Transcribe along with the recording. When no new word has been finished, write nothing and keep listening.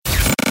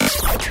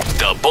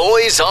The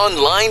Boys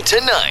Online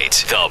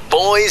Tonight. The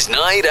Boys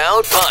Night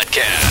Out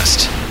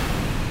Podcast.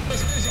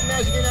 Music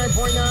Magic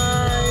 89.9.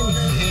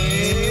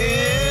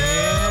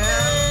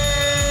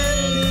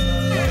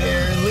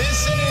 You're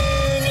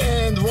listening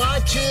and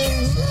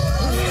watching.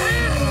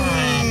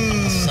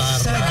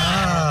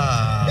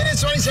 It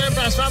is 27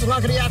 past 5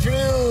 o'clock in the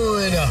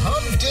afternoon.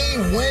 Hump Day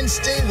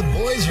Wednesday. The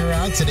boys are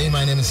out today.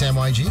 My name is Sam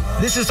YG.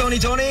 This is Tony.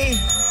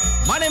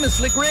 My name is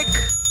Slick Rick.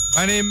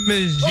 My name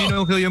is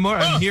Gino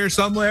Killiamore. I'm here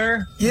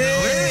somewhere. Yeah.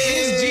 Where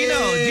is Gino?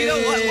 Gino,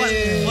 what?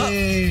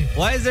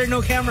 Why is there no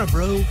camera,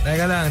 bro?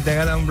 Teka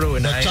lang bro.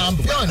 The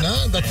champion,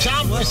 huh? The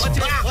champ is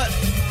back.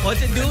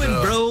 What you doing,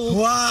 bro?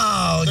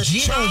 Wow, The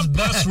Gino's champ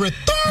back. has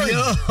returned.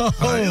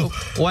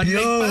 One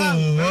leg pa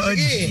lang.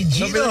 Sige,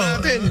 Gino.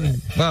 natin.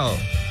 Wow.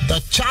 The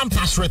champ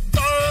has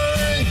returned.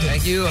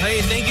 Thank you.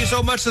 Hey, thank you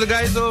so much to the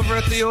guys over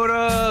at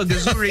Toyota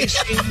Gazoo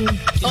Racing.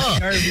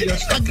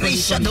 Agree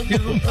siya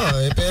doon.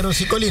 Pero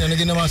si Colin, ano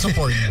ginawa sa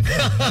Ford?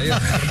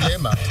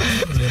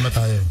 Problema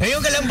tayo.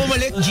 Ngayon ka lang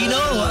bumalik, Gino.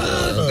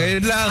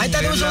 Ngayon lang. I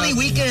thought it was only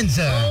weekends.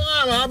 Oo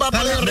nga, mahaba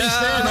pa yung race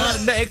na yan. ha?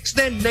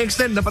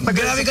 Na-extend.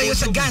 Napatagal. Grabe kayo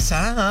sa gas,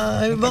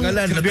 ha?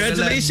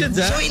 Congratulations,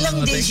 So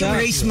ilang days yung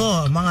race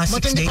mo? Mga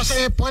 6 Matindi pa days? sa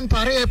F1,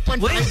 pare. F1,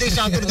 Friday,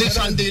 Saturday,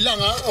 Sunday lang,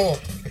 ha? Oh.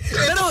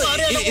 Pero,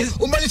 Pare,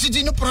 umalis si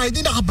Gino Friday,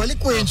 nakabalik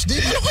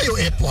Wednesday. Ano kayo,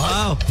 F1?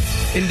 Wow.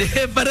 Hindi,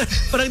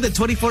 parang the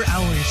 24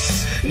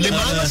 hours. Mas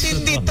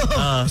matindi to.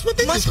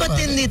 Mas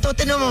matindi to.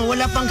 Tinan mo,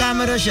 wala pang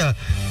camera siya.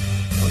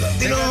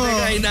 Tinan mo.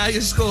 Teka,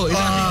 inayos ko.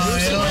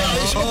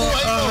 Ayos mo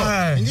buhay mo.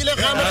 Hindi lang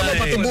camera mo,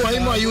 pati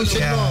buhay mo,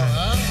 ayusin mo.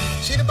 Ha?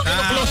 Sino ba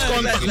close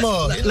contact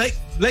mo?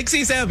 Like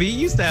si Sam, he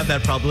used to have that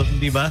problem,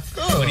 di ba?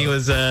 When he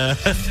was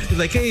he's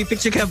like, hey,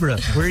 fix your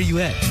camera. Where are you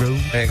at, bro?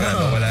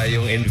 Teka, wala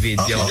yung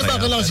NVIDIA. Hindi ba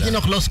kailangan sa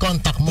close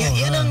contact mo?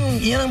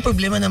 Yan ang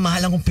problema ng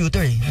mahal ang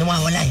computer eh.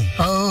 Nawawala eh.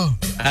 Oo.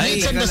 Ay,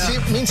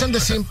 Minsan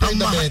the simpler,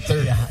 the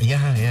better.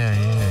 Yeah.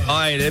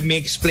 Okay, let me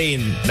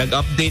explain.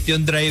 Nag-update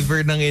yung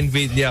driver ng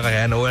NVIDIA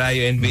kaya nawala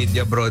yung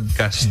NVIDIA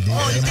broadcast.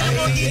 Oh, tingnan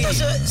mo dito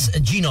sa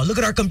Gino,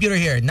 look at our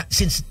computer here.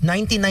 Since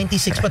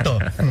 1996 pa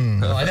to.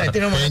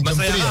 Tingnan mo.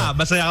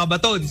 Masaya ka ba,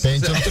 Tods?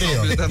 Pension 3,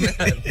 oh.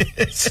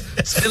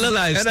 Still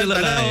alive.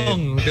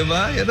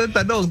 Diba? Yan ang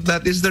tanong.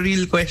 That is the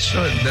real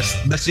question.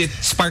 Does it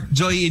spark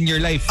joy in your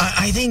life?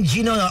 I think,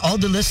 Gino,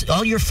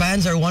 all your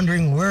fans are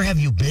wondering, where have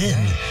you been?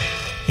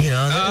 You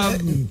know?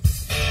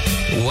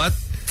 What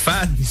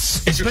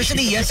fans?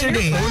 Especially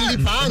yesterday. Only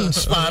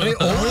fans, pare.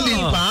 Only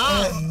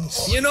fans.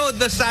 You know,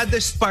 the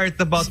saddest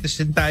part about this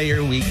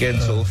entire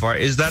weekend so far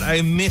is that I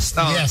missed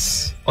out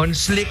on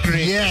Slick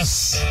Rick.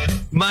 Yes.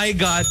 My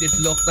God, it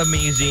looked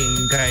amazing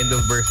kind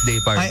of birthday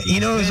party.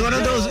 It was one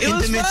of those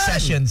intimate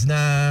sessions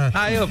na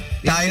tayo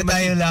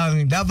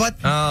lang. Dapat.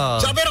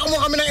 So, meron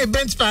kami ng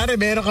events, pare.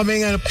 Meron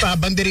kami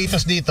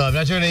banderitas dito. I'm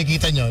not sure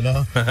nakikita nyo,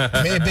 no?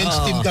 May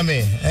events team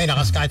kami. Ay,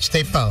 naka-scotch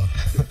tape pa, oh.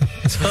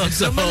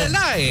 So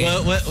malala eh.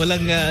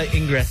 Walang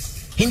ingress.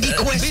 Hindi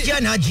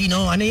question ha,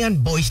 Gino. Ano yan?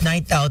 Boys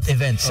Night Out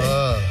events.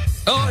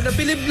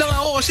 Nabilib lang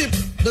ako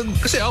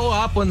kasi ako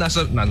hapon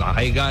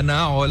nakakahiga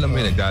na ako. Alam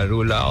mo,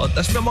 naglarula ako.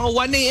 Tapos may mga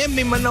 1 a.m.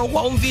 may manaw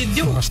akong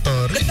video. Mga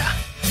story.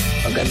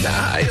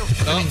 Maganda.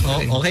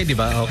 Okay, di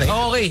ba?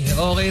 Okay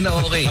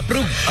na.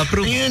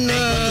 Approve. Yun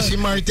Si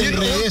Martin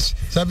Reyes.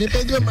 Sabi,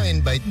 pwede ba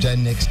ma-invite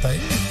dyan next time?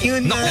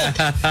 Yun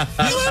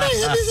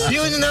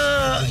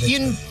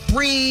yun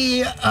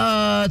pre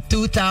 2009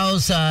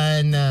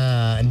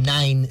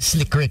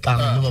 Slick Rick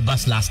ang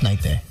lumabas last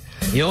night eh.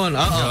 Yun,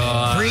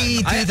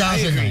 Pre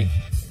 2009.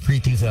 Pre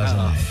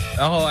 2009.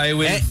 Ako, I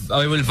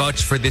will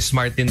vouch for this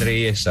Martin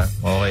Reyes.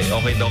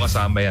 Okay daw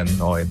kasama yan.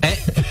 Okay.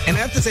 And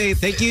I have to say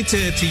thank you to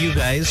you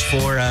guys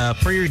for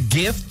your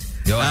gift.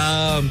 You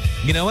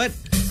know what?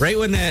 Right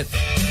when I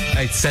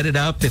set it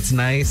up, it's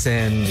nice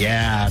and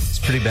it's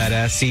pretty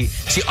badass. See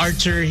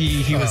Archer,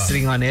 he was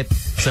sitting on it,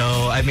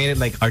 so I made it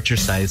like Archer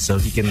size, so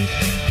he can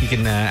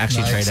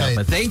actually try it out.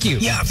 But thank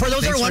you. Yeah, for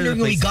those who are wondering,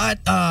 we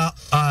got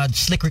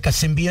Slick Rick a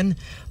Symbian.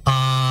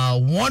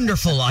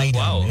 Wonderful item.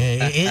 Wow.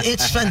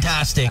 It's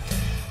fantastic.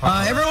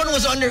 Everyone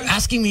was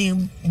asking me,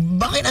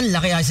 bakit ang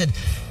laki? I said,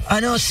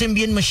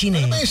 Symbian machine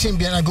eh. Ano yung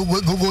Symbian?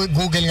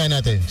 Google nga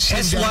natin.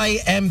 Symbin.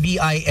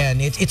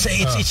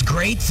 It's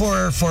great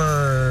for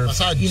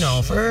massage.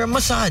 For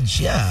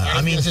massage. Yeah.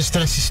 I mean, kasi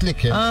stress is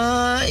Slick.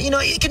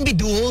 It can be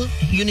dual,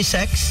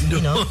 unisex.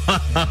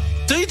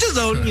 To each his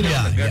own.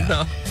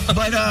 Yeah.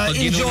 But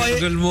enjoy.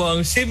 Google mo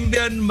ang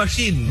Symbian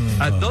machine.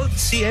 Adult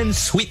CN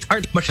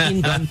Sweetheart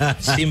Machine Gun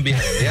Symbian.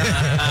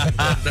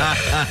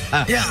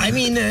 Yeah, I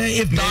mean,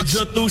 if dogs...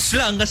 Medyo tus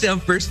lang kasi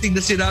ang first thing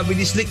na sinabi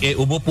ni Slick,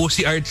 umupo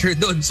si Archer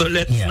doon. So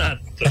let's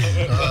not.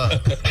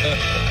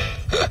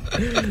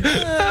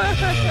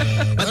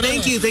 But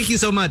thank you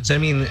so much. I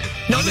mean,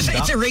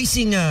 it's a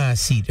racing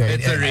seat, right?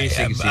 It's a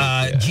racing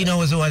seat. Gino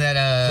was the one that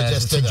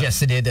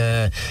suggested it.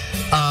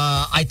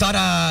 I thought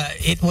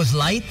it was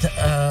light.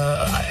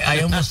 I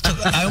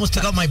almost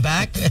took out my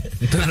back.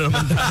 Ito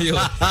naman tayo.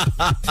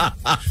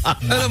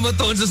 Alam mo,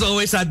 Tones has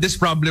always had this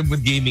problem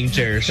with gaming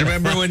chairs.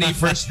 Remember when he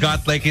first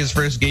got like his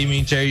first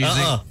gaming chair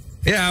using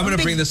Yeah, I'm gonna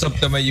bring this up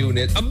to my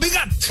unit. Ang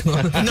bigat!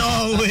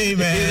 No way,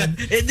 man.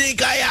 Hindi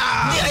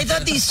kaya! I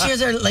thought these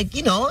chairs are like,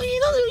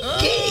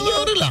 okay,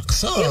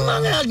 relax. Yung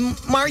mga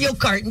Mario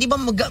Kart, di ba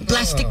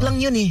plastic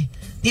lang yun eh.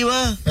 Di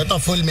ba? Ito,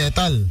 full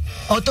metal.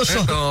 Ito,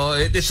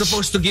 it is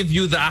supposed to give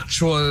you the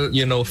actual,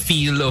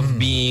 feel of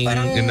being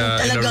parang in a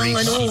talagang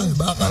race.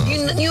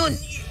 Yun,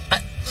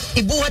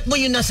 ibuhat mo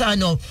yun nasa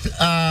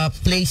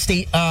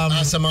PlayStation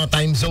sa mga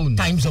time zone.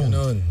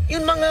 Ganun.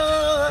 Yung mga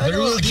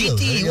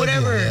GT,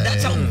 whatever.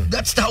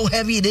 That's how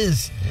heavy it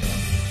is.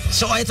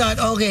 So I thought,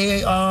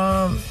 okay,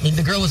 the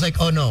girl was like,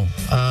 oh no,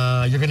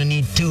 you're gonna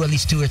need at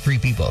least 2 or 3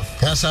 people.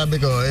 Kaya sabi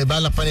ko,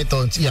 bala pa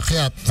nito,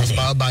 iyakyat, tapos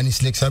bababa ni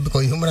Slick. Sabi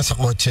ko, yung mo na sa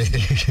kotse.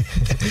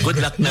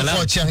 Good luck na lang.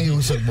 Yung kotse ang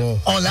iusog mo.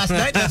 Oh, last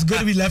night? That's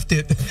good we left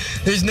it.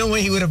 There's no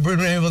way he would have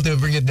been able to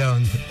bring it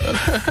down.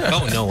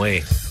 Oh, no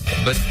way.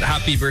 But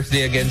happy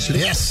birthday again, Slick.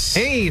 Yes.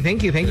 Hey,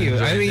 thank you.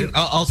 I mean,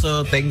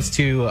 also thanks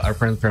to our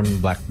friend from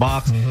Black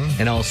Box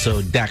and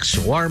also Dax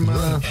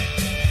Shawarma.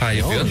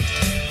 Hayop yun.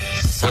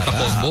 What a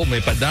combo.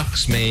 May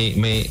pa-Dax, may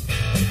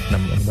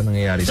ano ba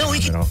nangyayari So we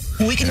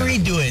can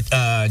redo it,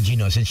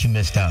 Gino, since you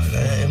missed out.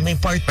 May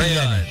part 2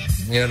 yan.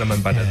 Ngayon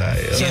naman pa na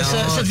tayo.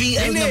 Sa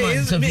VL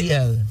naman, sa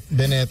VL.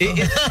 Beneto.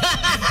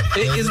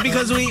 It's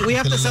because we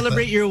have to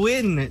celebrate your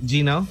win,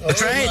 Gino.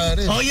 That's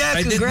right. Oh yeah,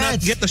 I did not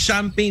congrats. get the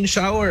champagne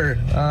shower.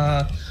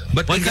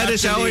 But what kind of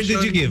shower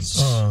did you give?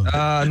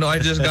 No,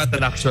 I just got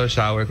an actual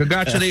shower.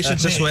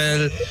 Congratulations as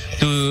well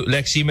to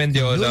Lexi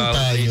Mendiola.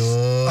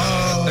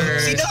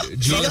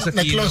 Jules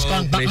Nag-close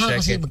contact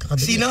kasi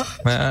Sino?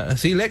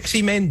 Si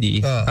Lexi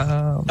Mendy.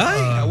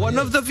 One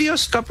of the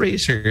Vios Cup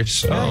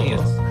racers.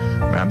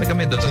 Marami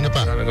kami doon. Sino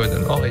pa?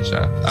 Okay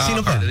siya.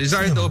 Sino pa?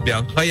 Lizardo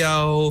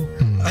Biancayaw.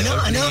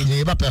 Ano?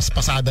 Yung iba,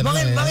 pasada na.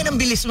 Bakit ang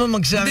bilis mo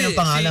magsabi ng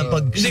pangalan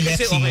pag si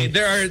Lexi? Okay,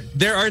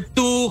 there are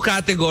 2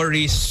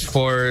 categories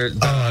for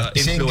the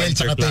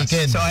influencer class.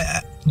 So,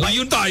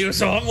 yun tayo.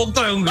 So, huwag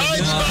tayong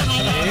ganyan.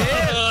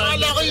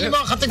 Akala ko yung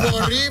mga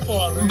kategory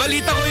po.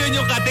 Balita ko yun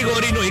yung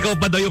category no, ikaw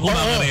pa daw yung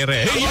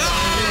kumakarere. Ako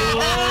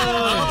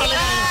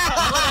talaga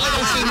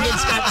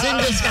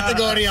singles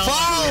category ako.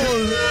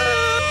 Foul!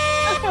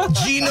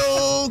 Gino,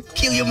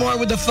 kill you more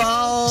with the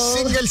foul.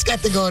 Singles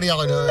category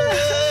ako nun.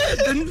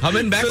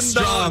 Coming back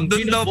strong.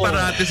 Doon daw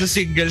parati sa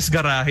singles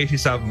garahe si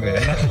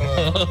Samuel.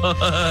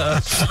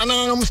 Saka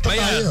nangangamusta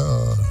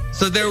tayo.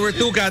 So there were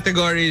 2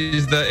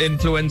 categories, the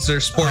influencer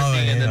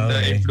sporting and then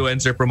the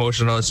influencer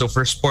promotional. So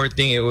for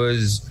sporting, it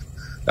was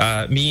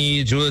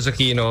me, Jules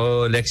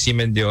Aquino, Lexi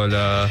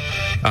Mendiola,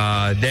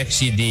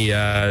 Dexy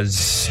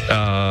Diaz,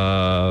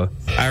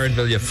 Aaron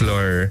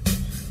Villaflor.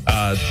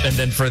 And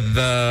then for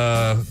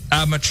the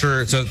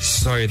amateur,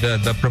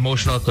 the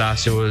promotional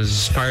class, it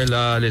was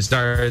Carla,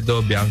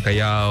 Lizardo, Bianca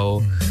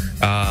Yao,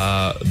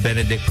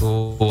 Benedict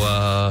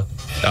Hua,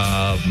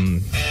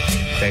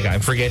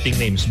 I'm forgetting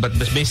names, but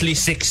basically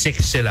 6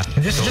 sila.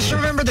 Just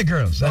remember the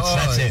girls.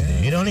 That's it.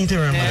 You don't need to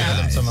remember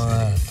the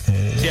guys.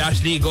 Si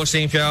Ashley Go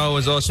St. Fiao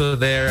was also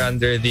there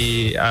under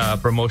the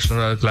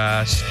promotional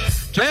class.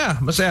 So yeah,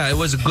 masaya. It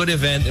was a good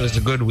event. It was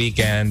a good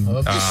weekend.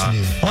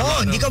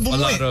 Hindi ka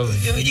bumuwi.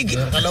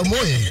 Alam mo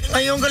eh.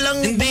 Ayaw ka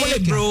lang bumalik.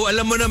 Hindi bro,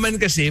 alam mo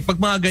naman kasi pag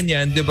mga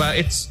ganyan, 'di ba?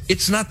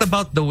 It's not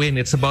about the win,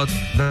 it's about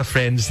the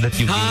friends that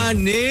you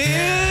gain.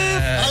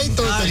 I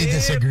totally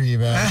disagree,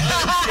 man.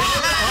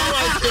 All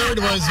I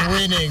cared was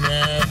winning,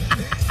 man.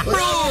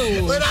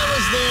 When I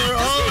was there,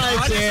 all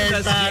I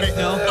cared, pare.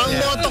 Ang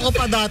motto ko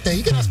pa dati,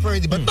 you can ask for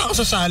it, ba't pa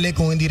ako sasali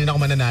kung hindi rin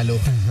ako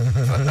mananalo?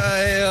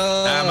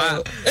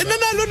 Tama.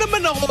 Nanalo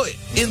naman ako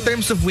in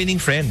terms of winning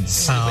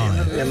friends.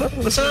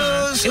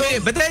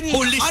 But then,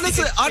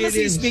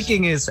 honestly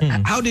speaking,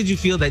 how did you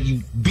feel that you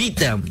beat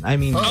them? I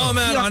mean,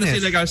 man, honestly,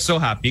 like I was so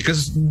happy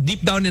because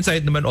deep down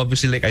inside naman,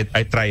 obviously, like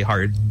I try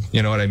hard. You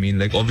know what I mean?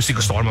 Like obviously,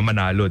 gusto ko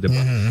manalo, diba?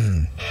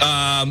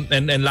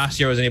 And last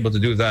year I wasn't able to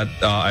do that.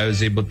 I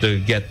was able to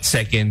get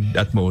second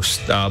at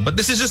most. But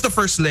this is just the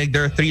first leg.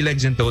 There are 3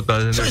 legs in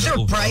total. So is there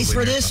a prize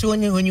for this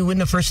when you win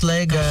the first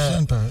leg?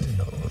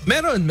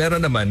 Meron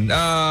naman.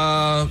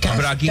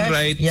 Bragging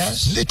rights.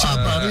 Yes. Hindi,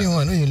 tsaka yung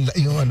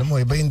ano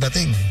mo, iba yung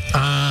dating.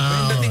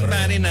 Yung dating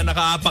pare na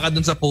nakaapa ka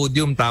dun sa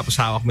podium tapos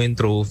hawak mo yung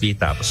trophy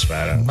tapos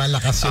parang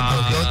malakas yun.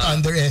 Don't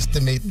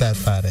underestimate that,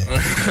 pare.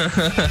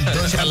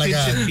 Doon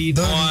talaga.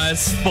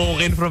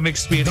 Spoken from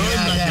experience.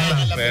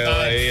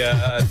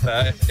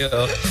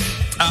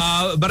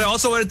 But I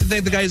also wanted to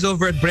thank the guys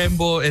over at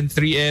Brembo and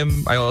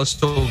 3M. I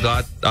also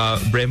got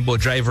Brembo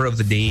Driver of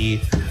the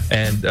Day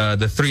and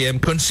the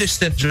 3M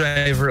Consistent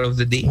Driver of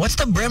the Day. What's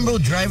the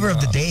Brembo Driver of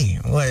the Day?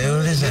 What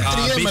is it?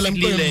 3M, alam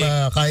ko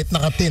yung kahit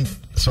nakatint,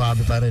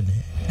 swabe pa rin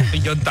eh.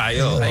 Yun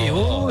tayo.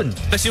 Ayun.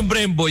 Tapos yung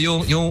Brembo,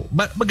 yung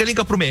magaling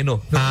ka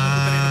promeno.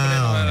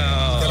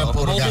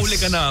 Mahuhuli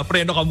ka na,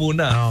 preno ka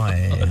muna.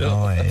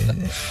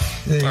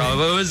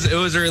 It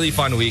was a really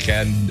fun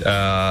weekend.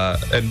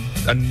 And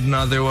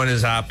another one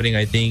is happening,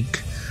 I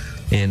think,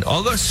 in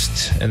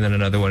August, and then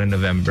another one in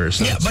November.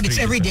 So yeah, but it's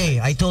every day.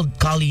 I told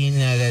Colleen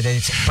that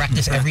it's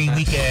practice every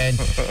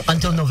weekend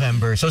until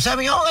November. So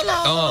sabi niya, okay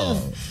lang.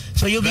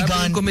 So you'll be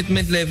gone.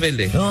 Commitment level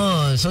eh.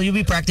 Oh, so you'll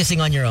be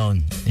practicing on your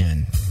own.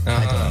 Yan.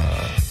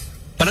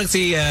 Parang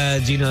si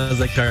Gino is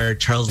like our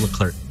Charles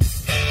Leclerc.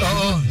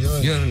 Oo.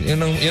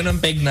 Yun ang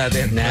peg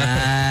natin.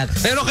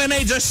 Pero can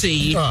I just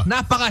say,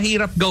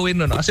 napakahirap gawin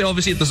nun. Kasi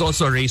obviously it was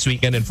also a race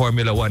weekend in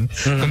Formula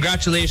 1.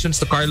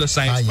 Congratulations to Carlos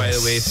Sainz, by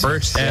the way.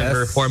 First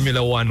ever Formula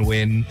 1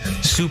 win.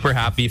 Super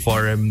happy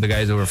for him, the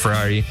guys over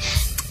Ferrari.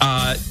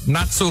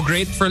 Not so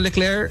great for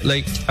Leclerc.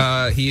 Like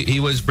he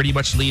was pretty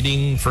much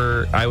leading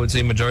for, I would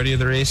say, majority of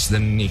the race.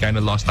 Then he kind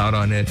of lost out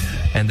on it.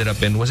 Ended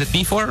up in, was it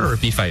P4 or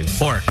P5?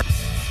 4.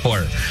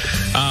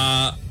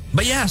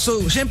 But yeah,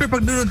 so syempre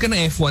pag nunod ka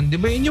ng F1, di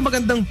ba yun yung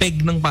magandang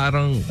peg ng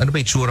parang, ano ba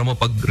itsura mo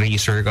pag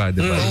racer ka,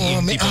 di ba? Oo,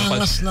 may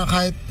angas na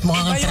kahit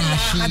mga trashy. Iba yung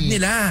lakad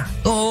nila.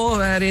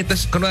 Oo,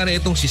 kunwari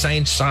itong si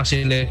Sainz sa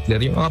si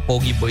Leclerc, yung mga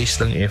pogi boys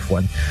ng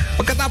F1.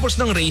 Pagkatapos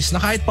ng race,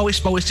 na kahit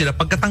pawis-pawis sila,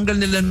 pagkatanggal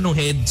nila nung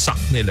head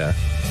sock nila,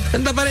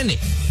 ganda pa rin eh.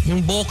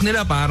 Yung buhok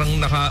nila parang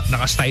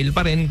naka-style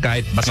pa rin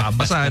kahit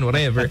basa-basaan,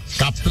 whatever.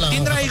 Cap lang.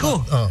 Tinry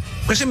ko.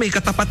 Kasi may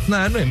katapat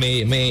na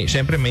may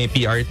syempre may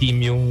PR team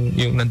yung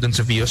nandun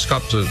sa Vios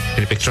Cup. So,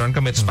 pinipicturean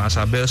kami. Tapos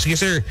pasabi, sige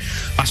sir,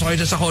 pasok kayo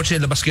dyan sa kotse,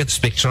 labas kayo, tapos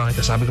picturean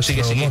kita. Sabi ko,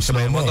 sige,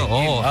 sabay mo to.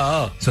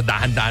 Oo. So,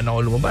 dahan-dahan ako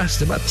lumabas,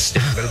 diba? Tapos,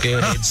 tinanggal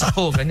kayo heads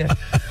ako, ganyan.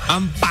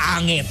 Ang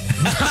pangit.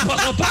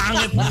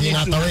 Napakapangit.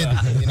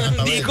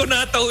 Hindi ko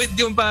natawid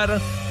yung parang,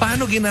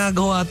 paano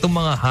ginagawa itong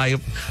mga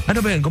hayop? Ano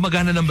ba yun?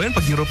 Gumagana lang ba yun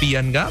pag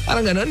European ka?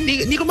 Parang gano'n,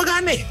 hindi ko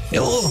magana eh.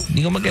 Oo,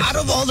 hindi ko magana.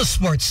 Out of all the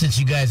sports, since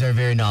you guys are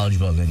very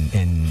knowledgeable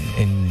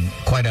in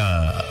quite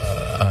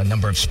a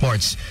number of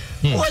sports,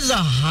 what's the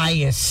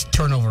highest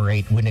turnover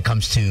rate when it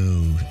comes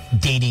to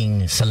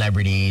dating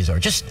celebrities or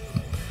just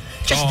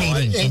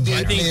dating in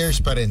general? Players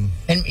pa rin.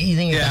 And you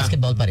think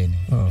basketball pa rin?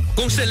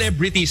 Kung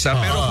celebrities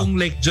pero kung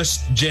like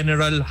just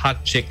general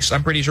hot chicks,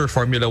 I'm pretty sure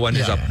Formula 1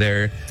 is up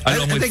there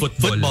along with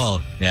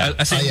football. Yeah.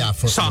 As in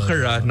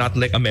soccer, not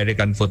like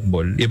American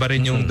football. Iba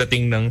rin yung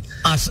dating ng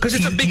because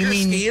it's a bigger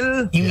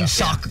scale. You mean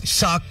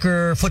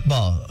soccer,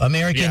 football,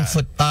 American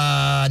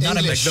football, not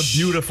like the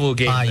beautiful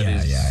game that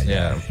is.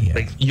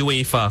 Like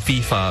UEFA,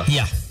 FIFA.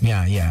 Yeah.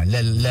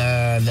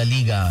 La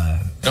Liga.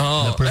 I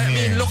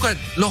mean, look at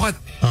football,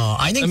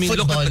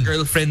 look at the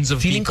girlfriends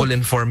of people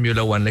in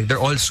Formula 1. Like, they're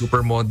all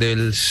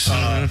supermodels.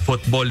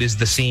 Football is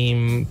the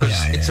same. Because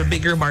it's a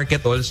bigger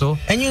market also.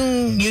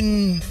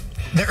 And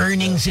the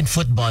earnings in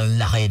football,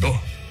 laki din.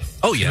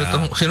 Oh,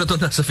 yeah. Sino to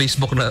nasa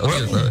Facebook na?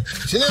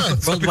 Sino yan?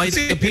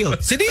 Worldwide appeal.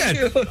 Sino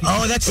yan?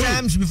 Oh, that's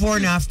Sam's before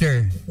and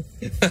after.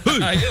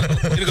 Sino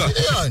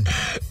yan?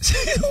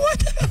 What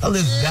the hell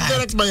is that?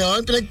 Direct ba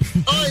yun?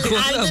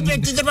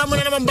 Pinagtitripan mo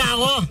na naman ba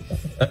ako?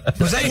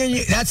 Was that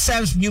that's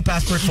Sam's new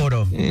passport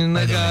photo?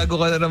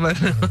 Nagago ka na naman.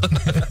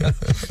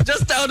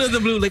 Just out of the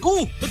blue, like,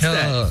 ooh, what's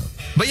that?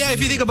 But yeah, if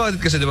you think about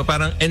it, kasi diba,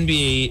 parang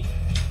NBA,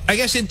 I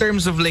guess in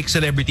terms of like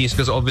celebrities,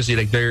 because obviously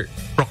like they're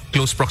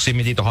close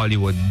proximity to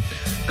Hollywood,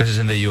 because it's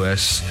in the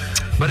US.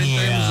 But in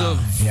terms of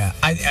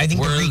I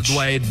think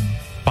worldwide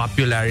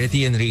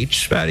popularity and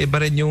reach, pare ba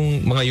rin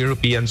yung mga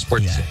European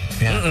sports?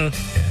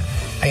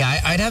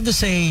 I'd have to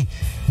say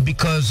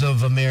because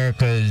of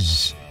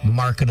America's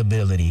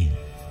marketability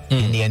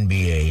in the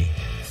NBA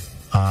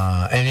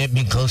and it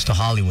being close to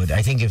Hollywood,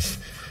 I think if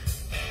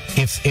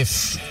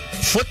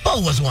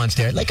football was once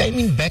there, like, I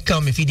mean,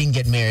 Beckham, if he didn't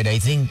get married, I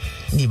think,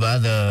 di ba,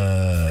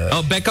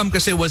 Beckham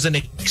kasi was an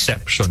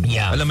exception.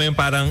 Yeah. Alam mo yung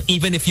parang,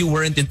 even if you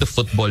weren't into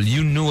football,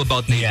 you knew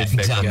about David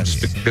Beckham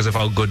because of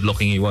how good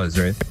looking he was,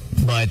 right?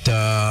 But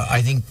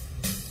I think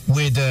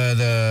with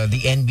the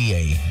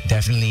NBA,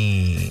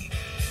 definitely,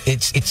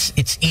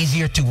 it's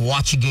easier to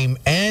watch a game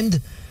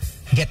and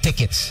get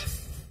tickets.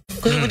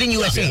 Because within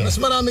USA, mas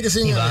marami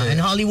kasi diba? And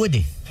Hollywood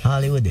eh.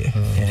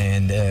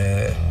 And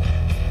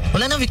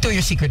wala na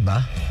Victoria's Secret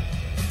ba?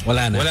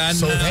 Wala na.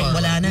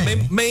 Wala na.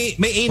 May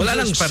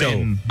angels pa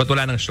rin, but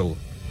wala nang show.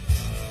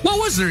 What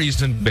was the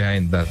reason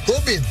behind that?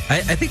 COVID.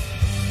 I think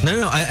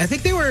I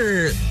think they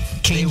were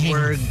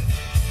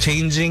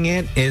changing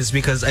it is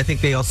because I think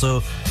they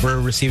also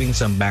were receiving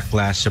some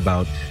backlash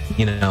about,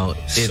 it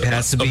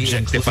has to be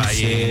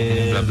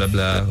objectifying, blah blah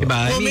blah.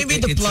 Well, maybe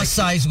the plus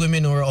size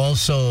women were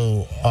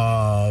also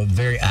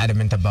very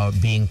adamant about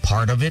being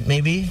part of it,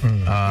 maybe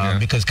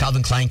because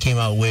Calvin Klein came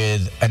out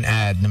with an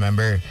ad,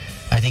 remember,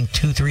 I think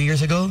 2-3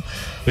 years ago,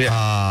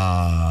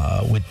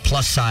 with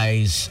plus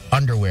size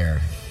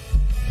underwear.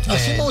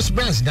 See, most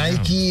brands,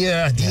 Nike,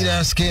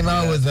 Adidas came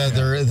out with the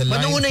line. But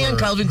nauna yung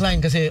Calvin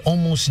Klein kasi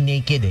almost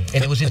naked eh.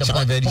 And it was in the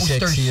very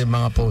sexy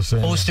mga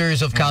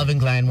posters of Calvin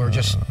Klein were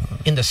just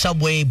in the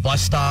subway,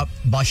 bus stop,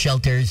 bus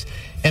shelters.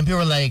 And people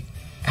were like,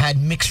 had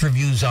mixed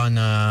reviews on,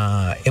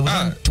 it was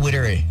on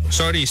Twitter eh.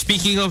 Sorry,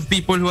 speaking of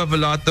people who have a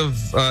lot of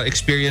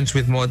experience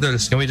with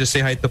models, can we just say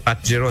hi to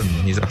Pat Giron?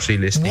 He's actually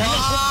listening.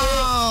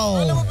 Wow!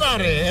 Ano mo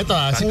pare? Ito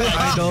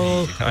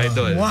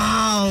Idol.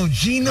 Wow,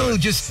 Gino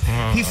just,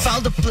 he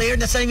fouled a player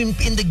that's not even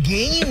in the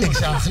game.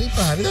 Exactly,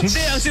 pare. Hindi,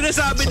 ang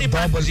sinasabi ni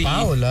Pat G,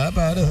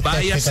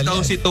 bias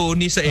daw si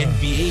Tony sa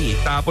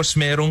NBA. Tapos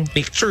merong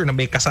picture na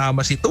may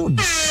kasama si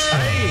Tones.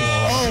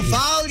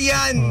 foul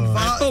yan.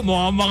 Ito,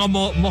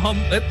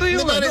 ito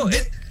yung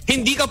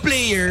hindi ka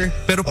player,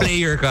 pero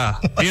player ka.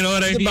 You know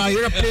what I mean?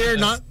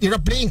 Diba, you're a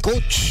playing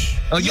coach.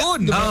 Oh,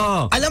 yun.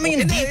 Alam mo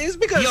yung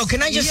Yo,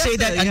 can I just say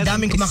that ang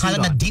daming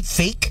kumakalat na deep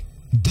fake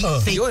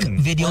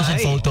videos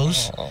and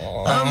photos.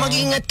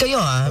 Mag-ingat kayo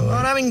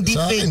Maraming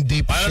deep fake.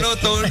 I don't know,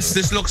 Tones,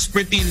 this looks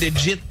pretty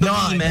legit to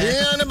me, man.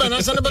 Ano ba?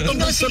 Nasaan na ba itong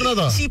picture na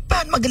to? Si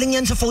Pat, magaling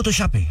yan sa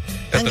Photoshop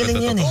Ang galing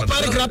yan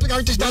pare, graphic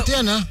artist dati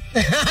yan Talaga?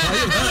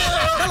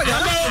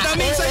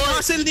 Daming sa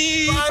hustle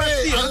ni Pat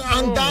G.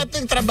 Ang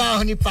dating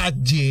trabaho ni Pat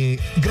G,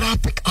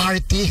 graphic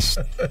artist.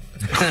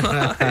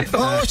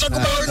 Siya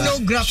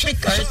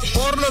pornographic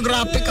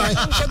pornographic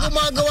artist. Siya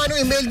gumagawa ng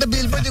email the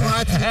billboard yung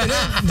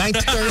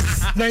 93rd.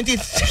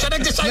 Siya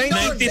nag-design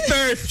nun.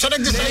 93rd. Siya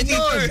nag-design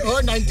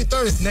nun.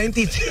 93rd.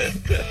 93rd.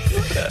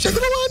 Siya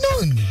gumawa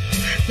nun.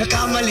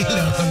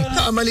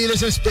 Nakamali lang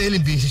sa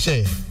spelling. Busy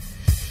siya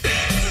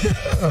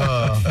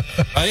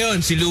Ayun,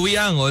 si Louis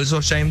Yang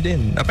also chimed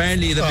in.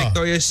 Apparently, the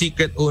Victoria's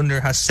Secret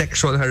owner has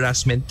sexual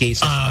harassment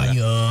cases.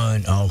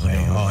 Yun.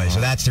 Okay.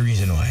 So that's the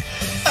reason why.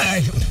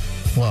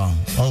 Well.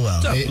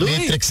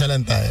 Matrix na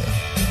lang tayo.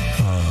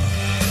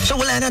 So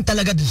wala na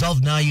talaga,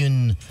 dissolved na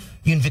yun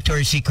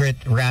Victoria's Secret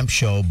ramp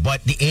show,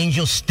 but the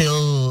Angels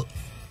still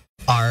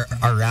are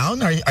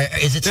around? Or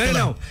is it still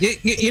No.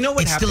 You know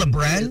what it's happened? Still a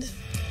brand?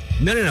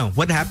 No.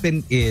 What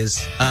happened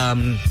is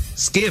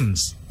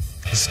Skims.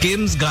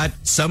 Skims got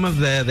some of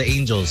the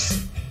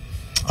Angels.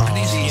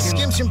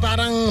 Skims yung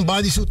parang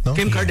bodysuit, no?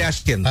 Kim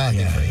Kardashian.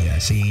 Yeah.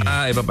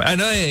 Iba pa.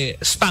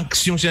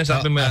 Spanx yung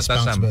sinasabi mo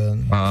yata, Sam.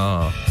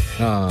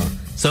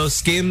 So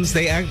Skims,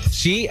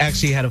 she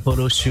actually had a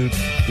photo shoot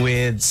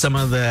with some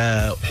of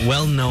the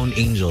well-known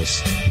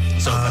Angels.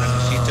 So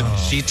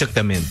she took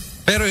them in.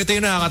 Pero ito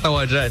yung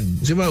nakakatawa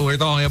dyan. Diba, we're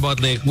talking about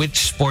like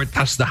which sport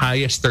has the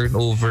highest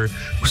turnover.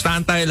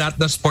 Gustahan tayo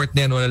lahat ng sport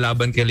niyan wala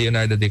laban kay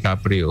Leonardo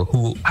DiCaprio,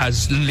 who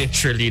has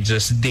literally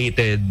just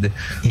dated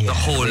the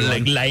whole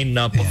like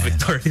lineup of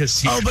Victoria's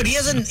Secret. But he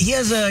has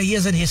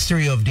a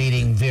history of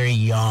dating very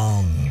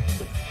young.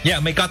 Yeah,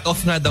 may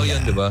cut-off nga daw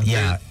yun, di ba?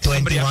 Yeah, 21,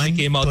 somebody actually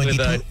came out 22.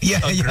 with a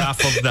graph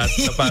of that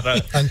na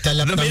parang ang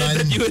talap the minute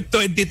that you hit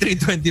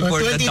 23, 24,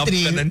 na-dump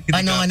ka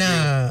na.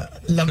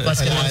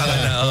 Lampas ka na.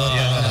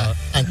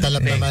 Ang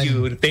talap naman.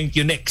 Thank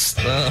you, next.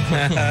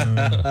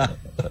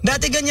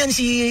 Dati ganyan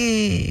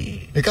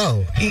Ikaw.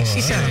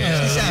 Si Sam.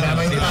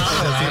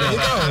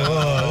 Ikaw.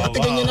 Dati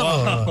ganyan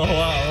ako.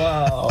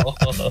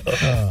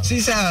 Si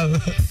Sam.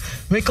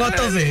 May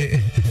cut-off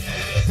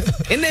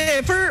And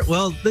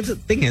the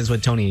thing is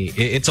with Tony,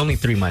 it's only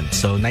 3 months,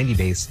 so 90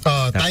 days.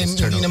 Time,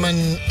 hindi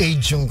naman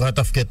age yung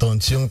cut-off kay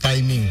Tones, yung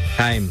timing.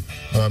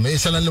 May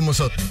isa lang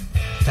lumusot.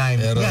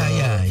 Time. Pero,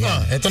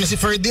 ito na si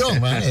Ferdy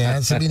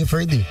sabihin ni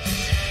Ferdy.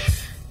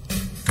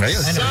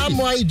 Sam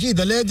YG,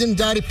 the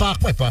legendary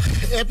Pacboy pa.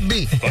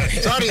 FB.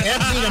 Sorry,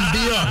 FB ng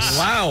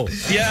Bios. Wow.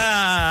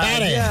 Yeah.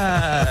 Pare.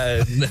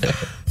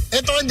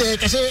 Ito hindi,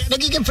 kasi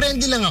nagiging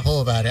friendly lang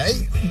ako, pare.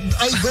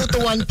 I go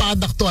to one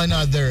product to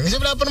another. Kasi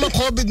wala pa naman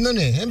COVID nun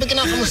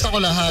kinakamusta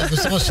ko lahat.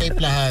 Gusto ko safe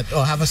lahat.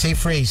 Have a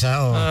safe race,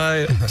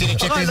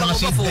 Chine-check ko yung mga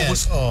seatbelt.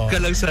 Ka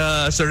lang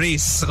sa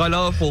race.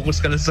 Akala ko focus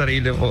ka lang sa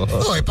sarili mo.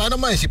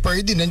 Paano si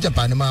Ferdy nandiyan,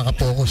 paano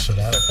makaka-focus?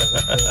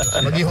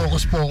 Maging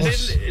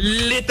focus.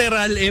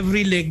 Literal,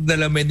 every leg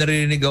na lang may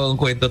narinig ako ang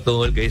kwento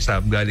tungkol kay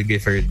Sam galing kay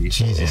Ferdy.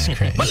 Jesus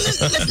Christ. But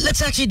let's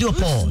actually do a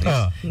poll.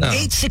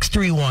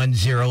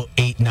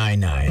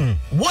 86310899.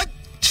 What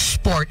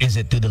sport is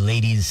it to the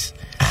ladies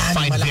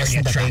find very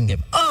attractive?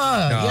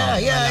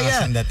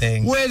 Yeah.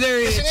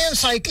 Whether kasi ngayon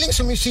cycling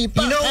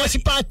sumisipa. You know what?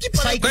 Si Pachi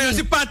Kaya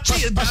si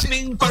Pachi,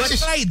 daming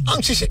pag-ride. Ang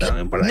sisikip.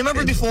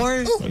 Remember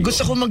before,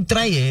 gusto ko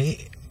mag-try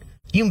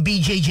yung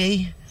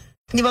BJJ.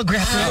 Di ba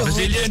grappling?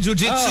 Brazilian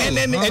Jiu-Jitsu.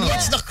 And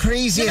what's the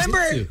craziest?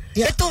 Remember,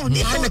 ito,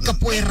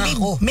 nagkapuwera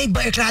ako. May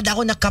barkada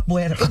ako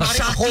nagkapuwera.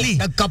 Exactly.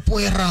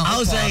 Nagkapuwera ako, I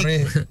was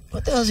like,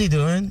 what the hell is he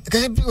doing?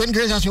 Kasi when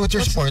girls ask me, what's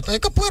your sport?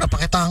 Kapuwera,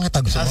 pakitaan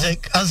kita. Gusto mo? I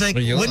was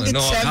like, when did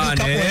Sam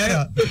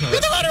kapuwera?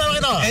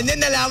 And then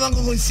nalaman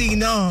ko kung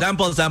sino.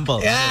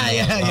 Sample.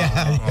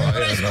 Yeah.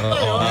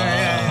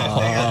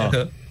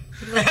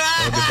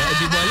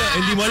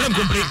 Hindi mo alam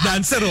kung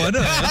breakdancer o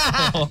ano.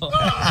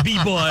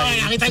 B-boy.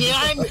 Nakita niyo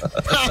yan?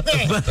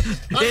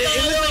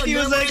 He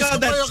was like,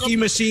 that ski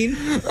machine.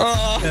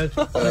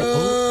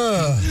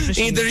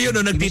 Either yun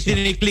o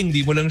nagtitinikling,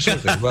 di mo lang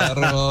siya.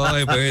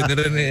 Pero pwede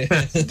rin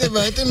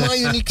Diba? Ito yung mga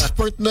unique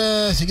sport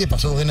na, sige,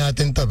 pasukin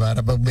natin to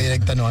para pag may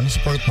nagtanong, ano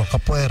sport mo?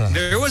 Capoeira.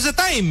 There was a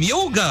time,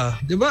 yoga.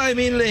 Diba? I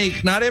mean,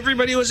 like, not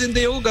everybody was into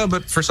yoga,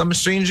 but for some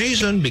strange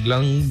reason,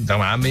 biglang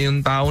damami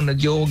yung tao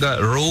nag-yoga.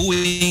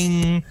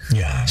 Rowing,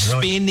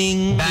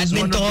 spinning.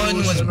 Badminton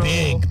was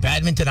big.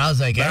 Badminton, I was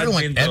like,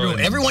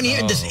 everyone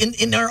here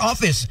in our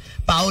office,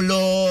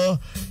 Paolo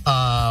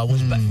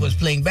was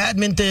playing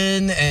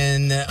badminton,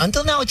 and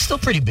until now, it's still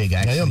pretty big,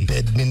 actually. Ngayon,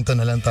 badminton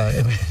na lang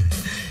tayo.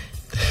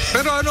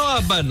 Pero ano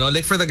nga ba, no?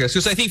 Like for the guys,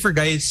 because I think for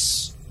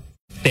guys,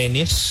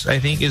 tennis, I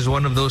think, is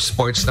one of those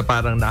sports na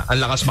parang ang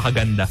lakas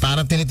makaganda.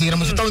 Parang tinitira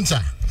mo sa Tones,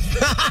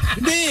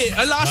 Hindi,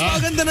 ang lakas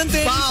maganda ng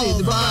tennis.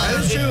 Foul.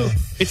 That's true.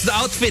 It's the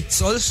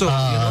outfits also.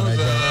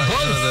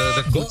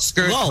 The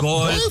skirt, golf.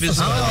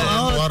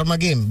 Forma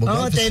game.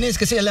 Tennis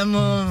kasi alam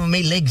mo,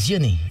 may legs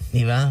yun eh.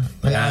 Di ba?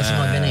 Malakas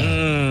magana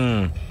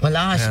eh.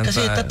 Malakas.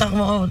 Kasi tatak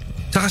mo,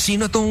 Saka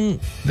sino tong,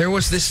 there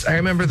was this, I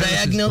remember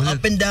diagonal up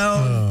and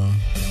down.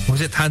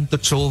 Was it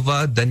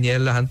Hantuchova,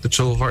 Daniela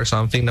Hantuchova or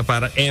something na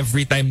parang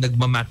every time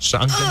nagmamatch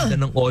siya, ang ganda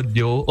ng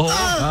audio.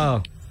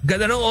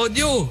 Ganda ng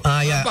audio.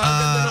 Yeah.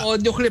 Ganda ng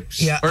audio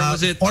clips. Yeah, or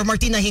was it? Or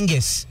Martina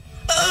Hingis.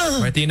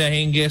 Martina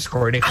Hingis,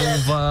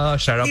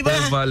 Kornikova,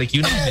 Sharapova, like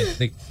you name it.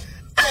 Like,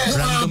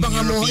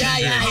 Abangan mo.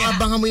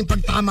 Abangan mo yung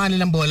pagtama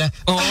nilang bola.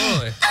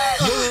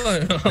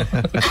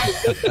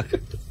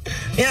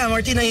 Yeah,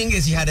 Martina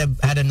Hingis had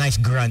a nice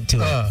grunt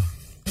to it.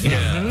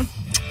 Yeah.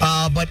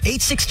 But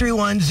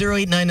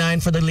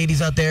 8631-0899 for the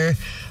ladies out there.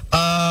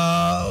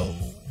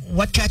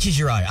 What catches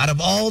your eye out of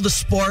all the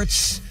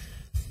sports?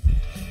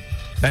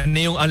 Ano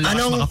yung ang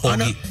lakas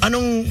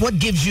makapogi? What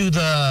gives you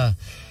the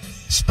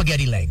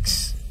spaghetti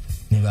legs?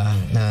 Diba?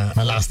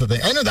 Malakas na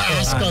tayo. I know the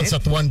Ascals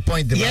at one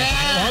point, diba?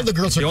 Yeah. All the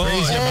girls are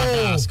crazy about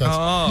the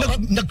Ascals.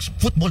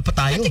 Nag-football pa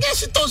tayo. I think I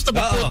should toast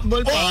about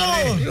football,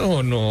 pare.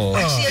 No.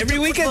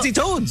 Every weekend si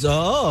Toads.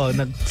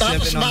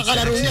 Tapos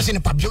makalaro niya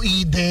sina Pablo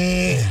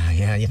Ide,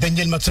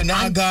 Daniel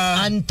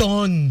Matsunaga,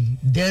 Anton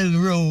Del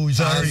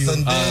Rosario.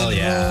 Anton Del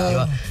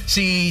Rosario.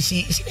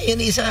 Sino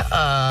yun isa?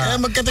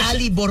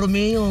 Ali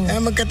Borromeo.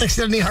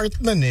 Magka-text ni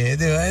Hartman eh.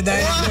 Diba?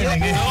 Dahil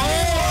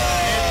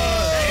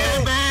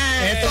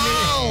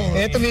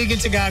Eto Miguel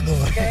si Gago.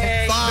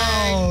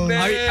 Foul.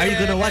 Are you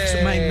gonna watch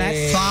my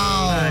match?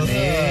 Foul.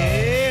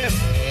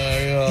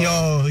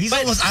 Yo, he's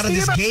almost out of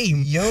this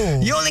game. Yo.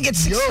 You only get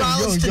 6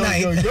 fouls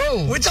tonight.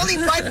 It's only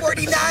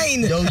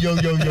 5:49. Yo.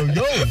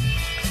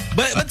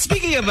 But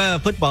speaking of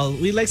football,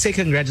 we'd like to say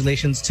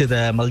congratulations to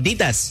the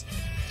Malditas.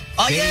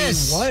 Oh, They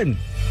yes. won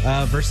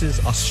versus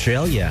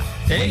Australia.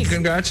 Hey,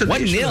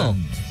 congratulations. 1-0.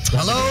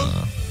 Hello?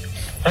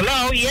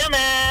 Hello, yeah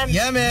man.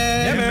 Yeah,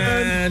 man. Yeah,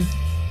 man.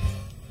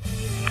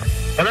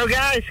 Hello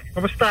guys,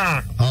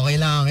 kamusta? Okay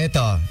lang,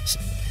 ito.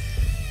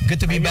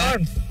 Good to be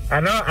back.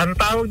 Ano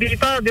tawag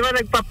dito? Di ba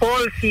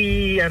nagpa-poll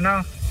si,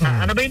 ano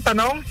ba yung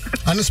tanong?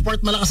 Ano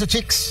sport malakas sa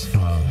chicks?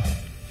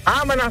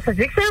 Malakas sa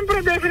chicks? Siyempre,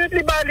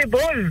 definitely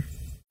volleyball.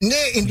 Hindi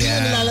yung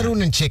nilalaro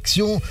ng chicks.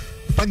 Yung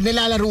pag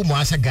nilalaro mo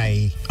sa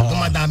guy,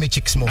 dumadami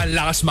chicks mo. Ang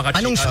lakas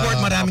maka-chicks. Anong sport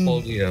maraming...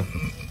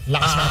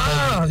 Lakas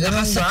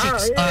lakas sa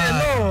chicks.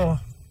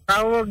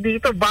 Tawag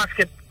dito,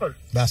 basketball.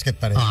 Basket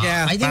pa rin.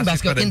 I think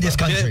basketball in this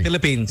country.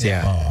 Philippines,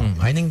 yeah.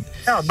 I think...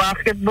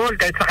 Basketball,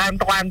 kahit sa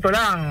kanto-kanto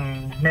lang,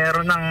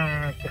 meron ng...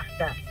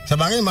 Sa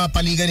bagay, mga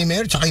paliga ni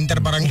Mayor, tsaka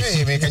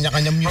interbarangay, may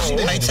kanya-kanyang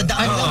music. Kahit sa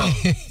daan lang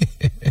eh.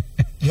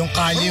 Yung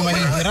kalye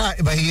manihira,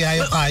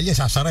 ibahiya yung kalye,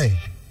 sasara eh.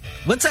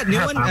 What's that new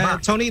one,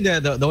 Tony?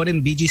 The one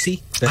in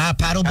BGC?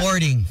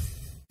 Paddleboarding.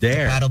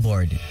 There.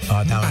 Paddleboard.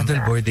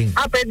 Paddleboarding.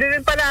 Pwede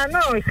rin pala,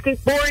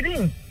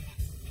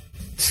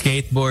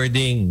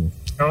 Skateboarding.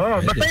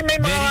 Basta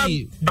may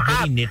mga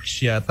very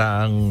niche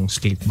yata ang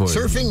skateboard.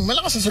 Surfing,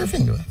 malakas sa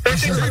surfing, di ba?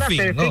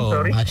 Surfing,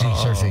 sorry.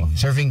 Actually,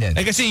 surfing din.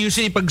 Kasi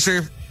usually pag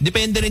surf,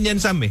 depende rin yan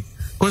Sam eh.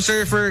 Kung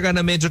surfer ka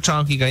na medyo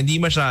chunky ka, hindi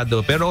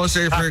masyado. Pero kung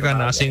surfer ka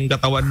na, kasing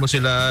katawan mo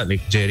sila,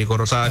 like Jericho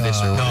Rosales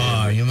or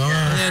whatever. Yung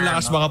mga...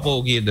 lakas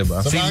makapogi,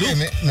 diba? Sa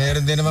bagay,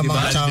 meron din naman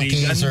mga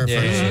chunky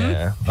surfers.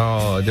 Yeah.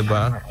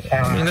 Diba?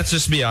 I mean, let's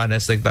just be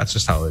honest. Like, that's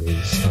just how it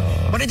is.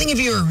 But I think if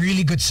you're a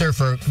really good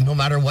surfer, no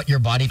matter what your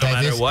body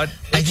type is,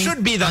 it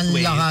should be that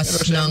way. Ang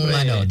lakas ng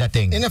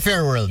dating. In a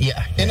fair world.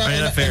 Yeah. In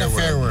a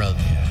fair world.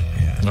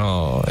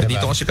 No,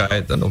 dito kasi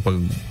kahit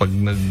pag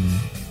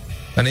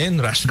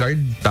rash guard,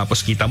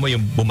 tapos kita mo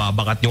yung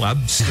bumabakat yung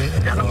abs.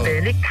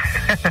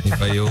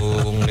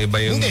 iba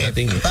yung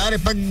dating. Pare,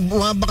 pag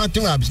bumabakat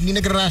yung abs, hindi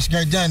nag-rash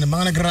guard dyan. Ang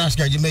mga nag-rash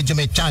guard, yung medyo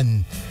may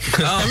chan.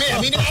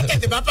 Aminin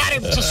natin, di ba pare?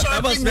 Sa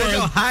surfing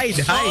world.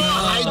 Hide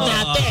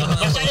natin.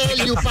 Sa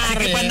LU,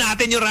 pare. Ipan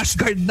natin yung rash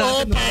guard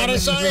natin. Pare,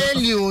 sa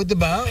LU, di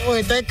ba?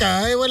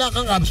 Teka, wala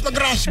kang abs,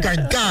 mag-rash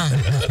guard ka.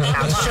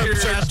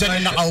 Surf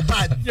dyan yung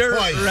nakaubad. Your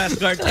rash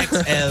guard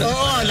XL.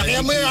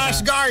 Lakihan mo yung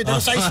rash guard.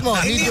 Ang size mo.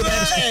 Hindi ba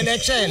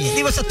XL? Hindi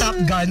ba sa Top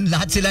Gun,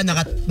 lahat sila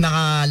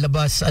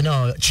nakalabas,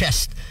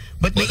 chest.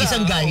 But may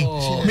isang guy,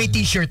 may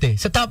t-shirt eh.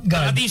 Sa Top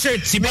Gun.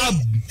 T-shirt, si Bob.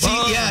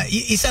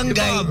 Isang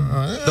guy.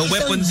 The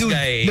weapons dude,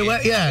 guy.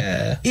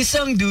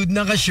 Isang dude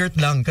naka-shirt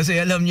lang kasi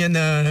alam niya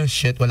na,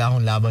 shit, wala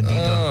akong laban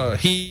dito.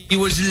 He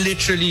was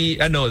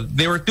literally,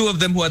 there were two of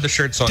them who had the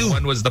shirts on.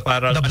 One was the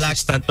parang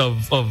assistant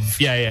of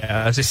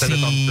assistant of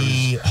Tom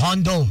Cruise.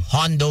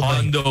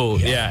 Hondo.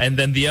 Yeah. And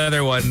then the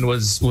other one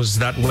was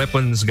that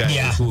weapons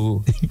guy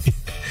who...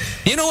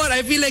 You know what? I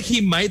feel like he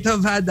might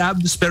have had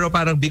abs, pero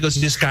parang because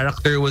his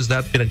character was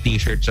that,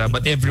 pinag-t-shirt siya.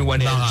 But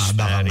everyone else,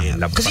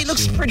 because he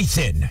looks pretty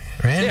thin,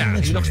 right? Yeah,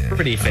 he looks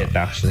pretty fit,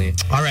 actually.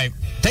 All right.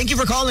 Thank you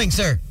for calling,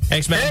 sir.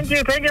 Thanks, man. Thank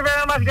you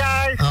very much,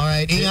 guys. All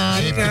right.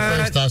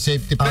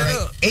 Safety All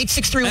first.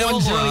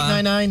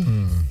 right.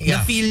 863-10899. Yeah.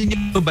 Na-feel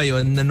niyo ba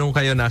yun na nung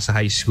kayo nasa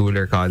high school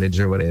or college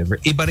or whatever,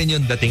 iba rin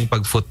yung dating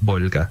pag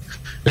football ka?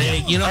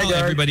 Like, you know,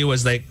 everybody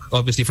was like,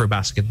 obviously for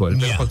basketball.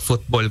 Pero pag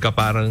football ka,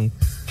 parang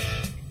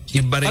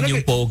iba rin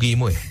yung pogi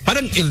mo eh.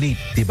 Parang elite,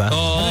 di ba?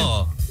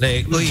 Oo.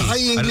 Like, uy, Saka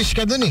English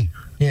ka dun eh.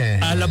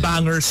 Yeah.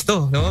 alabangers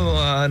to. No?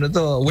 Ano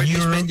to? Where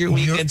you spend your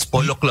weekends?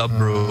 Polo club,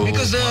 bro.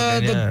 Because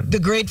the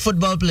great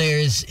football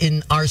players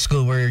in our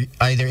school were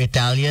either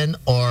Italian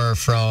or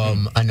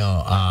from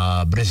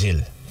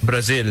Brazil.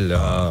 Brazil.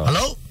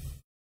 Hello?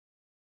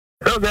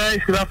 Hello, guys.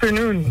 Good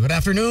afternoon. Good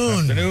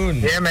afternoon.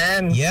 Yeah,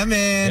 man. Yeah,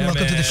 man.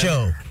 Welcome to the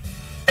show.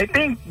 I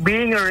think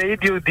being a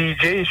radio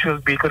DJ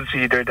should be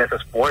considered as a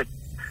sport.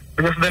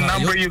 Because the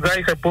number you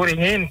guys are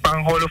putting in,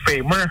 pang Hall of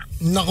Famer.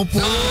 Naku po.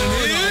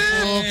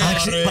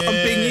 Actually,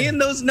 Pumping in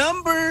those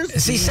numbers.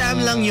 Si Sam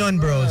lang yun,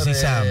 bro. Si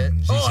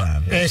Sam.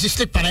 Si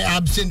Slip panay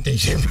absent eh.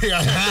 Siyempre,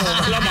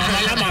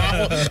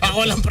 malamang ako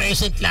lang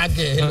present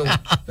lagi. Hello.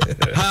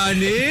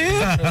 Honey?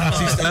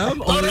 Si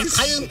Sam? Puro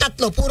kayong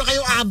tatlo, puro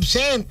kayong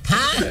absent.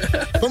 Ha?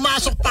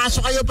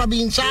 Pumasok-pasok kayo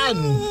pabinsan.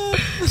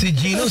 Si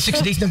Gino, 6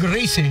 days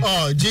nag-race eh.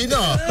 Oh,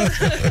 Gino.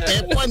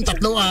 F1,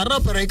 3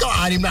 araw, pero ikaw,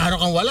 6 na araw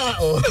kang wala.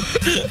 Oh.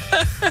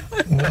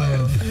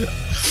 Wow.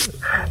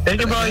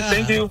 Thank you, boys.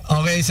 Thank you.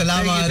 Okay,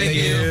 salamat. Thank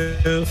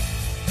you.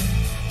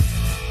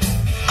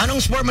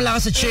 Anong sport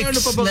malakas sa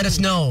chicks? Let us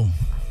know.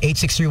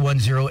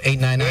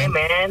 863-10899.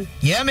 man.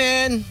 Yeah,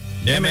 man.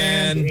 Yeah,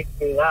 man.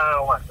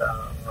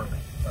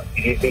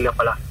 Gising na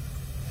pala.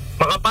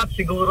 Mga paps,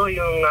 siguro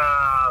yung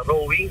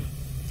rowing.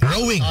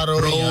 Rowing.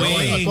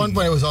 Rowing. At one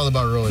point, it was all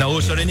about rowing.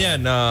 Nauso rin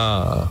yan.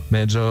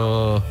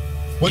 Medyo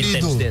What do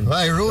you do?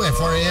 I row at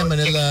 4 a.m.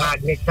 Manila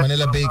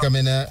Bay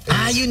kami na.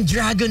 Yung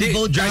Dragon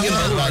Boat. Dragon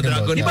Boat.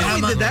 Di ba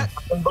we did that?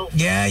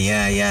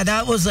 Yeah.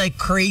 That was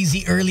like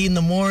crazy early in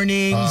the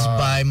mornings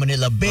by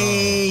Manila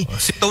Bay.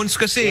 Si Tones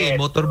kasi,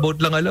 motorboat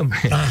lang alam.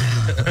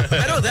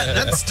 Pero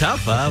that's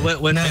tough, huh?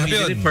 When we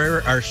did it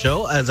for our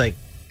show, I was like,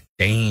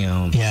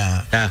 damn.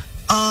 Yeah.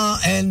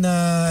 And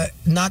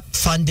not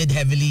funded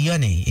heavily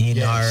yun eh.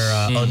 In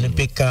our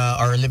Olympic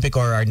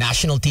or our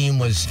national team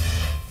was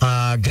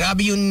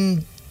grabe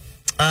yung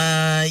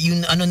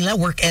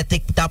work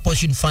ethic,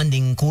 tapos yung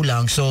funding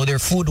kulang, so their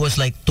food was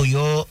like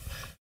tuyo,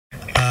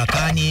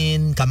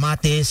 kanin,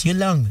 kamatis, yun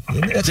lang.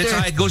 That's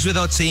how it goes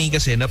without saying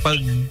kasi na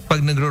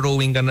pag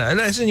nagro-rowing ka na,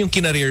 alam yung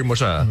kinareer mo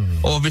siya,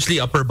 obviously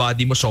upper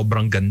body mo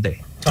sobrang ganda eh.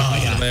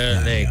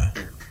 Tama.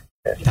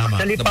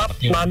 Actually,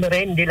 Pops, ano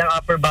rin, hindi lang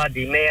upper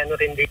body, may ano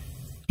rin din.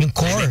 Yung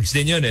core. Next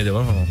din yun eh, di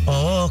ba?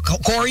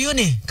 Core yun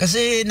eh.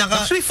 Kasi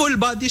actually full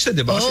body siya,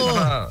 di ba? Kasi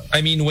I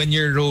mean, when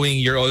you're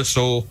rowing, you're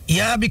also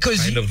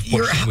because kind of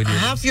you're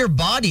half your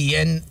body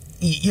and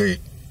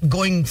you're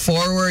going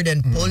forward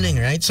and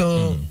pulling, right?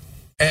 So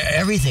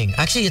everything.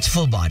 Actually, it's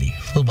full body.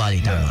 Full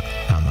body,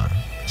 tama.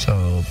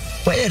 So,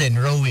 pwede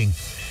rin rowing.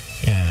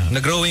 Yeah.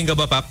 Nag-rowing ka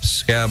ba,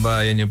 Paps? Kaya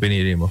ba yun yung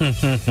pinili mo?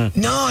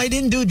 No, I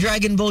didn't do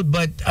Dragon Boat,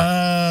 but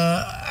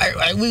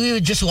we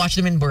would just watch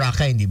them in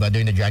Boracay, hindi ba?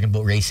 During the Dragon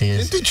Boat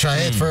races. Didn't we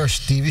try it for our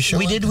TV show?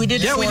 We did.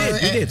 Yeah, we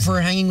did. For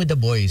Hanging with the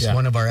Boys,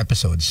 one of our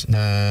episodes,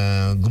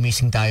 na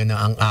gumising tayo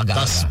na ang aga-aga.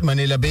 Tas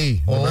Manila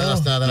Bay.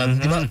 Last natin.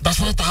 Diba? Tas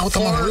natakot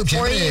ka mahulog.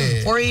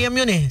 4 a.m.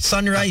 yun eh.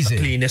 Sunrise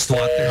eh. Cleanest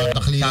water.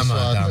 The cleanest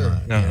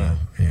water. Tama.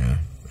 Yeah.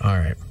 All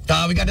right.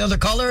 We got another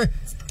caller.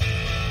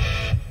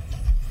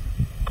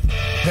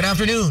 Good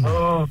afternoon.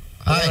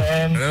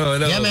 Hi. Hello.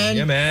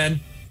 Yeah, man.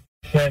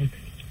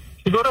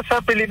 Siguro sa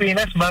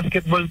Pilipinas,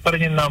 basketball pa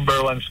rin yung number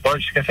 1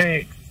 sports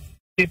kasi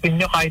isipin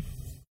nyo kahit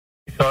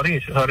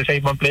sorry sa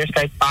ibang players,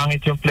 kahit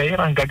pangit yung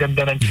player, ang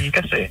gaganda ng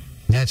chikas eh.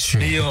 That's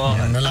true.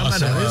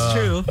 That's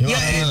true.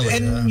 Yeah,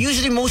 and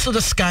usually most of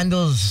the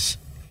scandals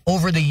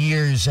over the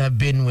years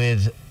have been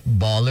with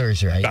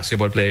ballers, right?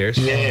 Basketball players.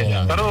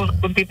 Yeah. Pero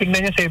kung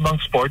titignan nyo sa ibang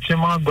sports,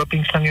 yung mga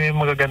guapings lang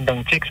yung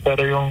magagandang chicks,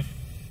 pero yung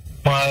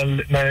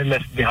mga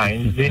left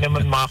behind, di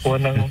naman makakuha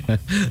ng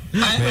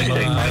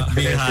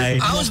behind.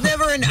 I was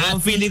never an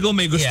athlete. Feeling ko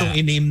may gustong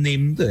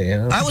i-name to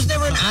eh. I was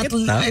never an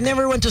athlete. I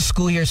never went to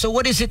school here. So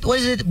what is it?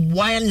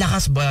 Why ang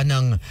lakas ba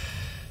ng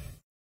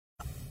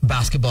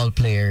basketball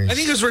players? I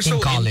think because we're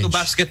so into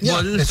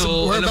basketball. Yeah,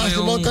 so we're a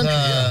basketball country.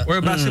 We're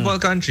a basketball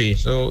country.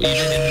 So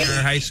even in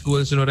our high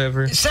schools and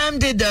whatever. Sam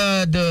did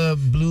the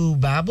Blue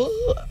Babble.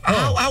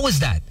 How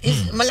was that?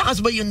 Malakas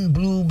ba yung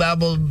Blue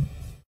Babble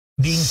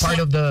being part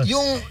of the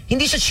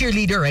hindi siya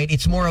cheerleader, right?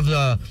 It's more of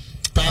the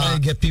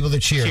para get people to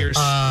cheer.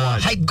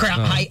 Hype.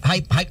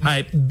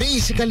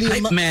 Basically,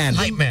 Hype man,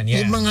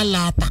 yeah. Yung mga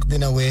latak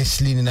din na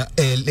Wesley, na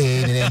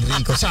LA, ni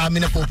Enrico, sa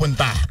amin na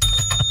pupunta.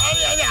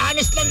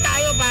 Honest lang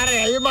tayo,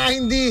 pare. Yung mga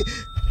hindi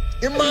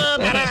Yung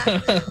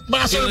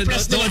mga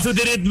surplus The ones who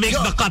didn't make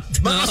the cut.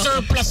 Mga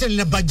surplus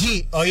nila na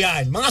baji. O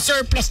yan. Mga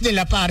surplus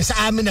nila pare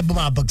sa amin na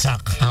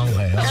bumabagsak.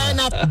 Okay. Kaya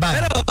not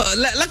bad. Pero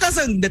lakas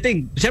ang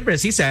dating. Siyempre,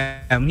 si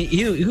Sam,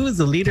 he was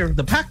the leader of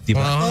the pack, di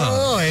ba?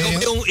 Oo, eh.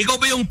 Ikaw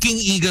ba yung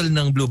King Eagle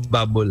ng Blue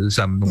Bubble,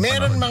 Sam?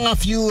 Meron mga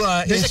few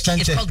It's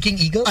instances. called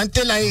King Eagle?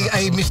 Until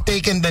I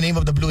mistaken the name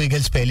of the Blue Eagle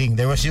spelling.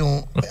 There was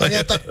yung...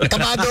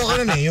 Kabado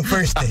ako nun yung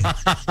first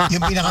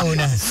Yung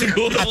pinakauna.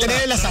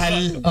 Ateneo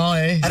Lasal.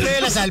 Okay.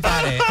 Ateneo Lasal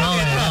pare.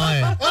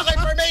 Okay,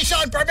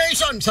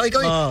 formation. So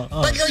ikaw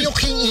yung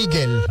King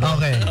Eagle.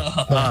 Okay.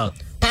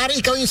 Pare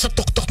ikaw yung sa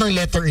tuktok ng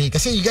letter A.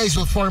 Kasi you guys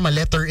will form a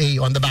letter A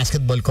on the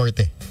basketball court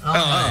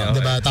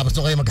Diba? Tapos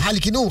doon kayo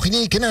halikinu,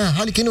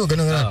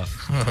 ganun.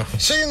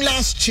 So yung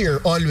last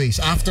cheer, always,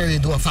 after you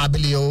do a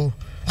Fabilio,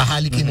 a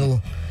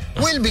halikinu,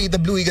 will be the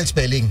Blue Eagle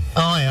spelling.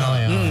 Okay.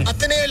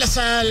 Ateneo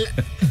Lasal,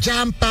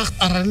 jam-packed,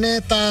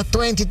 Araneta,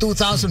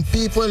 22,000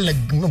 people,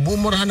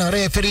 nagbumurahan ng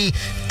referee,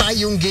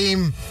 tayong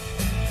game.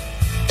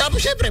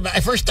 Tapos syempre,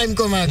 first time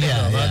ko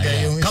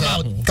yung Come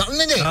out.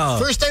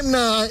 First time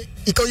na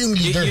ikaw yung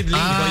leader.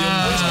 Ikaw yung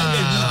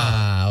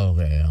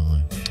Okay.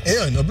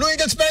 Ayun, Blue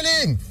Eagle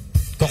spelling.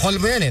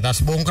 Kokol mo yan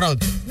tapos buong crowd.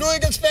 Blue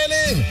Eagle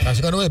spelling.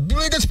 Tapos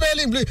Blue Eagle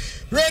spelling.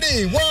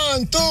 Ready,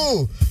 1,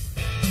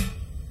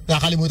 2.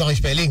 Nakalimutan ko yung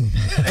spelling.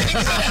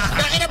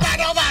 Nakinabahan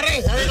ako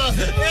pare. Sabi ko,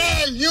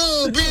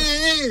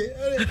 L-U-B-E.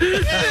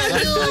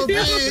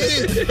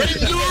 L-U-B-E.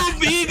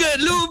 Lube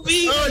Eagle!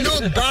 Lube.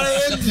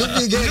 Pare, Lube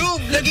Eagle.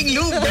 Lube, naging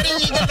lube. Pero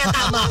yung Eagle na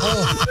tama ko.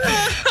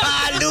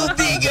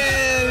 Lube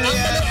Eagle.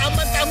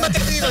 Ang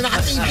matalino,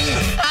 naka-TV.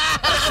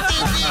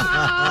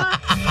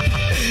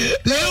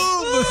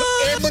 Lube.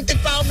 Muntik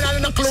pa ako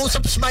manalo ng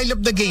close-up smile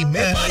of the game.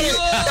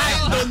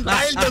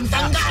 Dahil doon,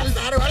 tanggal.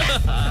 Pare,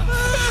 wala.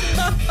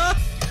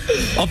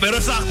 Pero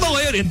sakto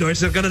ngayon,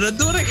 endorser ka na ng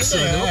Durex.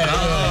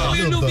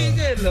 Lube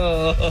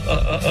Eagle!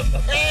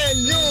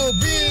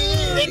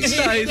 L-U-B-E. Kasi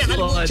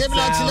siyempre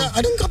lahat sila,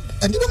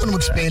 hindi ba mo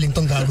mag-spelling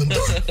tong gagon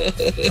to?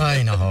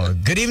 Ay, nako.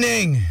 Good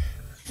evening.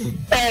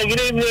 Hey,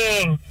 good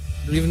evening.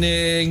 Good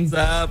evening. What's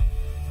up?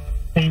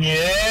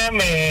 Yeah,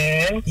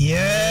 man.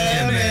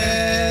 Yeah,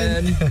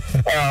 man.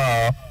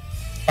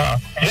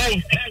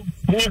 Guys,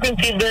 do you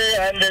consider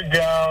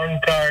underground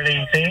car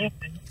racing?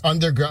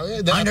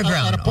 Underground?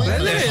 Underground.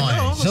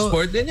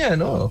 Sport din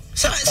yan,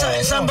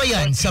 Saan ba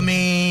yan? Sa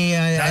may...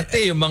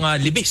 Dati yung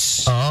mga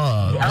libis.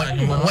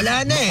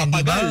 Wala na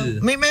di ba?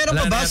 Meron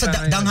pa ba sa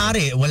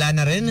Danghari? Wala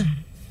na rin?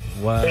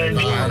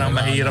 Parang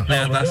mahirap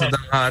na yata sa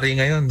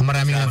Danghari ngayon.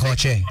 Maraming ng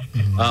kotse.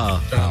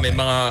 May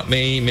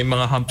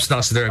mga humps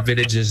na kasi there are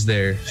villages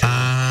there.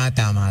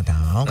 Tama.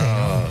 Okay.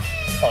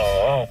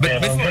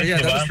 But before,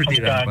 that was pretty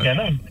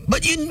rampant.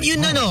 But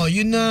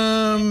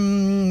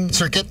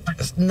circuit?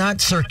 Not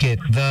circuit.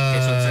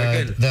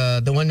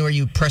 The one where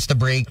you press the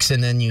brakes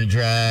and then you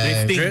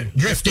drive.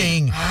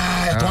 Drifting.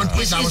 At one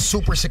point, I was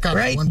super sick of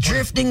right?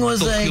 Drifting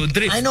was Tokyo like...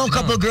 Drift. I know a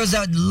couple of girls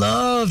that would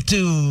love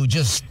to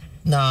just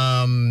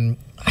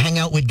hang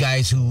out with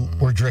guys who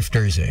were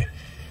drifters.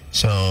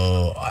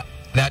 So...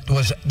 That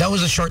was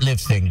a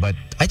short-lived thing, but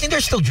I think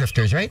they're still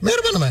drifters, right? Meron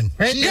ba naman?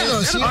 Right?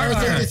 Yeah,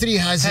 CR33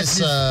 has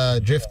his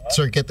drift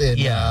circuit in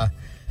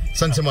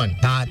San Simon.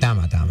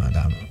 Tama.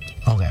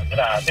 Okay.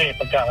 Grabe,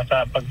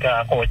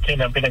 pagka-kotse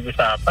ng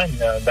pinag-usapan,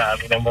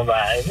 dami ng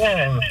babae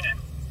yan.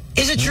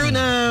 Is it true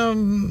na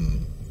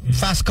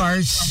fast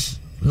cars,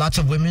 lots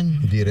of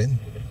women? Hindi rin.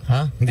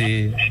 Ha?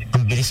 Hindi.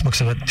 Ang bilis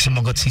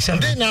sumagot si Sam.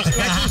 Hindi,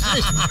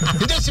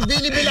 hindi, si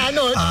Billy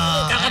Bilano.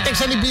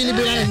 Kakateksa ni Billy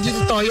Bilano. Hindi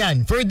totoo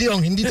yan. Ferdy Ong,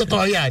 hindi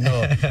totoo yan.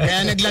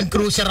 Kaya nag-Land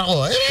Cruiser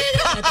ako.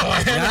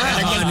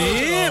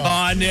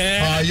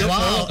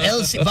 Wow,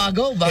 LC,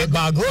 bago?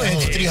 Bago,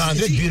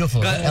 H300.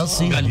 Beautiful.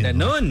 LC. Ganda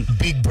nun.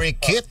 Big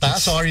brake kit,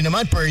 ha? Sorry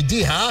naman,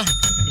 Ferdy, ha?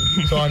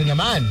 Sorry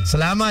naman.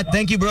 Salamat.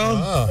 Thank you,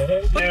 bro.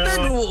 But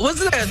then,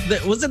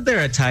 wasn't there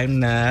a time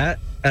na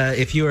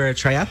if you were a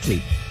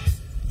triathlete?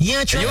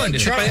 Yeah, try. Ayun,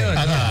 Try.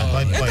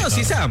 Ito,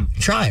 si Sam.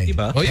 Try.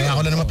 Diba? Kaya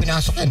ako na naman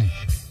pinasok yan.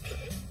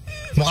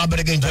 Mukha ba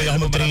nag-enjoy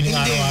ako mag-training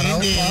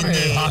araw-araw?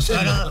 Hindi.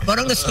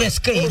 Parang na-stress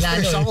ka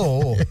Stress lalo. ako,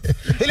 oo.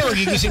 Hindi,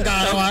 magigising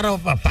ka araw-araw,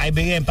 5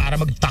 a.m. para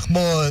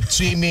magtakbo,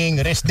 swimming,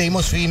 rest day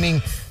mo,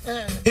 swimming.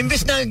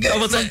 Imbes na...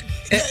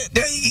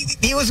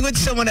 He was with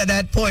someone at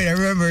that point, I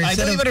remember. I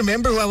don't even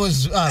remember who I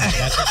was...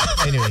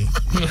 anyway.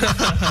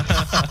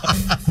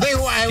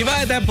 Diba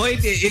at that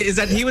point, is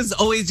that he was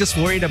always just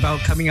worried about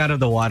coming out of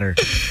the water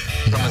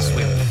from a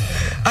swim.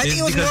 I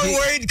think he was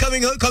more worried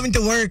coming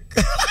to work.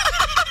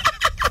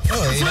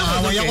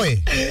 Inaaway ako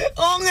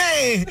Oo nga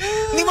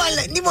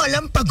Hindi mo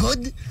alam, pagod.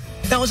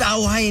 Tapos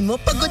aawahin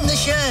mo, pagod na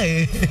siya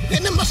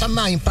Yan ang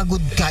masama, yung pagod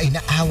ka,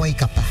 inaaway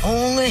ka pa.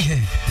 Oo nga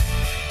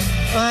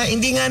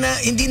hindi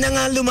na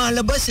nga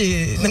lumalabas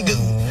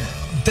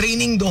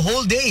training the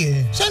whole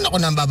day Saan ako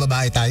nang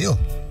bababae tayo?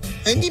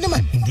 Hindi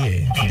naman.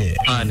 Hindi.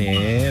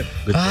 Anip.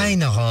 Ay,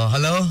 nako.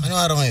 Hello? Ano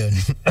araw ngayon?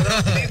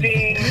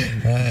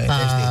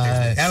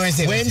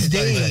 Thursday.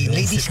 Wednesday.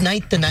 Ladies'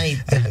 night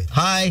tonight.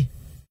 Hi.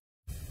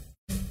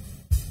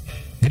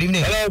 Good Good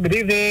evening. Hello, good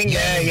evening.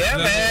 Yeah,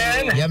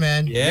 man. Yeah,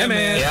 man. Yeah,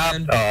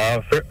 man.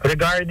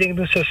 Regarding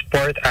dun sa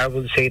sport, I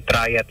would say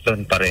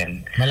triathlon pa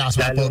rin. Malakas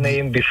Lalo na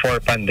yung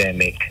before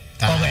pandemic.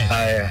 Okay.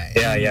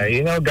 Yeah.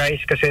 You know, guys,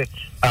 kasi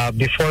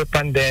before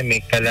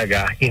pandemic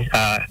talaga,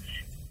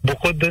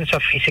 bukod dun sa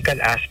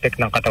physical aspect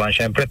ng katawan,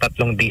 syempre 3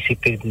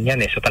 discipline yan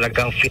eh. So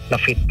talagang fit na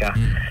fit ka.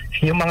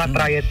 Yung mga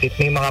triathlete,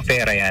 may mga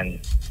pera yan.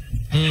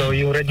 So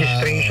yung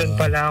registration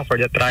pa lang for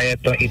the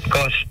triathlon, it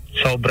costs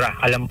sobra.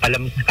 Alam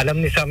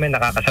ni Sam,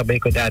 nakakasabay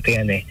ko dati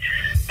yan eh.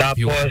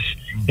 Tapos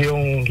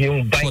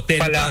yung bike Hotel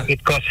pa lang, pa.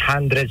 it costs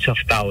hundreds of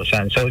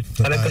thousands. So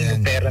talagang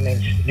yung pera na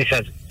yun,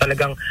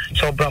 talagang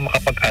sobra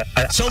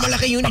So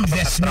malaki yung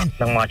investment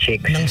ng mga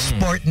chicks. ng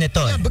sport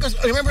nito. Yeah, because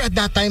I remember at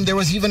that time there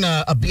was even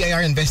a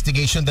BIR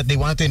investigation that they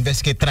wanted to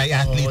investigate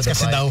triathletes the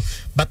kasi bike. daw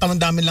ba't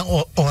ang dami lang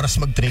oras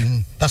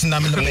mag-train tapos ang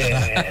dami lang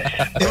pera.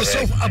 It was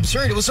so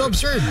absurd. It was so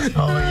absurd.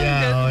 Oh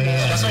yeah.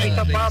 Saka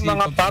isa pa,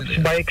 mga Pops,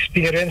 by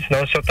experience,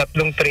 no? So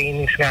 3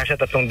 trainings nga siya,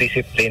 3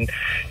 discipline.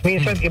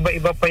 Minsan,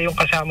 iba-iba pa yung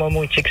kasama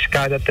mong chicks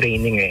kada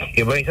training eh.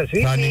 Iba yung sa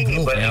Running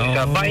swimming, group. iba yung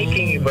sa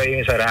biking, iba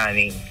yung sa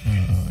running.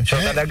 So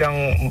talagang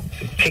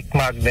chick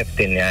magnet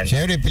din yan.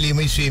 Siyempre, pili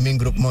mo yung swimming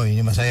group mo.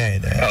 Yun yung masaya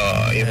eh.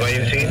 Iba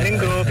yung swimming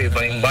group, iba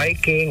yung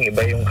biking, iba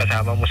yung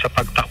kasama mo sa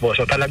pagtakbo.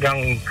 So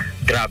talagang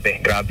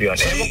grabe yun.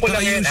 Ewan ko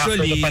lang yun after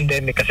the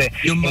pandemic kasi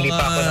hindi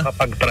pa ako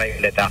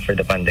nakapag-try ulit after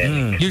the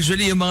pandemic.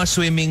 Usually yung mga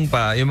swimming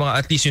pa, yung mga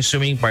at least yung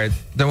swimming part,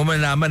 mo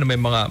malalaman na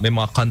may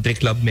mga country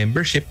club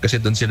membership kasi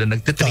doon sila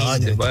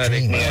nagte-train, di ba?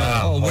 nagte-train.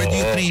 Where do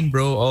you train,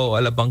 bro?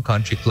 Alabang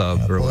Country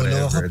Club or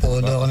whatever.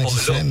 Polo ako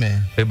nagsiswim eh.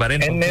 Iba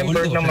rin And pag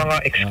member polo. ng mga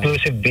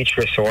exclusive beach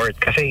resort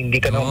kasi hindi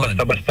ka naman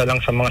basta-basta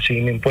lang sa mga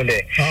swimming pool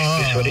eh.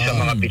 Usually sa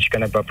mga beach ka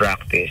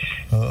nagpa-practice.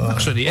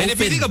 Actually, and if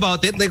you think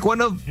about it, like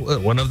one of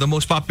the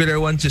most popular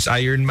ones is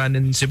Ironman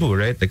in Cebu,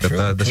 right? Like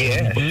the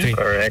Yes, swimming pool,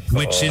 correct.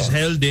 which is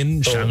held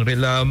in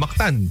Shangri-La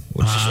Mactan,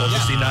 which is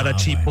obviously not a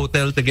cheap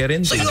hotel to get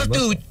into. So you have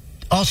to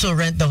also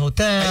rent the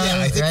hotel.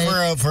 Yeah, I think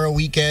right? for a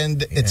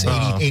weekend it's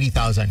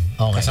 80,000.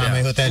 Kasama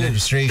yung hotel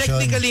registration.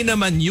 Technically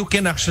naman, you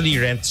can actually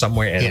rent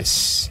somewhere else.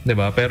 Yes.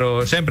 Diba?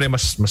 Pero siyempre,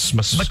 mas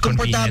But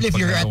comfortable if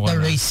you're at the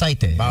race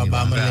site eh.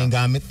 Baba mo na yung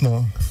gamit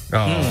mo.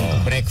 Oh.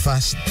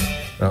 Breakfast.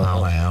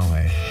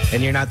 Okay. And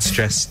you're not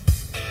stressed.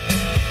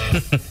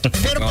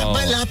 Pero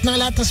lahat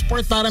ng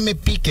sport para may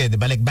peak eh.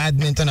 Diba? Like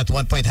badminton at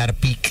one point had a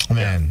peak.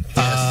 Man.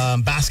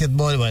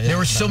 Basketball. There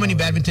were so many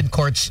badminton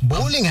courts.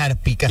 Bowling had a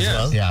peak as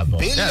well. Yeah,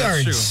 Billiards.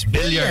 Yeah, that's true.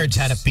 Billiards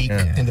had a peak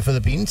in the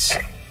Philippines.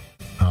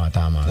 Oh,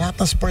 tama. Lahat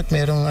ng sport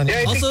merong ano.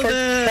 Yeah, I think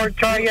for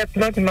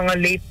triathlon, mga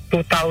late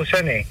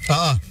 2000 eh.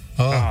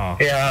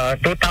 Yeah,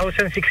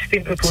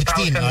 2016 to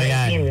 2019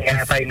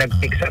 kaya tayo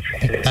nag-pick sa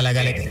Philippines.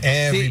 Talaga like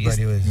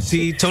everybody was.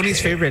 See, Tony's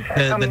favorite,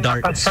 the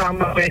darts.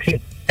 Kasama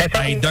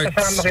kita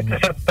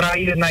sa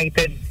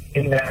Tri-United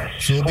in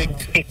Subic.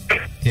 Subic.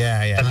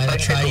 Yeah.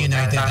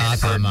 Tri-United,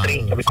 tama.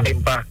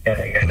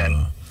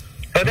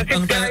 So that's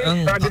it, guys.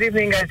 Good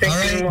evening, guys. All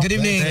right, good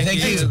evening.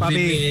 Thank you.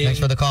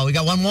 Thanks for the call. We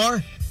got one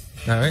more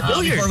All right.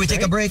 before we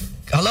take a break.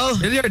 Hello?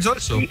 Billiards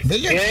also.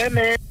 Yeah,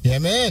 man. Yeah,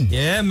 man.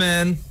 Yeah,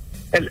 man.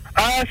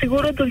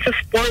 Siguro dun sa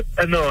sport,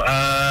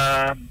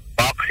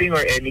 boxing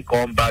or any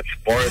combat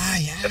sport.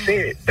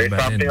 Kasi there's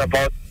something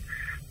about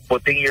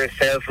putting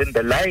yourself in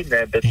the line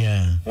that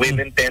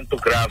women tend to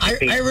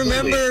gravitate. I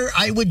remember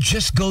I would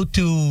just go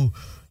to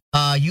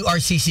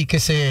URCC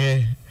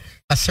kasi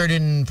a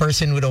certain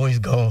person would always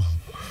go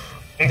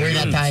during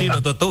that time.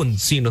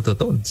 Sino to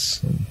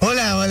tones?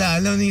 Wala.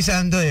 Alam ni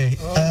Sando eh.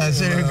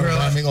 Sir girl.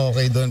 Maraming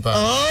okay doon pa.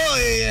 Oh,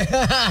 yeah.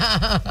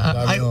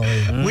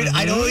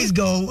 I'd always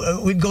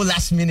go, we'd go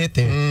last minute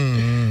eh.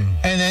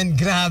 And then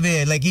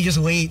grabe, like you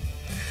just wait.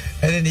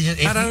 And then they just...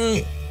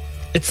 Parang,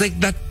 it's like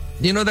that,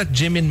 you know that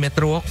gym in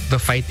Metro Walk? The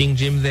fighting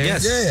gym there?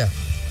 Yes. Yeah.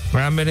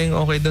 Marami rin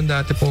okay doon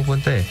dati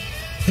pupunta eh.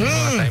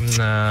 Mga time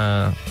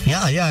na...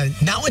 Yeah.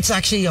 Now it's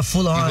actually a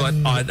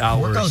full-on odd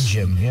hours. workout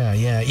gym. Yeah,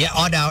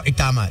 odd hour.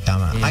 Tama.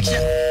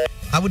 Actually,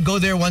 I would go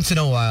there once in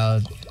a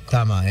while.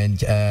 Tama. And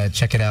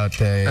check it out.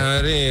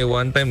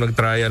 One time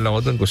nag-trial ako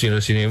doon kung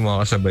sino-sino yung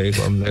mga kasabay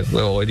ko. I'm like,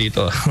 okay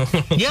dito.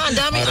 Yeah, ang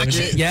dami.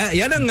 Actually,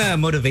 yan ang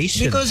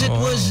motivation. because it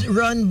was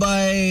run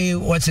by,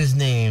 what's his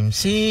name?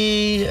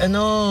 Si, Was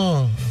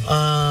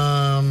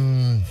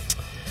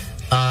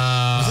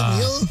it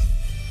Neil?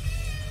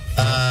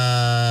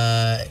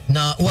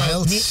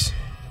 Miles?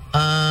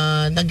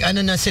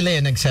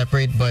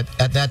 Nag-separate, but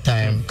at that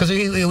time, because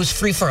it was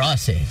free for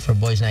us for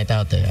boys' night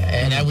out there.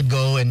 And I would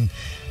go and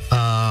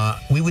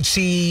we would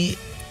see,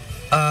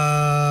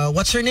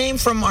 what's her name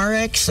from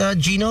RX,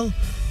 Gino?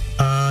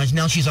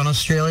 Now she's on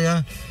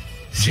Australia.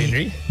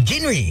 Jinri?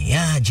 Jinri.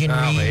 Yeah.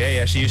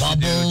 She used to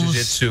do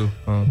jiu-jitsu.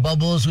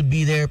 Bubbles would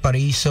be there,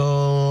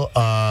 Paraiso,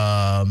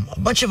 a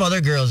bunch of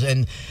other girls.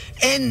 And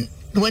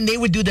when they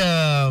would do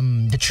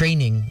the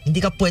training,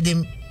 hindi ka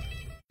pwede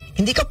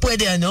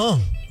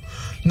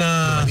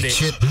na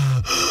Shit.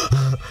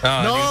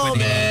 No,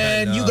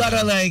 man. You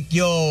gotta like,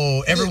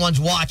 yo, everyone's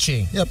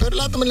watching. Yeah, pero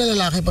lahat naman ng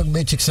lalaki pag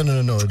may chicks na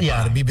nanonood,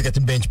 Yeah. para bibigat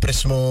yung bench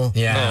press mo.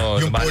 Yeah.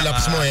 Yung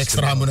pull-ups mo,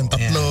 extra mo ng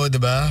tatlo, di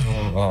ba?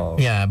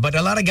 Yeah, but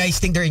a lot of guys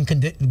think they're in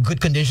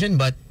good condition,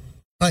 but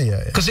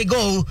Yeah. because they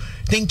go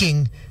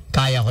thinking,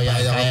 kaya ko yan,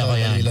 kaya ko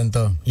yan. Ilan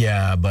to.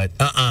 Yeah, but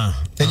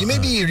And you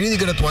may be really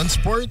good at one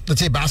sport.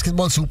 Let's say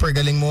basketball, super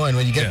galing mo. And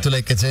when you get to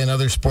like, let's say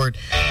another sport,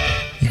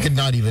 you could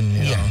not even,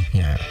 you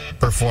know,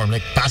 perform.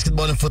 Like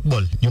basketball and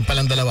football, yung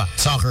palang dalawa.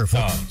 Soccer,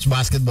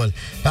 basketball.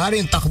 Para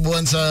yung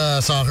takbuhan sa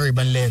soccer,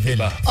 ibang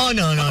level. Oh,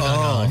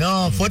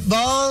 no.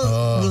 Football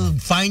will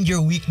find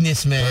your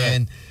weakness,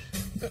 man.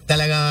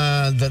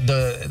 Talaga,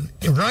 the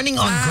running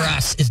on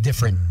grass is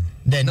different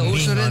than being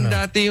Nauso rin on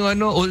dati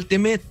yung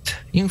ultimate,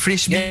 yung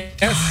frisbee.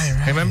 Yes.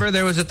 I remember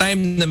there was a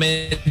time na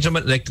medyo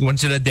like when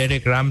sila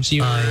Derek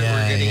Ramsey were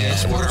getting it.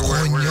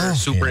 We're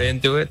super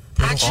into it.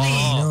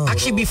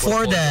 Actually,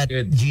 before that,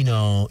 good.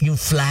 Gino, yung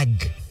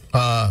flag.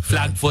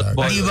 Flag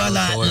football. Diba,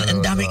 ang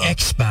daming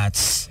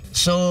expats.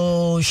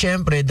 So,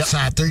 syempre, the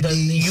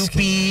UP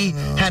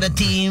had a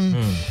team.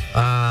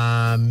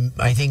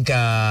 I think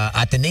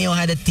Ateneo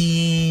had a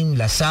team.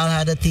 LaSalle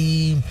had a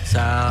team.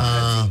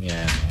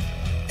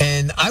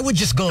 And I would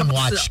just go and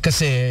watch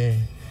kasi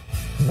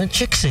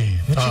chicks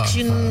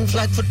yung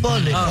flag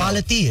football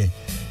quality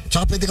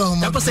Tsaka pwede ka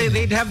humagod. Tapos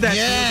they'd have that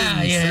field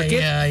in the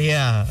circuit.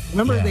 Yeah.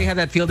 Remember they had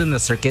that field in the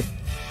circuit?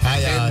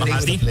 I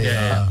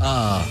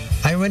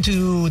went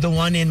to the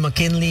one in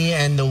McKinley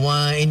and the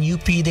one in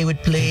UP. They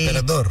would play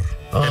Emperador.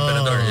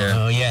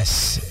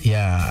 Yes.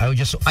 Yeah. I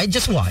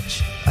just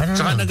watch. I don't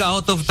Saka know.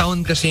 nag-out of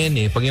town kasi yan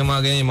eh. Pag yung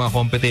mga ganyan, yung mga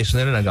competition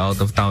na rin,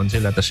 nag-out of town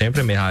sila. Tapos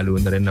syempre may halo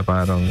na rin na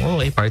parang,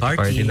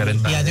 party na rin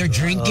tayo. Yeah, they're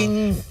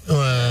drinking.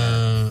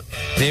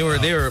 They were,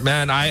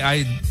 man,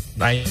 I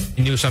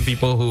knew some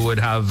people who would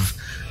have,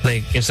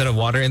 like, instead of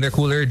water in their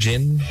cooler,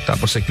 gin.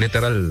 Tapos like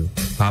literal,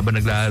 habang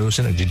naglalaro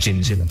sila,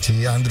 nag-gin sila.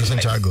 Si Andrew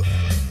Santiago.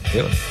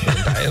 Yun,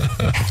 tayo.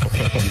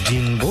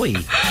 Gin boy.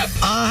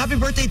 Happy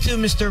birthday to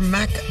Mr.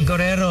 Mac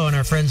Guerrero and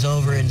our friends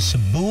over in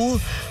Cebu.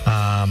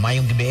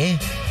 Mayong gabi.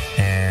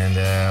 And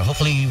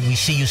hopefully we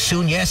see you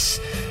soon. Yes.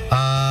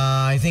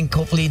 I think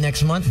hopefully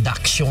next month,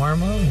 Dak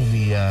Shawarma will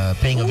be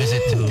paying a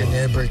visit to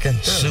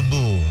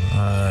Cebu.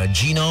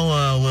 Gino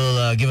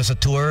will give us a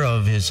tour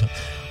of his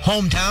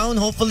hometown,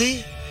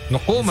 hopefully.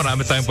 Naku,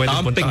 marami tayong pwede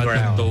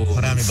puntahan dito.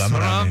 Marami ba?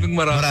 Marami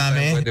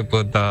tayong pwede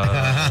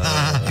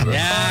puntahan.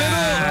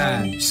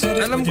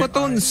 Pero, alam ko,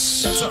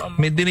 Tones,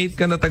 may donate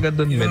ka na taga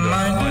doon,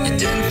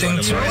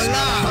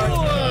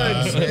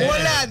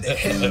 Wala.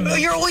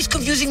 You're always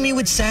confusing me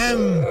with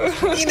Sam.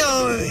 You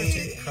know,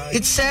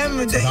 it's Sam.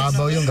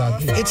 Babaw yung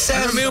gagi. It's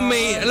Sam. Alam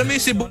mo yung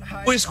Cebu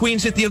is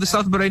Queen City of the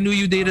South, but I knew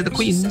you dated the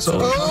Queen,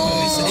 so...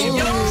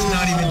 It's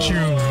not even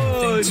true.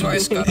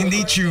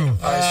 Hindi true.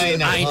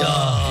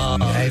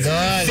 Idol.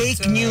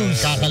 Fake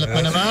news. Kakalap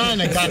pa naman.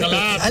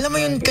 Nagkakalap. Alam mo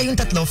yun, kayong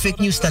tatlo, fake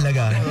news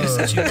talaga.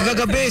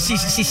 Kagabi, si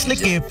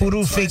Slick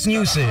puro fake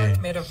news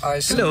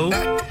Hello.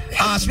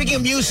 Speaking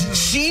of news,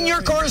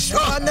 senior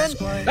correspondent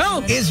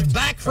is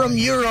back from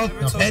Europe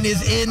and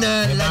is in,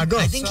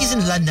 I think he's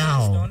in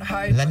Lanao.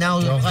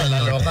 Local.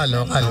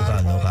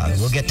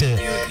 We'll get to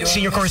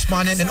senior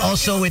correspondent, and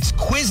also it's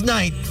quiz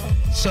night.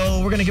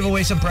 So we're going to give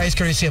away some prize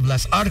courtesy of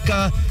Las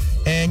Arca.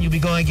 And you'll be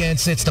going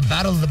against, it's the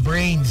battle of the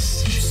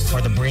brains,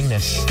 or the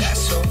brainness.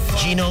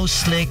 Gino,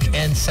 Slick,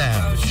 and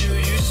Sam.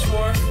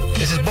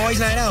 This is Boys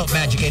Night Out,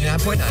 Magic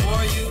 89.9.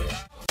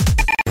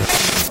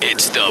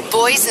 It's the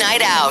Boys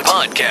Night Out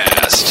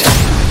podcast.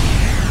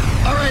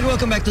 All right,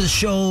 welcome back to the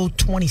show.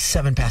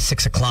 27 past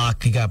 6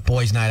 o'clock. You got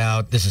Boys Night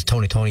Out. This is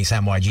Tony,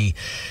 Sam YG,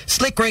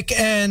 Slick Rick,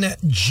 and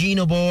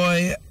Gino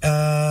Boy.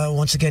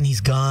 Once again,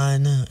 he's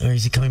gone. Or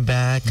is he coming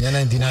back? Yan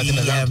ang hindi natin We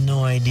alam. have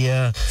no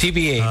idea.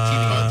 TBA.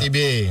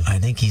 TBA. I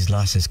think he's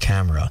lost his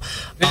camera.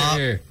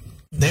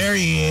 There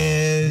he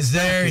is.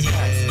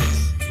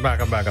 Back.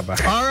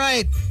 All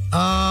right.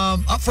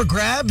 Up for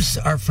grabs,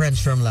 our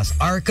friends from Las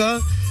Arca.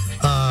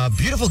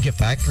 Beautiful gift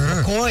pack.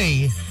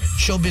 McCoy,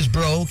 Showbiz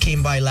Bro,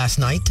 came by last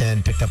night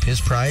and picked up his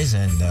prize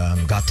and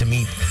got to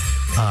meet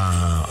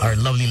our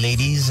lovely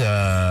ladies,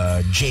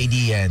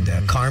 JD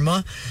and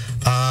Karma.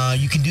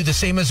 You can do the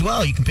same as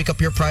well. You can pick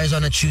up your prize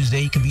on a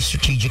Tuesday. You can be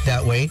strategic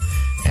that way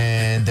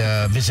and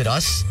visit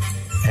us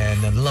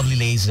and the lovely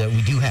ladies that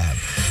we do have.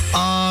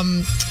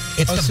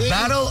 It's the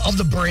Battle of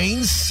the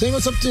Brains. Saying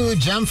what's up to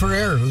Jam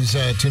Ferrer, who's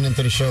tuned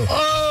into the show.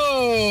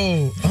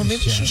 Oh, maybe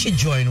she should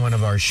join one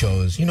of our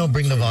shows. You know,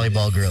 bring the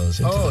volleyball girls.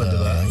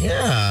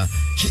 Yeah.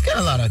 She's got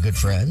a lot of good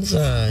friends.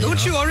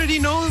 Don't you already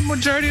know the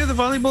majority of the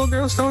volleyball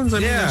girls, Stones?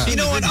 Yeah. You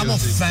know what? I'm a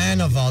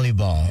fan of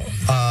volleyball.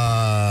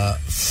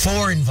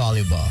 Foreign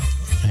volleyball.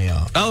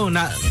 Yeah. Oh,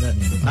 not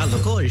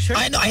local? Are you sure?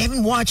 I know. I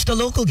haven't watched the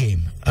local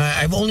game.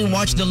 I've only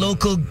watched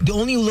the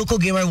only local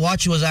game I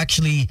watched was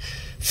actually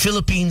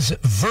Philippines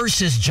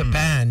versus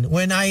Japan.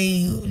 When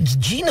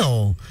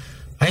Gino,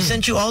 I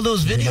sent you all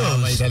those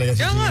videos.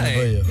 Kaya nga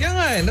eh.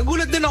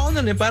 Nagulat din ako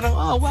nun eh. Parang,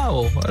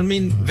 wow. I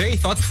mean, very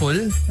thoughtful.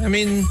 I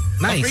mean,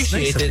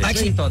 appreciate it.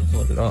 Actually, very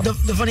thoughtful.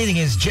 The funny thing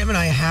is, Jim and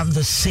I have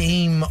the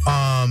same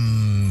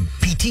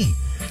PT.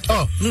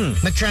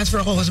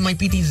 Nag-transfer ako because my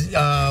PT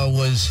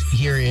was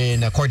here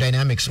in Core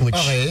Dynamics, which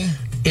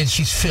is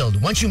she's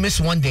filled. Once you miss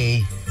one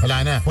day,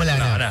 wala na.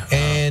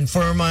 And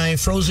for my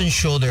frozen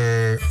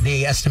shoulder,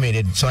 they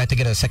estimated, so I had to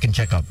get a second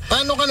checkup.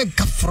 Paano ka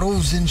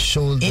nagka-frozen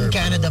shoulder? In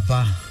Canada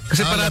pa.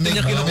 Kasi parati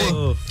niya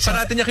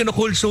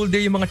kinu-cold shoulder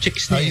yung mga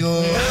chicks niya.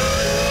 Ayun.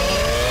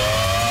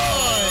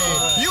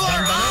 You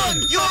are out!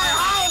 You are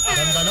out!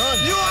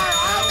 You are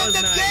out of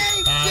the game!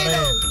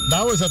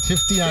 That was a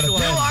 15 out of 10.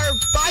 You are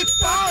 5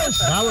 pounds!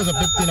 That was a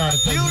 15 out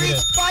of 10. You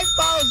reached 5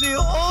 pounds. You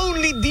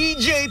only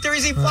DJ to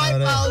receive 5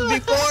 pounds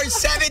before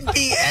 7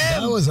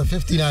 p.m. That was a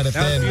 15 out of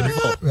 10.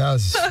 Beautiful. That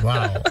was,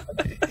 wow.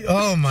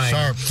 Oh my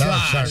Sharp. That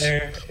was gosh.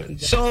 sharp.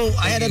 So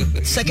I had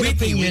a second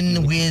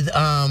opinion with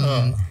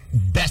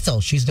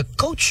Bethel. She's the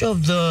coach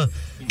of the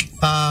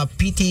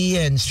PT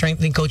and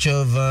strengthening coach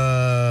of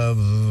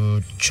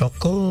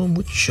Choco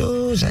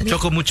Mucho.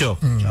 Choco Mucho.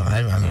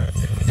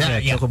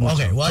 Choco Mucho.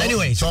 Okay, well,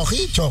 anyways.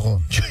 Choco?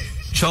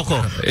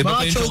 Choco. Iba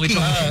pa yung Choco.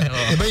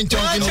 Iba yung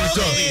Chonky Mucho.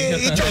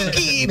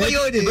 Iba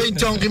yun. Iba yung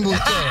Chonky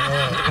Mucho.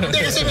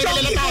 Hindi kasi may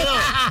dala tayo.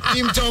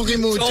 Team Chonky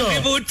Mucho. Chonky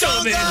Mucho.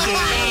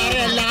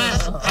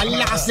 Ang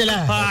lakas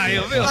nila.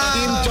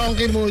 Team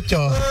Chonky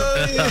Mucho.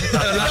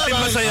 Parating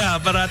masaya.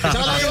 Parating.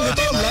 Saka laging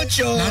gutom.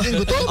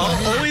 Laging gutom.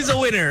 Always a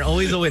winner.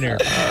 Always a winner.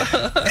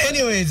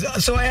 Anyways,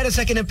 so I had a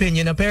second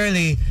opinion.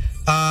 Apparently,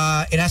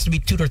 it has to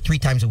be 2 or 3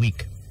 times a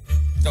week.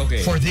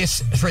 Okay. For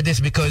this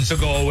because to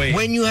go away.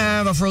 When you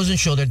have a frozen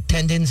shoulder,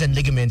 tendons and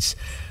ligaments,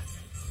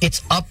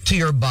 it's up to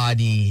your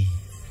body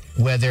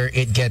whether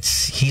it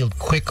gets healed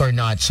quick or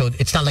not. So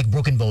it's not like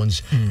broken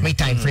bones. May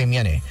time frame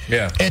yan eh.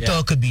 Yeah.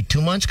 Ito could be 2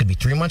 months, could be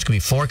 3 months, could be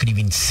 4, could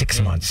even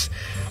 6 months.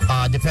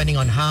 Depending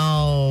on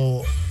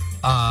how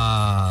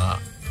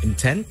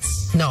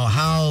intense? No,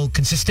 how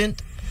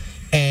consistent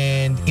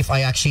and if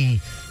I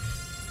actually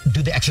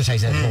do the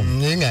exercise at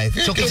home.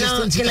 So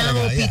kailangan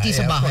mo PT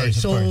sa bahay.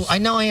 So I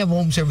have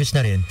home service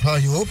na rin.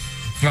 Hayop.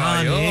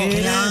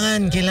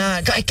 Kailangan.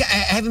 I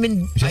haven't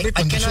been. I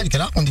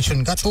cannot.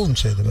 Condition ka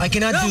tones eh. I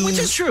cannot do. Which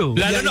is true.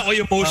 Lalo na ko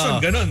yung motion,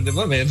 ganun, di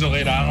ba? Medyo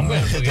kailangan mo.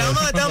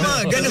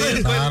 Tama,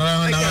 ganun.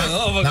 Parang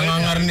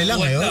nangangar nila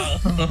ngayon.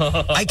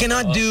 I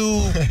cannot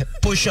do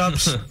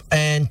push-ups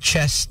and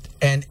chest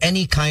and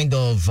any kind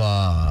of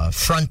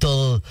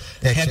frontal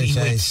heavy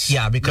weights.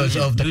 Yeah, because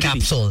of the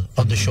capsule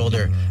of the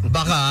shoulder.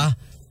 Baka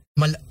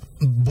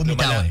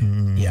bumitaw.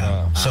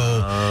 Yeah. So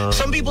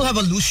some people have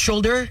a loose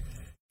shoulder.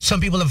 Some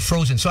people have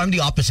frozen. So I'm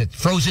the opposite.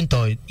 Frozen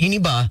to,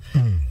 yung iba,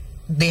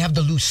 they have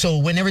the loose. So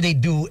whenever they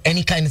do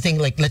any kind of thing,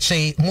 like let's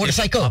say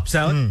motorcycle. Pops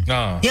out?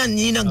 Yan,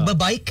 yung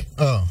nagbabike.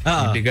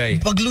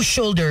 Bigay. Pag loose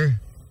shoulder,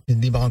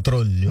 hindi ba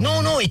control?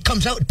 No, it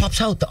comes out. It pops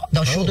out.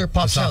 The shoulder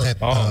pops out.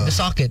 The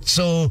socket.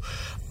 So,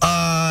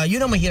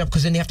 yun ang mahirap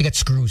because then they have to get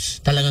screws.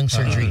 Talagang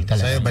surgery.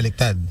 Sa'yo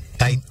baliktad.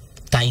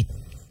 Tight.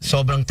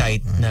 Sobrang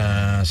tight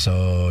na,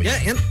 so...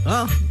 Yeah.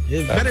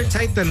 Better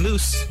tight than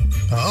loose.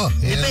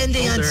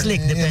 Depende yan,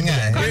 Slick. Depende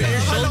yan.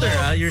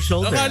 Your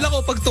shoulder. Akala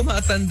ko pag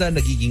tumatanda,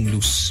 nagiging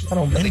loose.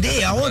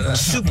 Hindi, ako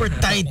super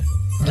tight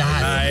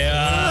lahat.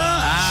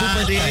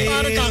 Super tight.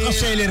 Parang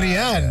kaka-celery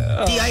yan.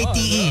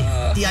 T-I-T-E.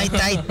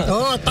 T-I-tight.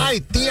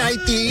 Tight.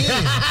 T-I-T-E.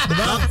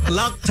 Diba?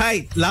 Lock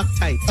tight.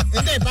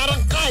 Hindi,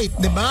 parang kite.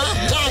 Diba?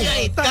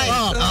 Kite.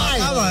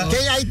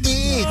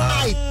 K-I-T-E.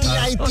 Tight.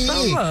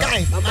 T-I-T-E.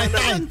 Kite.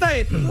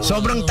 Tight.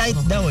 Sobrang tight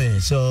daw eh.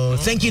 So,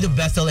 thank you to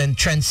Bethel and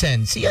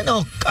Transcend. Si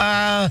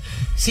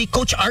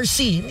Coach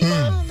RC.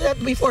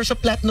 Before sa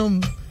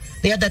Platinum,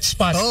 they had that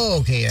spot.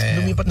 Okay.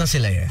 Lumipat na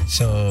sila eh.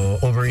 So,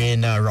 over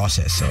in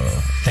Rosses. So,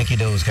 thank you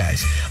to those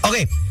guys.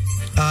 Okay.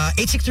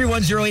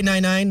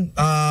 8631089.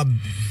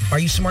 Are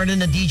you smarter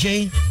than a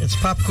DJ? It's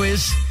pop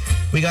quiz.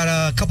 We got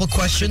a couple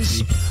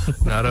questions.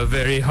 Not a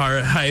very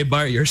high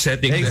bar you're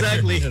setting.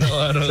 Exactly.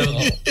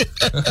 There.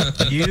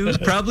 You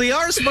probably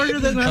are smarter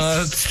than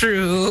us. That's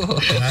true.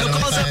 So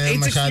call us up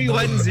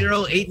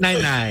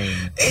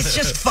 8631089. It's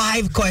just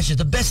 5 questions.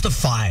 The best of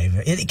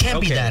 5. It can't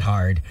be that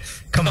hard.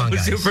 Come on,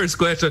 What's guys. your first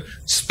question?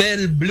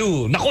 Spell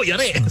blue. Nako,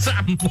 yari.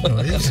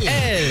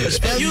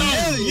 Spell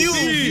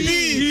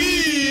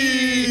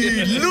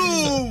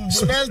Lube.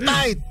 Spell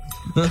tight.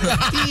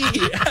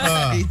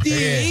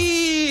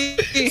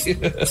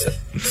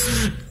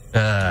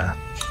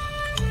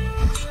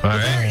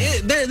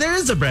 Alright. There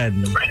is a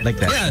brand like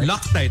that. Yeah,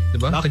 Loctite,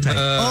 diba?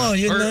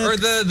 Or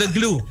the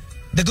glue.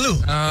 The glue.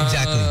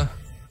 Exactly.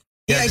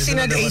 Yeah, I seen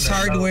that Ace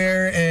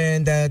Hardware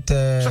and that...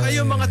 Saka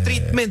yung mga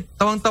treatment.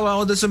 Tawang-tawa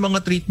ako doon sa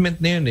mga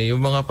treatment na yun eh.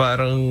 Yung mga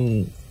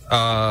parang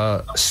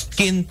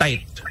skin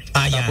tight.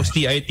 Tapos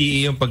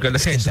TITE yung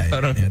pagkalagay.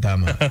 Parang,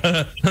 tama.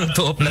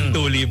 Tuop ng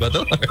tuli ba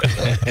to?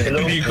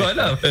 Hindi ko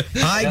alam.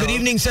 Hi, good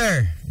evening,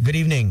 sir. Good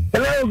evening.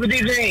 Hello, good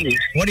evening.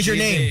 What is your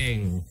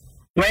name?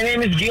 My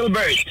name is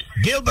Gilbert.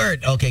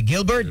 Gilbert. Okay,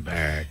 Gilbert.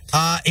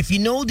 If you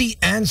know the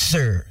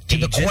answer to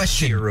the Agent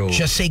question, Zero.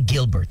 just say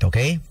Gilbert,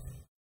 okay?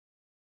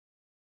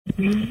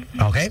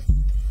 Okay.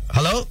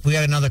 Hello? We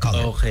got another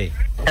caller. Okay.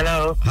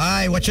 Hello.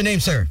 Hi, what's your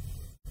name, sir?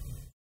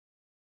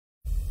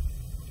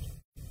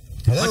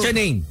 Hello? What's your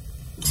name?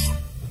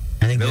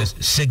 I think there's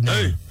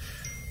signal.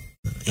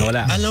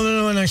 Wala. Alam mo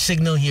naman our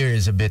signal here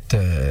is a bit...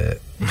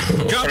 Drop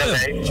Hello,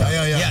 him. guys.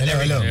 Yeah.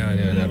 Hello.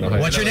 Okay.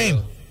 What's your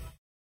name?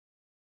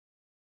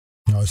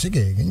 Oh,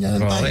 sige. Ganyan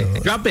tayo. Okay.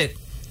 Drop it.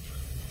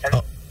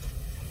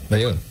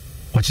 Ayun.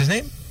 What's his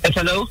name? Yes,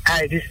 hello.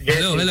 Hi, this is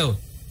Jesse. Hello.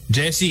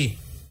 Jesse.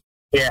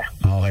 Yeah.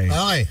 Okay.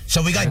 Okay.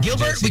 So we got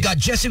Gilbert, we got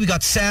Jesse, we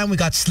got Sam, we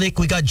got Slick,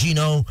 we got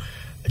Gino.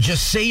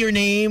 Just say your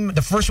name.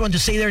 The first one to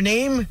say their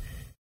name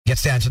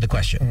gets to answer the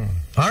question.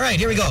 All right,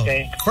 here we go.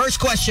 Okay. First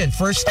question.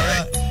 First,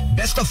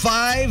 best of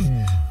 5.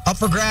 Up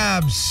for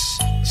grabs.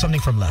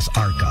 Something from Les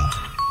Arca.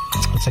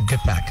 It's a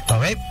good pack.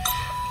 Okay.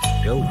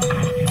 Go.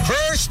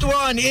 First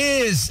one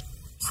is,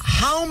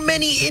 how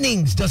many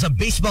innings does a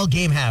baseball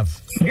game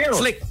have?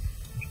 Slick.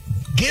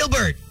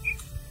 Gilbert.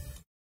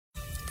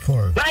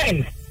 4.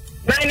 9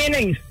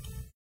 innings.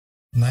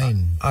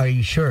 9. Are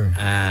you sure?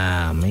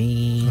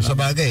 May... Sa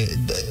bagay,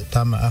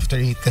 tama. After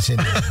 8 kasi.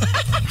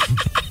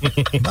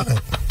 Bakit?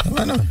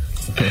 Tama naman.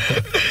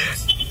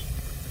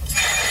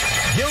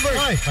 Gilbert.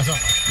 Ay, pasok.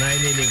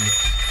 9 innings.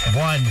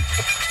 1.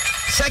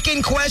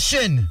 Second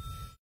question.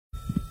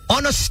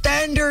 On a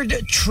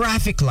standard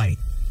traffic light,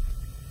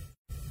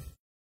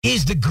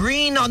 is the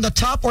green on the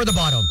top or the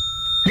bottom?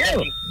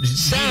 Go.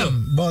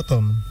 Sam.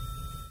 Bottom.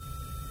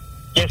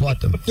 Yes.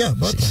 Bottom. Yeah,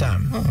 bottom.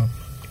 Sam. Oo.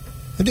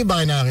 Hindi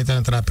ba kayo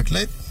nakakita ng traffic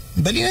light?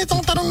 Dali na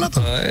itong tanong na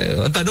to. Ay,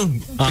 ang tanong,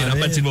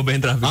 pinapansin mo ba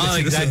yung traffic? Oh,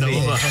 Sinusundan exactly.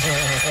 mo ba?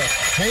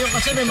 Ngayon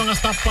kasi may mga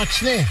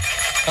stopwatch na eh.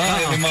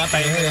 May mga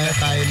timer.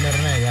 Timer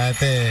na eh.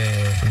 Yate.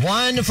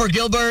 1 for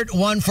Gilbert,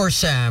 1 for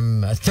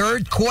Sam.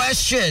 Third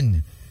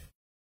question.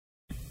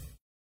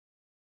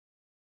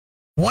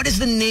 What is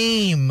the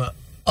name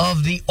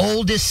of the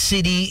oldest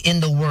city in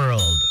the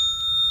world?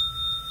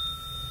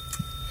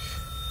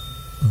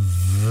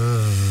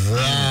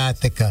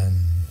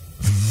 Vatican.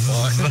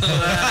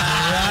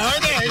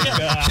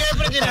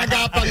 Siyempre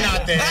ginagapang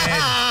natin.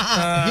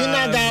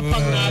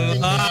 Ginagapang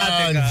natin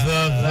yan.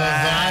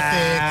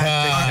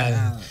 Vatican.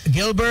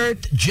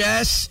 Gilbert,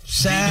 Jess,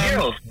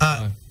 Sam.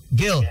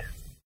 Gil.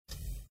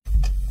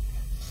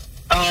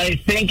 I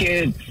think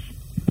it's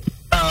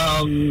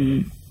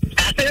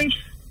Athens.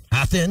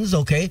 Athens,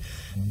 okay.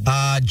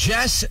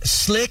 Jess,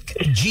 Slick,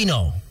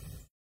 Gino.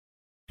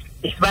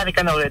 Is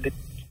Vatican already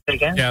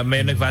taken? Yeah,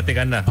 may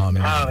nag-Vatican na. Oh, may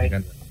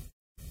okay.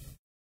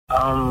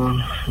 Rome.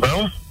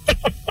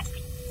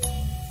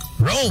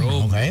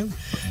 Rome, okay.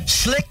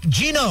 Slick,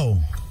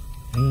 Gino.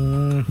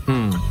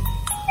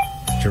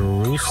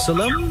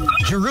 Jerusalem?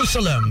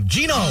 Jerusalem,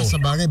 Gino. Sa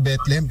bagay,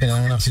 Bethlehem.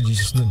 Pinanganak si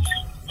Jesus dun.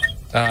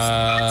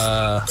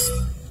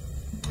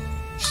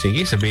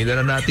 Sige, sabihin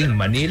na natin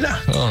Manila.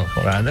 Oh,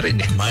 wala na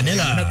rin eh.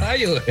 Manila. Na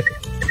tayo eh.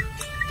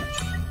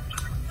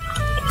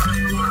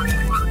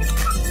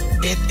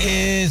 It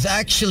is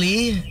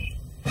actually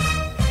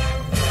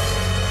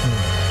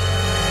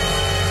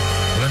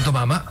Walang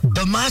tumama?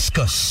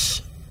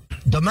 Damascus.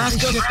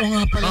 Damascus. Ito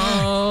nga pala.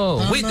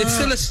 Oh, Tama. wait, it's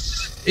still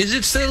is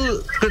it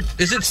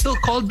still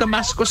called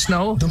Damascus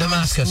now?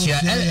 Damascus, yeah.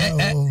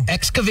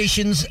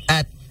 Excavations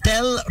at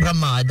Tel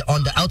Ramad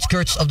on the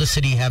outskirts of the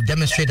city have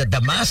demonstrated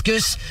that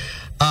Damascus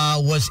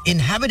was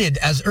inhabited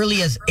as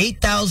early as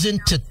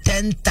 8,000 to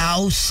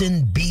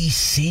 10,000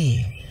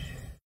 BC.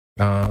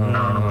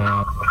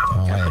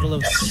 Capital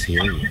of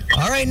Syria.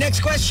 All right,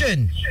 next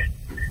question.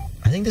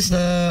 I think this is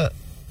the...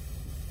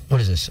 What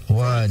is this?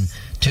 1,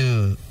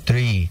 2,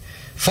 3,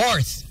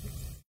 4th.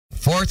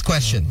 Fourth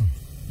question.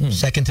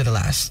 Second to the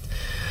last.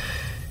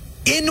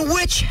 In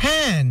which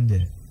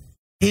hand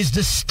is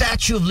the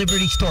Statue of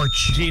Liberty's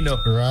torch? Gino.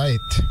 Right.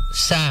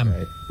 Sam.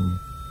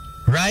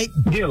 Right?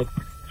 Gil.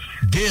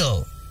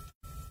 Gil.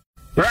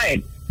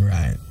 Right.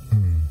 Right.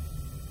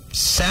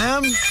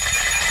 Sam,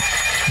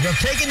 you're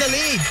taking the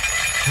lead.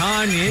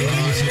 Honey.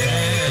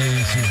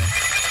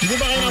 Hindi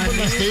ba kayo nabot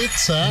na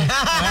States, ha?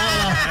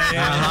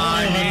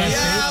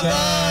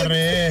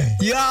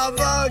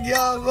 Yabag.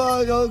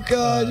 Oh,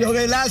 God.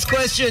 Okay, last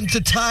question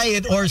to tie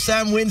it, or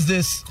Sam wins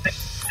this.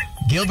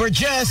 Gilbert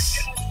Jess.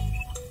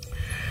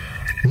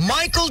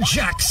 Michael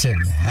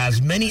Jackson has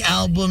many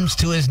albums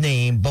to his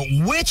name, but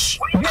which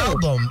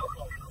album?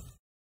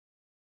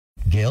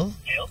 Gil?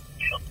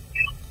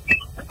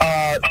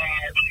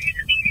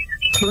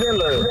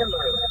 Thriller.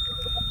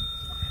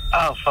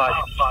 Oh, fuck.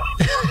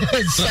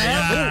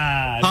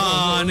 Sam?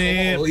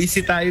 Honey. Oh,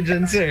 easy tayo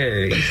dyan,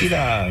 sir. Easy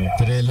lang.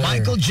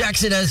 Michael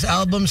Jackson has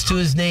albums to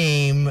his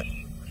name,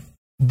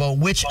 but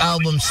which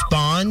album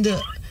spawned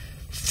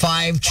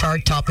 5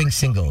 chart-topping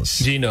singles?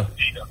 Gino.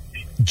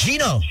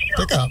 Gino.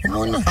 Teka,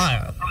 kumuna.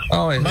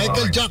 Okay.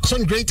 Michael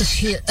Jackson, greatest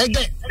hit.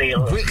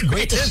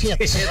 Greatest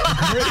hits.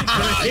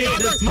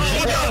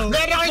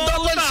 Meron kang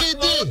double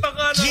CD.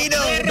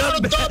 Gino.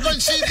 Meron double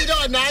CD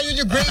doon. Yun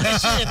yung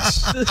greatest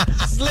hits.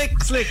 Slick.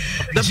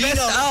 The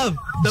best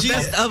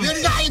of.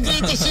 Yun nga yung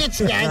greatest hits.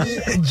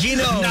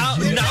 Gino. Now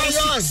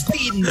yun.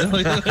 16. Yun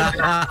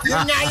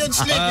nga yun,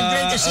 Slick, yung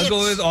greatest I'll hits. go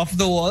with Off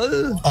the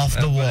Wall. Off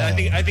the Wall. I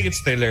think it's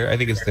Thriller. I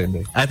think it's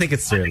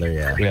Thriller,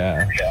 yeah.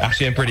 Yeah.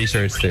 Actually, I'm pretty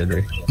sure it's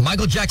Thriller.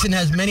 Michael Jackson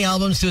has many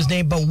albums to his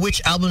name, but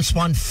which album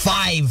spawned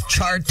 5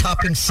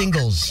 chart-topping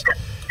singles?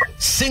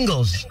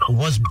 Singles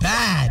was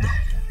Bad.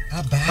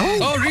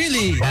 Bad. Oh,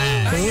 really?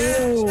 Bad.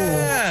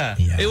 Yeah.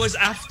 Yeah. It was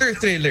after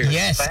Thriller.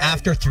 Yes,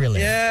 after Thriller.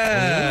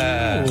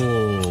 Yeah.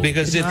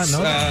 Because it's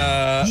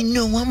You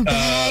know I'm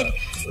bad.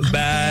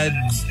 Bad.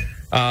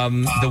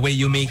 The Way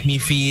You Make Me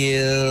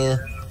Feel.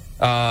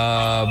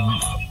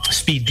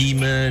 Speed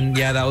Demon.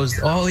 Yeah, that was.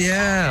 Oh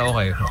yeah.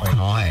 Okay.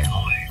 Okay.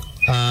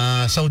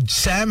 So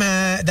Sam,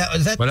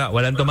 was that?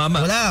 Walang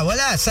tumama.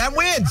 Wala. Sam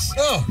wins.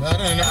 Oh,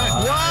 meron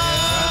naman.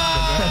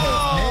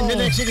 Wow. Hindi,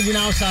 next week, hindi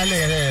na ako sali.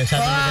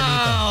 Sabi nila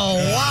dito.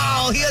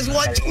 Wow. He has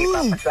won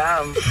 2.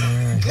 Sam.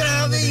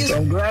 Grabe.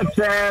 Congrats,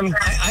 Sam.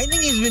 I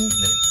think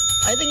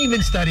he's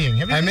been studying.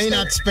 Have you I been may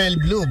studying? not spell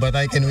blue, but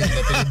I can win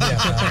the trivia.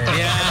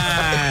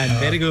 Yeah,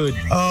 very good.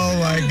 Oh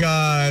my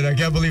God. I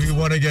can't believe you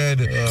won again.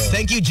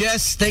 Thank you,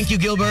 Jess. Thank you,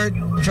 Gilbert.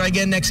 Try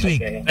again next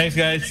week. Thanks,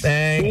 guys.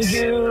 Thanks.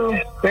 you.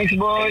 Thanks,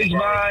 boys.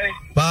 Bye.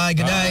 Bye.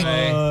 Good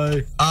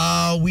night.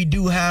 We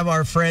do have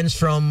our friends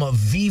from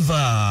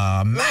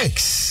Viva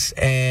Max.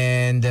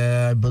 And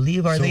I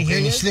believe, are they here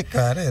Okay, yet? Slick,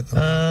 pare.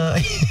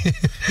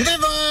 Hindi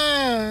ba?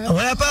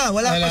 Wala pa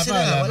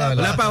sila. Wala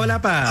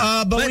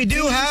pa. But we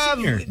do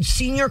have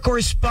senior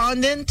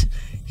correspondent.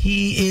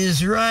 He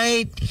is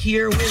right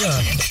here with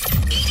us.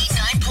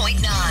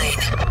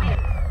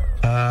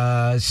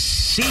 89.9.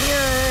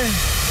 Senior.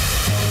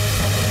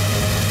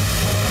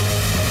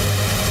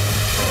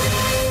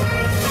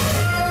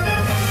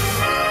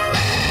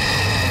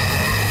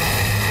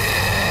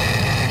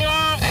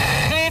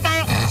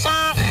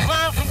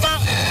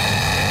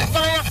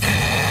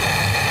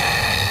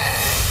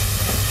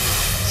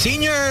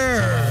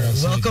 Senior,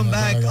 welcome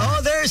back.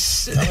 Oh,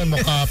 there's Ay,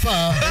 mukha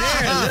pa.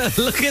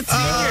 Look at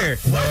Senior.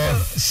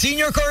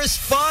 senior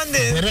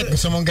correspondent. Direk,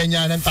 gusto mong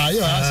ganyanan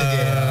tayo, ha? Sige.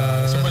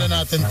 Simulan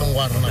natin tong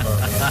war na to.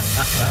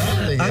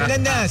 Ang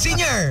ganda.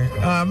 Senior,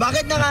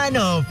 bakit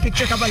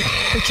picture ka pala?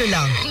 Picture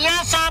lang.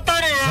 Yes, Sato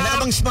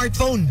Wala bang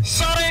smartphone?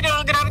 Sorry na,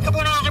 ginamit ko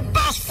muna aking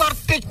passport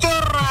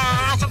picture.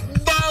 As of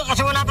now,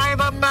 kasi wala tayo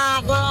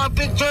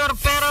picture.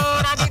 Pero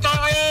nandito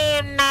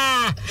ngayon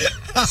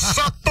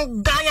sa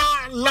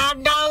Tugaya,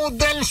 Lanao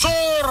del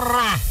Sur.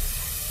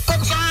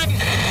 Kung saan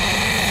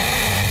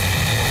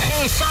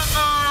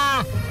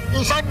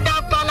isang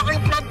napalaking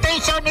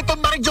plantation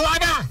nitong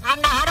marijuana ang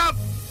naharap.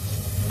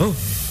 Oh.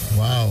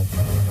 Wow.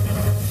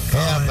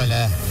 Kaya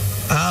pala.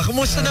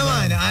 Kumusta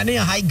naman? Ano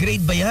yan? High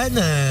grade ba yan?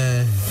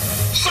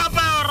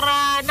 Sapar,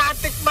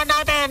 natikman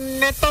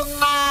natin itong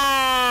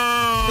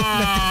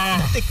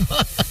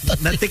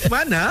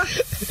Natikman, ha?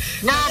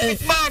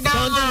 natikman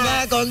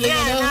Konting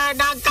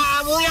ng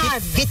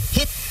kaamuyan.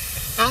 Hit.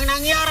 Ang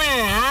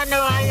nangyari,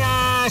 ay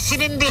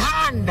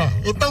sinindihan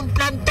itong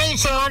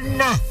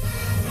plantation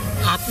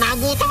at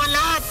nagutom ang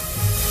lahat.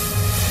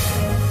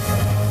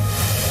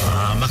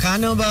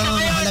 Makano ba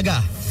ang halaga?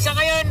 Sa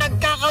ngayon,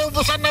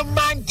 nagkakaubusan ng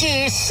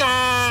manchis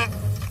sa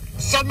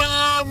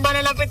mga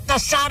malalapit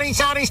na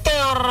sari-sari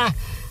store.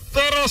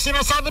 Pero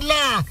sinasabi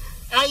nila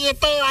ay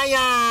ito ay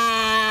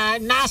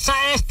nasa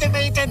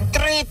estimated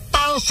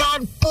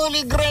 3,000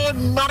 fully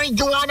grown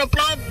marijuana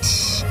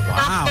plants.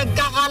 At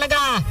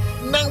nagkakalaga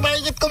ng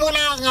mahigit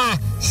kumulang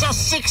sa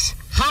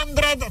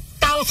 600,000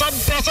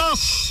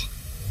 pesos.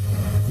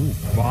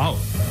 Wow.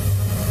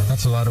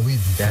 That's a lot of weed.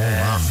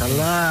 That's a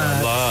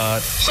lot.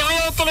 Sa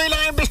ngayon, tuloy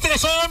lang ang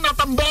investigasyon at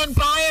ang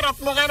bonfire at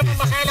mukha naman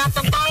masaya lahat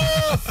ng tao.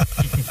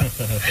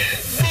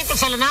 Dito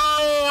sa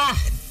Lanao.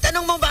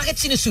 Tanong mo bakit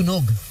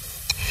sinusunog?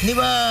 Di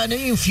ba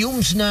yung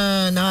fumes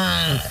na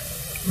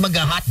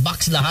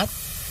mag-hotbox lahat?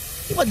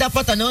 Di ba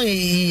dapat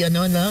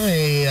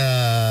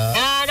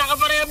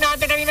Nakaparehab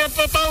natin kanina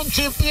ito itong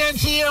si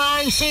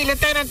PNCOIC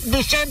Lieutenant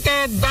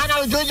Vicente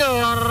Danao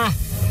Jr.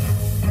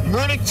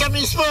 Ngunit siya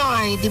mismo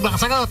ay di ba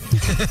kasagot?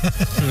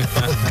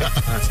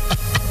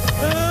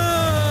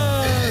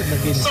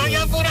 So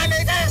yan po na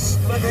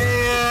latest.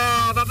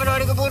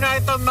 Papanoorin ko po na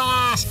itong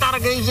mga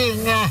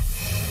stargazing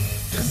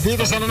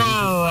dito sa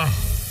Lanao.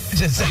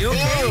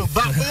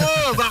 Back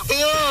to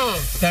you.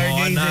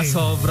 Stargazing.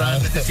 Sobra.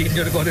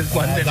 Senior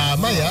correspondent.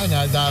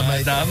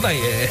 Nadamay.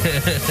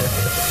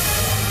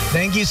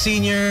 Thank you,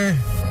 Senior.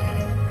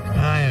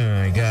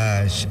 Oh my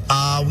gosh.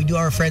 We do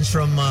our friends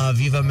from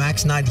Viva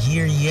Max not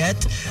here yet.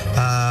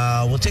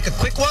 We'll take a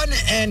quick one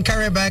and come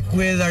right back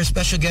with our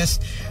special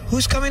guest.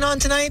 Who's coming on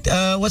tonight?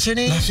 What's her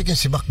name? Last week yung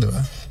si Bak,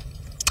 diba?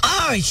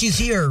 She's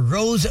here.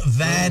 Rose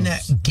Van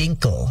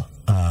Ginkel.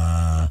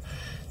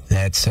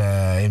 Let's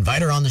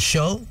invite her on the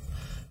show.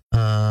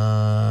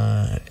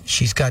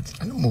 She's got...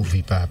 Ano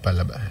movie pa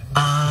pala ba?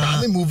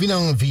 Dami movie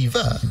ng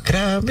Viva.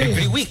 Grabe.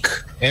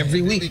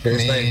 Every week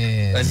there's like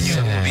a new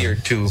movie or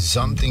two.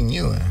 Something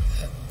new,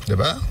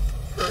 diba?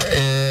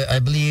 I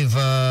believe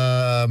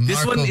Marco.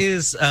 This one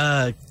is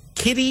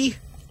Kitty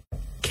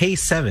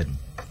K7.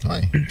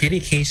 Hi.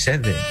 Kitty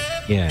K7.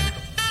 Yeah.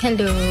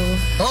 Hello.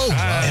 Oh,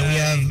 and we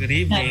have Good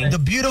evening. the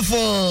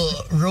beautiful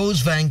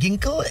Rose Van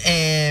Ginkel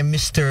and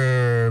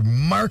Mr.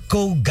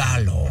 Marco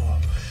Gallo.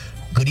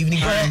 Good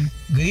evening,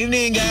 Good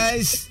evening,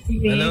 guys.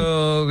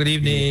 Hello, good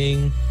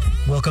evening.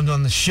 Welcome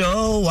on the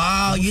show.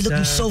 Wow, you're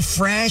looking so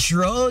fresh,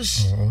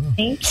 Rose.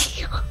 Thank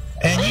you.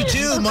 And you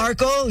too,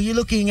 Marco. You're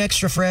looking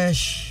extra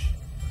fresh.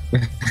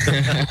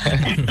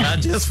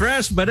 Not just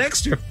fresh, but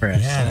extra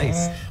fresh. Yeah.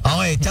 Nice.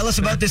 Okay, tell us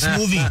about this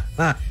movie.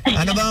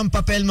 Ano ba ang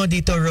papel mo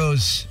dito,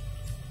 Rose?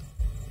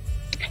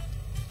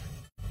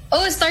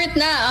 Oh, start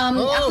na.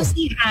 Ako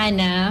si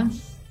Hannah.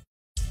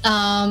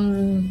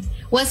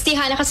 Si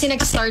Hannah kasi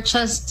nag-start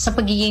siya sa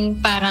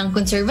pagiging parang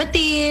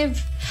conservative,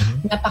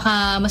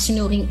 napaka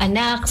masunuring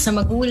anak sa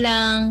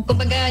magulang.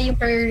 Kumbaga, yung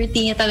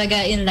priority niya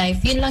talaga in life,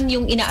 yun lang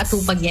yung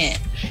inaatupag niya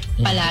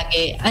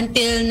palagi.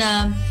 Until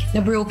na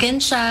broken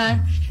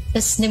siya,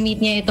 tapos na-meet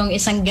niya itong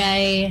isang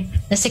guy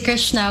na si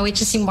Krishna,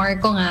 which is si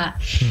Marco nga,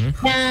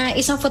 na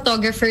isang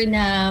photographer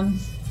na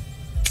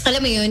alam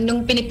mo yun,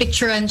 nung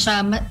pinipicturean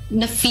siya,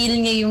 na-feel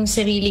niya yung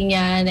sarili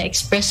niya,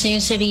 na-express niya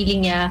yung sarili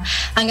niya.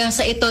 Hanggang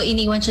sa ito,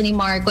 iniwan siya ni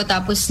Marco,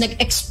 tapos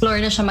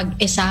nag-explore na siya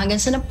mag-isa. Hanggang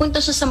sa napunta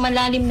siya sa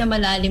malalim na,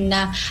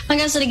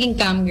 hanggang sa naging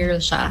cam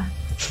girl siya.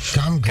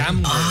 Cam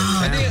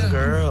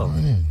Girl.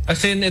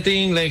 As in, ito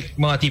yung like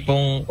mga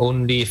tipong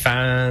only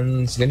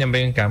fans, ganyan ba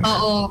yung cam?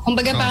 Oo.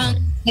 Kumbaga parang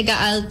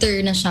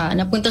nag-alter na siya.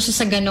 Napunta siya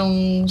sa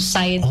ganong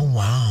side. Oh,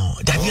 wow.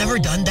 Have you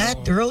ever done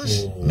that,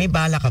 Rose? May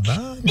bala ka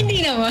ba?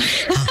 Hindi naman.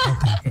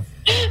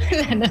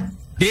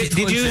 Did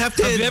you have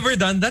to... Have you ever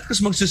done that? Kasi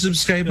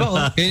magsusubscribe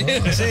ako.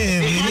 Kasi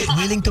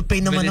willing to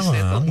pay naman ako.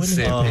 I'm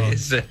willing to pay.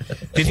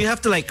 Did you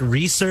have to like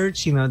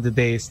research, did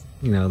they,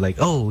 like,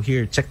 oh,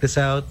 here, check this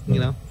out,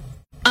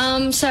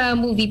 Sa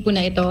movie po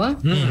na ito?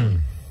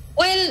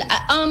 Well,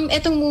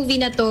 itong movie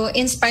na to,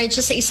 inspired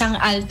siya sa isang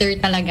alter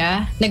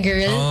talaga na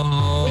girl.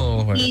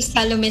 Oh. Si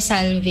Salome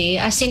Salve.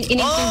 As in Oh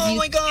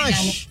interview. my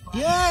gosh.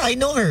 Yeah, I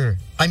know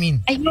her. I mean,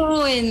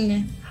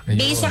 Ayun.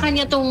 Based sa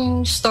kanya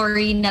tong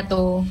story na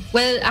to.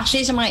 Well,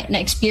 actually sa mga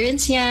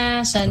na-experience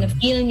niya, sa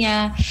na-feel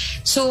niya.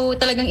 So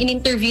talagang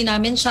in-interview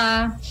namin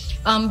siya.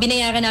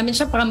 Binayaran namin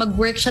siya para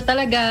mag-work siya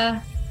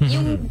talaga.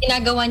 Yung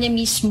ginagawa niya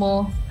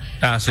mismo.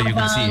 So you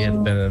can see it.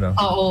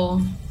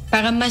 Oo.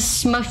 Para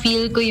mas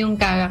ma-feel ko yung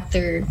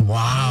character.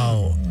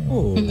 wow.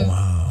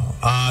 Wow.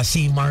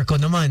 Si Marco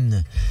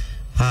naman.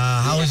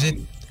 How was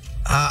it?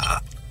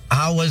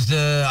 How was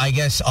the, I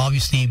guess,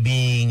 obviously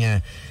being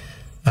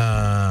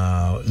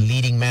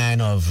leading man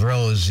of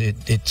Rose,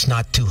 it's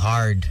not too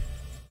hard.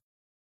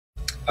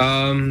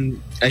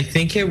 I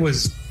think it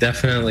was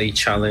definitely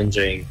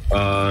challenging,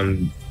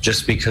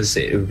 just because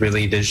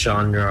the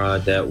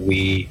genre that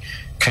we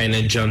kind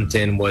of jumped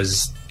in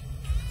was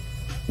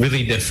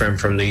really different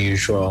from the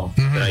usual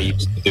that I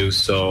used to do.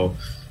 So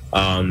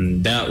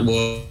that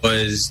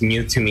was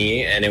new to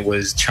me, and it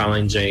was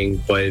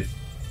challenging, but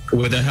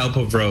with the help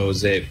of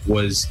Rose, it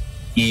was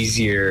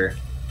easier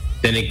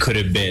than it could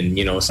have been.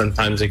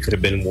 Sometimes it could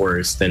have been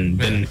worse than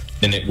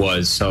it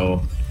was.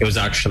 So it was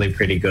actually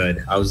pretty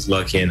good. I was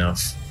lucky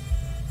enough.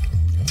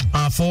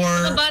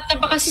 Bata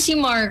pa kasi si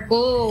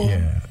Marco.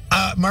 Yeah.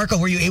 Marco,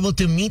 were you able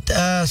to meet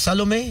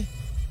Salome?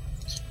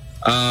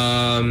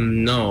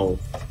 No,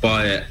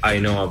 but I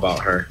know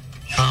about her.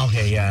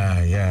 Okay,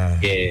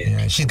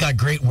 yeah. She's got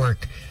great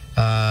work.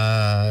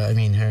 I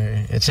mean,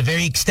 it's a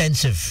very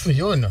extensive.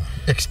 Yun,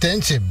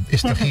 extensive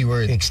is the key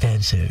word.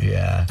 Extensive,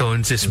 yeah.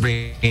 Tones is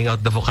bringing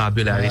out the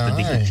vocabulary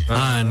today.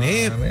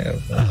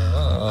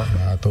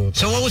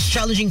 So what was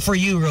challenging for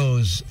you,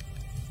 Rose?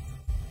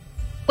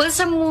 Well,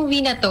 sa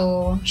movie na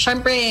to,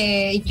 syempre,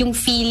 yung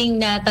feeling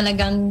na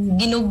talagang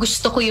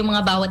ginugusto ko yung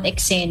mga bawat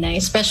eksena,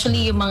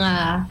 especially yung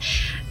mga...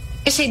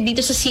 Kasi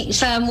dito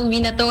sa movie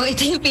na to,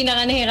 ito yung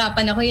pinaka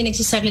nahirapan ako, yung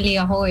nagsisarili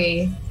ako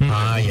eh.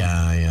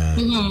 Yeah.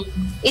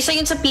 Isa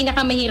yun sa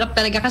pinaka mahirap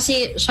talaga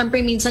kasi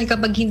syempre minsan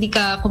kapag hindi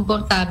ka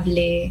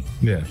komportable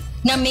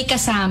na may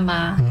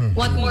kasama,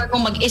 what more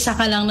kung mag-isa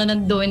ka lang na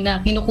nandun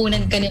na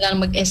kinukunan ka nila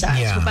mag-isa.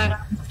 Yeah. So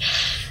parang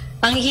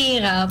ang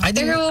hirap. I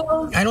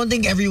don't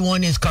think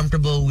everyone is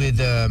comfortable with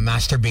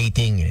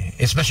masturbating,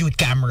 especially with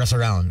cameras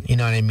around. You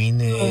know what I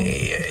mean?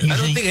 I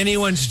don't think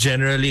anyone's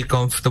generally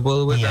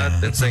comfortable with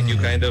that. It's like you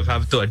kind of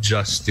have to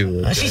adjust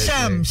to it. Si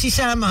Sam,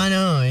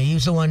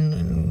 he's the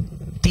one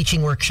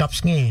teaching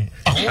workshops nga eh.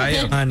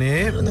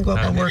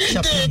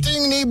 Nagpapa-workshop. Ito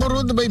yung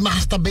neighborhood, diba? Yung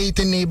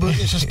masturbating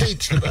neighborhood sa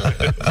States, diba?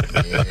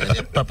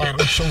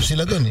 Parang show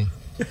sila dun eh.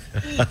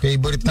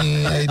 Favorite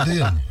ni Aido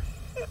yun.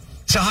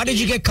 So how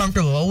did you get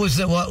comfortable? What was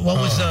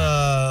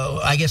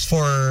I guess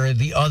for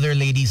the other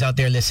ladies out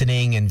there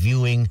listening and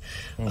viewing,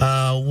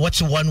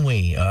 what's one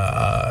way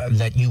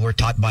that you were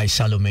taught by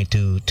Salome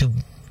to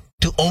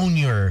own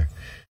your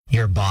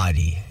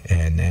body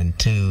and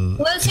to...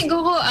 Well,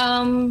 siguro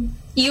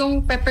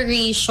yung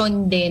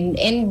preparation din,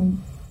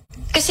 and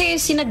kasi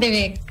sina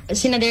Direk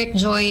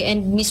Joy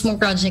and mismong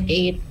Project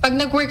 8, pag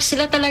nag-work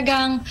sila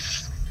talagang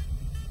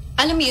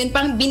alam mo yun,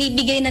 parang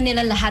binibigay na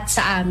nila lahat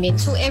sa amin.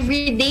 So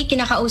everyday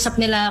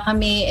kinakausap nila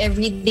kami,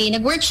 everyday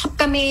nag-workshop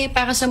kami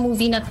para sa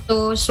movie na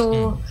to.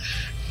 So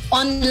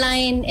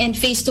online and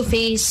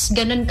face-to-face,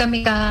 ganun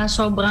kami ka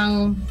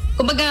sobrang...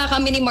 Kumbaga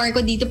kami ni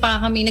Marco dito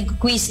pa kami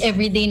nag-quiz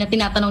everyday na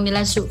tinatanong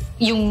nila so,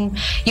 yung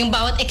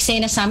bawat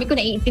eksena sa amin kung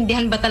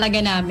naiintindihan ba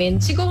talaga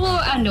namin. Siguro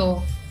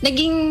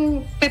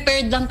naging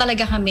prepared lang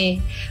talaga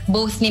kami,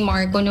 both ni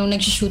Marco nung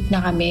nag-shoot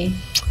na kami.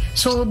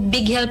 So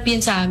big help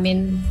yun sa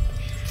amin.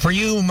 For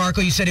you,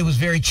 Marco, you said it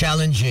was very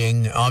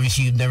challenging.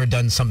 Obviously, you've never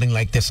done something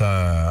like this, which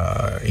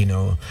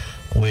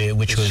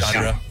was,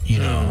 genre.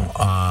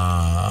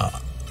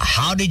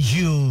 How did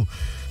you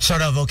sort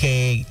of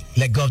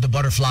let go of the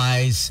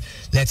butterflies?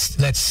 Let's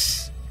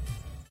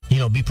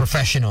be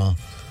professional,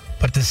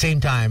 but at the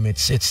same time,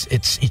 it's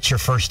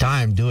your first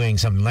time doing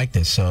something like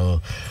this.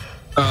 So,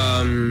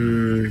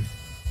 I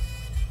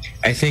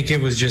think it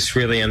was just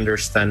really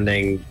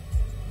understanding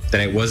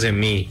that it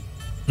wasn't me.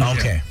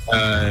 Okay.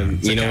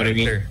 You know what I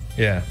mean?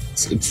 Yeah.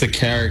 It's the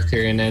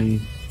character, and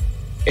then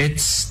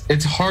it's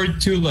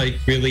hard to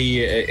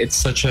really. It's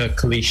such a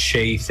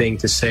cliche thing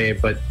to say,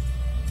 but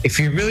if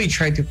you really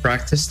try to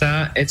practice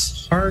that,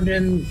 it's harder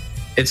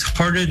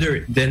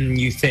than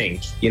you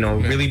think.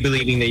 Really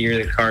believing that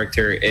you're the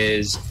character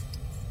is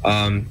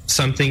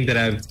something that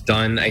I've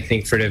done, I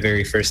think, for the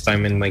very first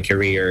time in my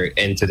career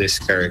into this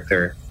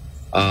character.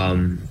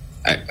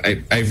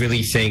 I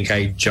really think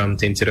I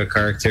jumped into the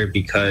character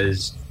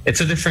because it's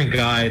a different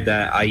guy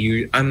that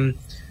I'm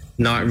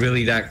not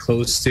really that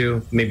close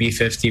to, maybe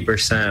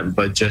 50%,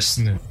 but just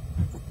in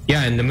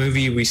the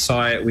movie we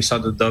saw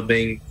the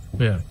dubbing.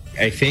 Yeah.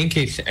 I think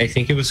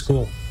it was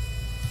cool.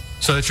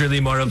 So it's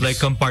really more of like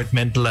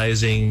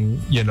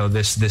compartmentalizing,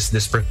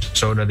 this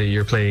persona that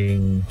you're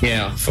playing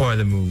for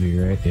the movie,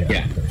 right?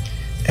 Yeah.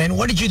 And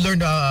what did you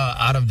learn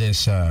out of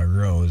this,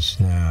 Rose?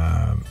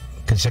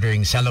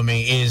 Considering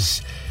Salome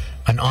is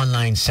an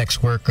online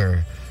sex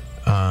worker,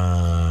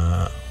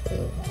 how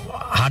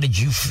did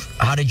you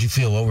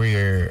feel? What were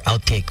your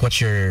outtake?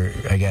 What's your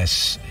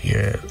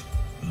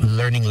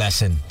learning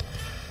lesson?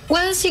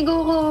 Well,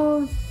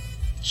 siguro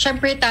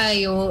syempre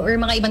tayo or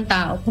mga ibang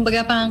tao,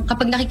 kumbaga parang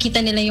kapag nakikita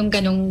nila yung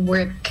ganong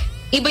work,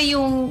 iba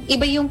yung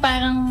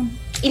parang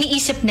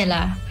iniisip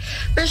nila.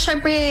 Pero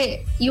syempre,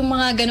 yung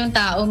mga ganong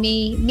tao,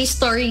 may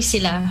story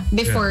sila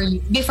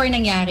before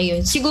nangyari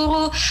yun.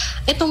 Siguro,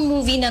 itong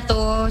movie na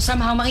to,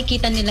 somehow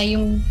makikita nila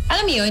yung,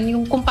 alam mo yun,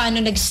 yung kung paano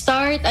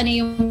nag-start, ano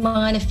yung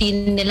mga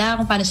na-feel nila,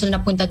 kung paano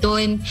sila napunta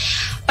doon.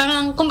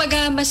 Parang,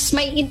 kumbaga, mas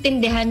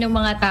maiintindihan ng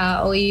mga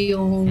tao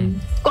yung,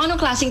 kung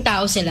anong klaseng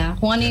tao sila,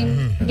 kung ano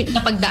yung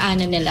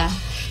napagdaanan nila.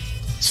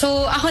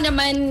 So, ako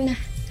naman,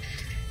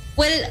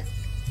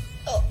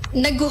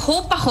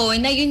 nag-hope ako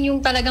na yun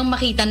yung talagang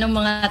makita ng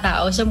mga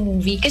tao sa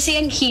movie. Kasi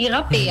ang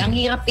hirap Ang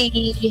hirap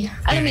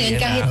alam mo yun,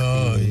 kahit...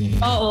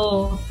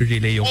 Oo.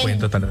 Relay yung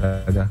kwento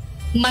talaga.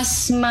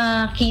 Mas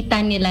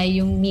makita nila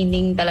yung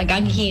meaning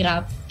talaga. Ang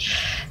hirap.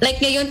 Like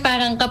ngayon,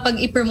 parang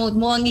kapag i-promote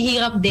mo, ang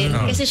hirap din.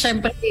 Kasi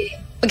syempre,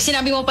 pag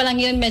sinabi mo pa lang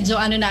yun,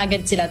 medyo na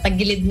agad sila.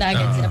 Tagilid na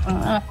agad sila.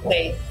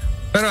 Okay.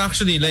 Pero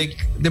actually,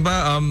 like, di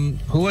ba,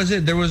 who was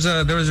it? There was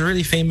a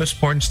really famous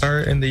porn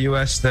star in the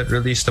US that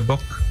released a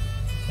book.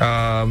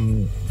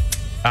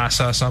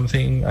 Asa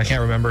something, I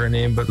can't remember her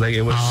name, but like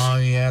it was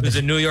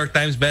a New York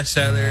Times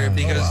bestseller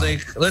because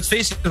like, let's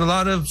face it, a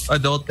lot of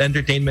adult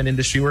entertainment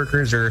industry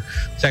workers or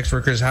sex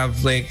workers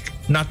have like,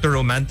 not to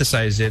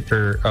romanticize it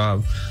or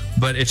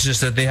but it's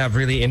just that they have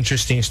really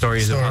interesting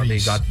stories of how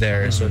they got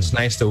there. So it's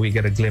nice that we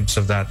get a glimpse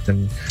of that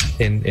in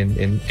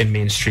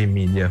mainstream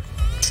media.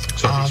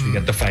 So at least we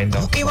get to find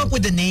out. Who came up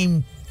with the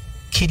name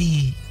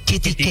Kitty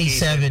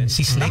K7?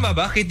 Si Slick. Tama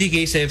ba? Kitty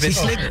K7?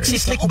 Si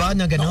Slick ba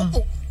na gano'n?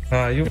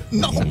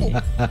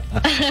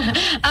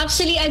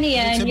 Actually,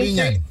 yan, yung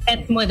first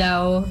pet mo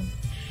daw.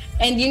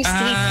 And yung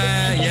street.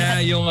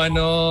 Yung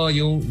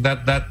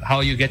that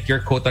how you get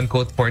your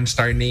quote-unquote porn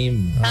star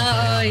name.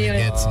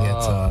 Yun.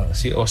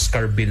 Si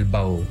Oscar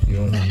Bilbao.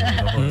 Yun.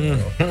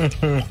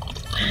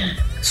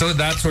 So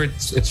that's where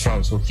it's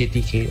from. So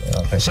Kitty K.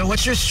 Okay. So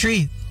what's your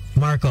street,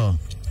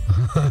 Marco?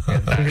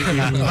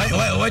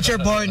 What's your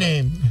porn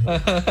name?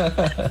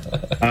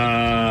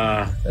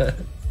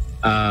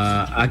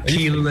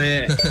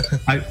 Akile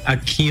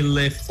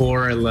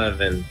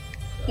 411.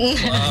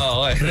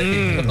 Wow,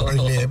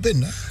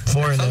 411.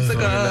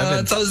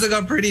 Sounds like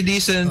a pretty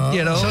decent,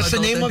 So it's the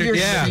name of your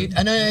street.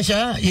 Ano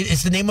siya?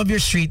 It's the name of your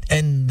street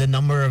and the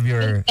number of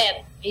your...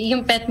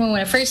 Yung pet mo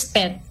muna. First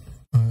pet.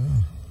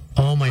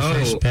 My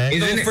first pet.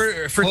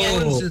 For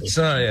kids,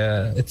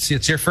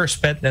 it's your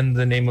first pet and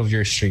the name of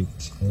your street.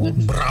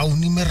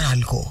 Brownie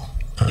Meralco.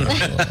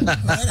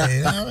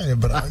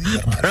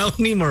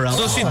 Brownie Meralco.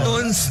 So si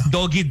Don's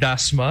Doggy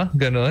Dasma,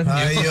 ganon.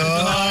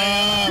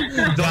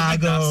 Ayun.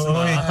 Gago.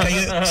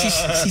 Kayo,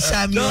 si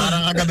Sammy.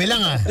 Parang kagabi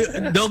lang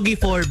Doggy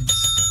Forbes.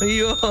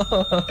 Ayun.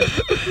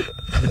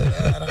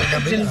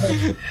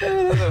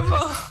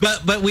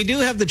 But we do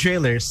have the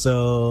trailer,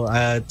 so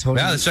Tony.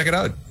 Yeah, let's check it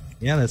out.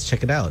 Yeah, let's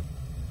check it out.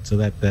 So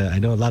that I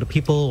know a lot of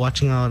people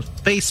watching on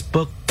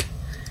Facebook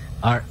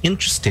are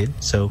interested.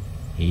 So,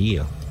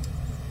 yeah.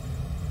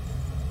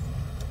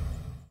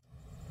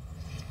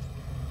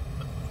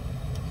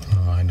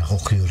 Ay, naku,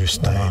 curious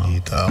tayo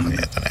dito.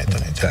 Okay, ito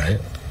na.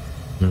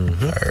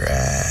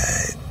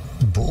 Alright.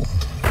 Boom.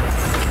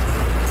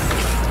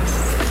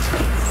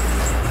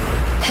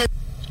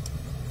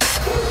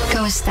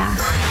 Kamusta?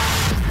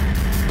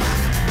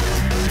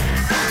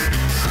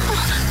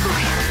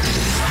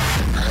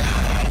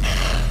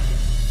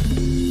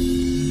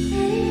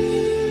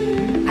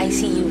 I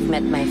see you've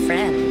met my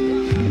friend.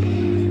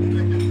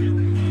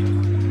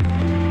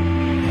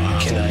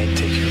 Can I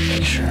take your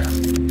picture?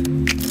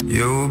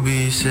 You'll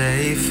be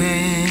safe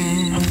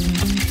in.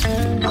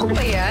 Ako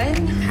ba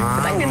yan?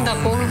 Ba't ang ganda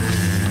ko?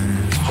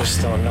 Just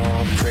don't know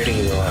how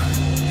pretty you are.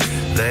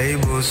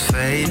 Labels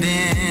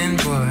fading,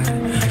 but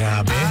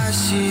Grabe. I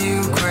see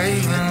you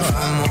craving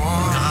for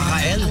more.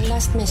 Ang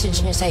last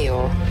message niya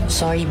sa'yo,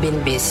 sorry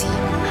been busy.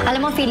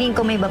 Alam mo, feeling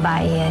ko may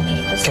babae yan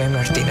eh. Kay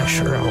Martina,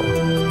 sure ako.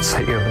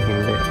 Sa'yo,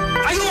 hindi.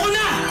 Ayoko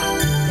na!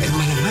 Eh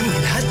malamang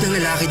lahat ng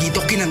lalaki dito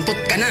kinantot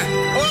ka na.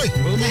 Oy!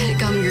 Dahil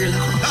cam girl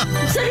ako.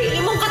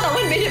 Sarili mong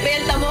katawan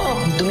binibenta mo.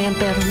 Dumi ang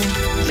pera mo.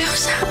 Pero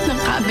sa harap ng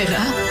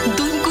camera,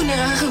 doon ko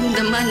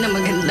nararamdaman na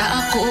maganda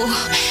ako,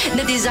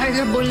 na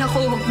desirable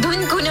ako.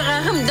 Doon ko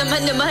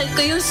nararamdaman na mahal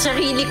ko yung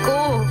sarili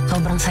ko.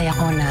 Sobrang saya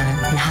ko na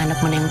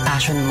nahanap mo na yung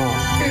passion mo.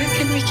 Pero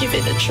can we give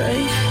it a try?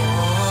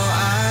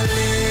 I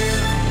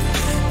live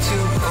to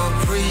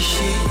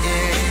appreciate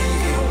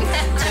you.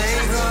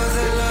 Take all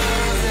the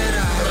love that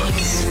I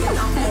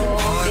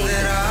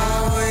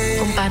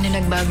Kung paano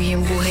nagbago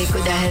yung buhay ko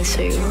dahil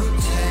sa'yo,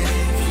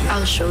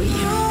 I'll show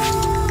you.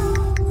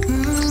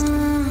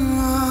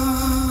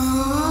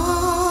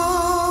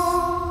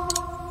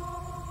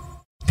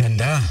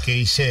 Ganda.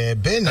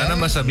 K7. Sana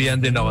masabihan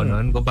din ako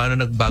nun kung paano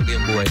nagbago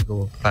yung buhay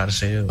ko para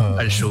sa'yo.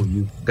 I'll show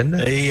you.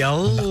 Ganda.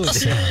 Ayo.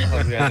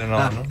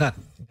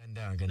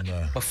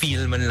 Ganda.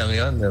 Pa-feel man lang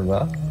yun,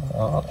 diba?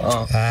 All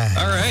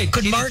right.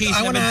 Could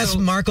I want to ask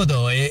Marco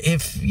though,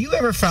 if you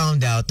ever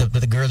found out that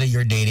the girl that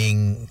you're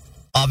dating,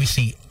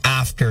 obviously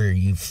after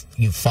you've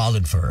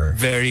fallen for her,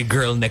 very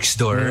girl next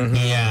door.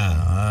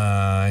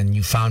 Yeah, and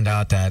you found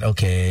out that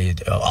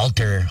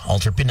alter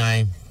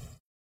Pinay,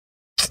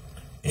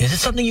 is it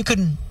something you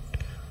could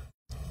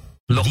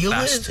look deal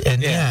past? with?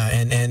 And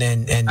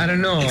and I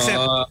don't know.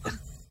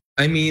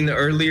 I mean,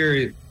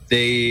 earlier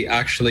they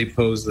actually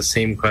posed the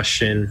same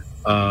question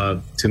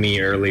to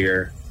me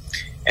earlier,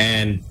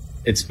 and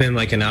it's been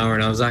like an hour,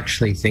 and I was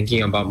actually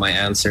thinking about my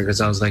answer because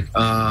I was like,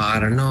 I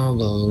don't know,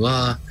 blah blah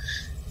blah.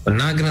 But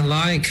not gonna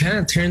lie, it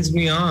kind of turns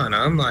me on.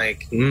 I'm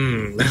like,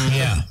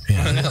 Yeah,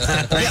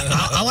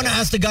 I want to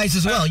ask the guys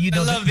as well. You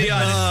know, I love the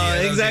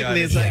honesty.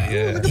 Exactly. It's like,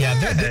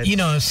 you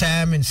know,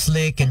 Sam and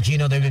Slick and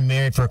Gino, they've been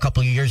married for a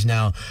couple of years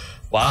now.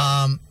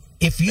 Wow.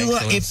 If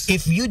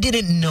you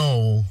didn't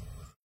know,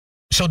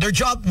 so their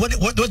job, what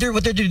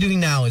they're doing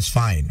now is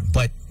fine.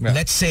 But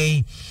let's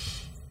say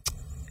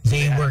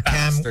they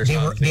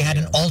had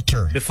an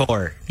altar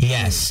before.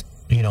 Yes,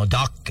 you know,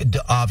 Doc,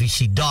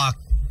 obviously Doc,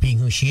 being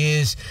who she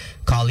is,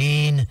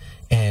 Colleen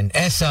and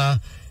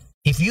Essa.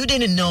 If you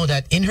didn't know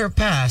that in her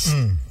past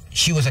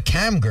she was a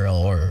cam girl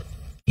or,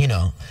 you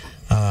know,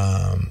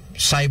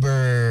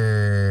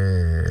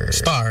 cyber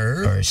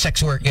star or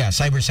sex work,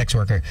 cyber sex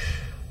worker,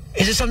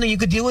 is it something you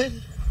could deal with?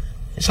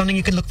 Something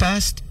you could look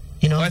past?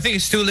 You know, I think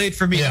it's too late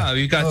for me now.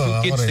 We've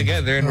got 2 kids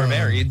together and we're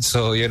married,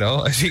 so you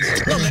know. I think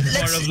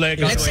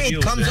let's say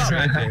it comes up.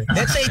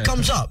 Let's say it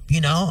comes up.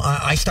 You know,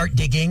 I start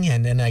digging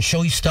and then I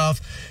show you stuff.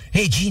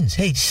 Hey, Jeans.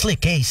 Hey,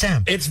 Slick. Hey,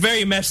 Sam. It's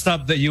very messed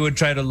up that you would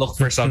try to look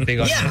for something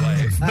on your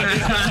wife.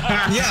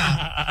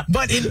 Yeah,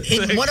 but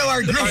in one of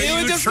our groups, it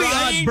would just be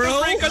us,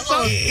 bro.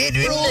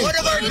 In one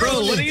of our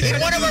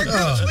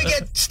groups, we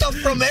get stuff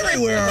from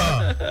everywhere.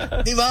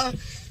 Diba?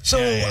 So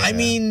I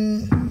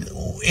mean,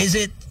 is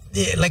it?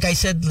 Like I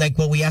said, like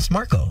what we asked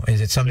Marco, is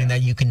it something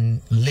that you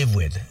can live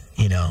with,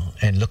 you know,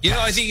 and look? You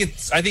know, I think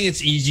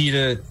it's easy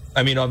to.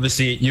 I mean,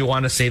 obviously, you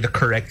want to say the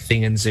correct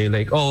thing and say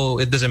like, "Oh,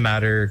 it doesn't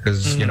matter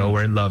because you know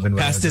we're in love and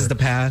whatever." Past is the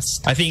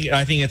past. I think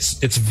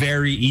it's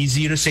very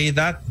easy to say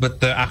that, but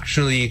to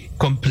actually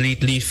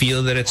completely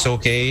feel that it's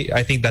okay,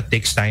 I think that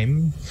takes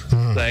time.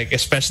 Like,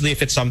 especially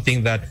if it's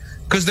something that.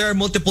 Because there are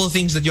multiple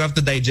things that you have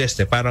to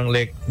digest. Parang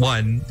like,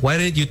 one, why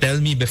didn't you tell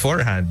me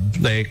beforehand?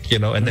 Like, you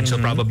know, and then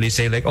she'll probably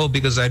say like, oh,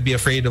 because I'd be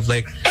afraid of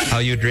like how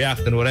you'd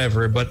react and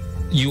whatever. But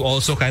you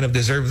also kind of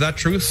deserve that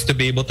truth to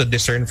be able to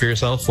discern for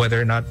yourself whether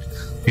or not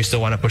you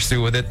still want to push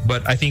through with it.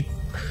 But I think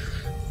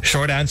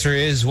short answer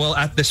is, well,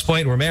 at this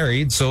point we're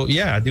married. So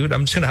yeah, dude,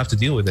 I'm just going to have to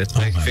deal with it.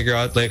 Like figure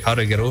out like how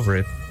to get over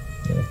it.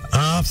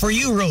 For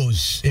you,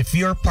 Rose, if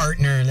your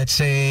partner, let's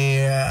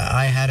say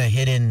I had a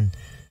hidden,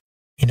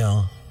 you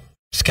know,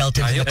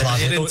 skeletons in the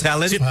closet. Hidden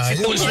talent. Si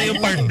Tones na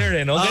yung partner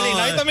eh, no? Galing.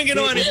 Nakita mo yung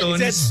ginawa ni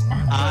Tones.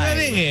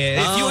 Galing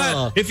eh.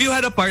 If you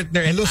had a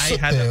partner and I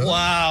had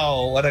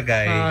wow, what a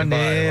guy.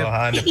 Okay,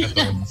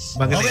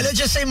 let's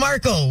just say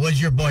Marco was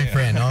your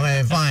boyfriend.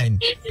 Okay,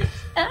 fine.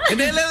 And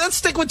then let's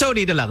stick with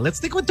Tony na lang. Let's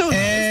stick with Tony.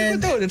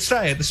 Let's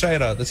try it. Let's try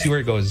it out. Let's see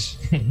where it goes.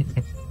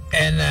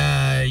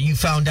 And you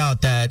found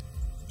out that,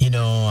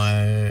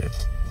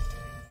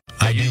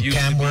 I do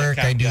cam work,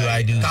 I do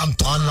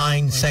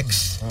online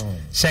sex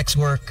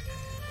work.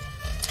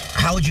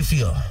 How would you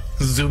feel?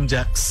 Zoom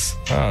jacks.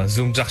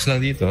 Zoom jacks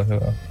lang dito.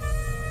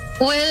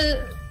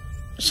 Well,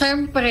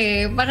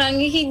 syempre, parang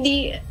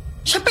hindi...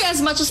 Syempre,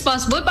 as much as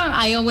possible, parang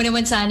ayaw mo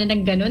naman sana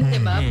ng ganun, di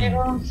ba?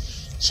 Pero,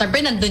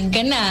 syempre, nandun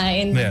ka na.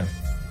 And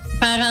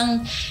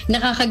parang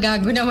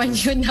nakakagago naman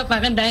yun na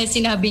parang dahil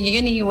sinabi niya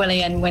yun,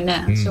 hiwalayan mo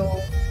na.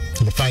 So...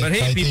 But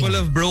hey, people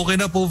have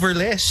broken up over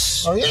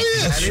less. Oh, yeah,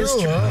 That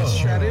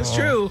is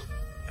true.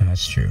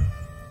 That's true.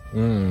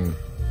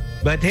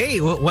 But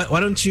hey, why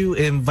don't you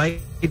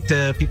invite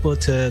people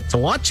to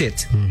watch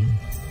it?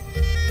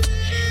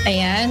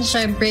 Ayan,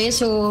 syempre.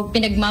 So,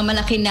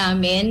 pinagmamalaki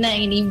namin na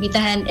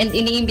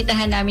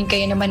iniimbitahan namin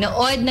kayo na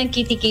manood ng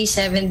Kitty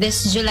K7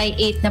 this July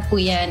 8 na po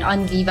yan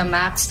on Viva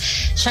Max.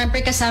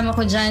 Syempre, kasama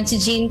ko dyan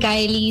si Jane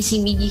Kylie, si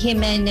Miggy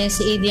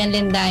Jimenez, si Adrian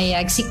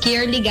Lendayag, si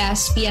Kierly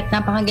Gaspi, at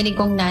napakagaling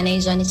kong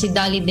nanay dyan, si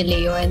Dolly De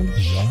Leon.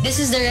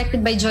 This is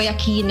directed by Joy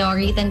Aquino,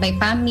 written by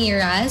Pam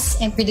Miras,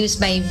 and produced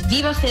by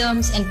Viva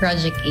Films and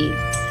Project 8.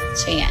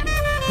 So, yan.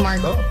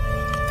 Marco?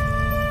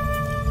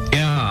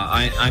 Yeah,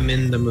 I'm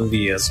in the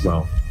movie as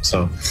well.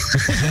 So,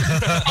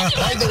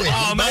 by the way,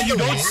 man, you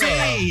don't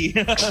say.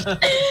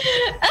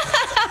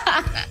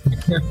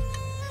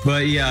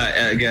 But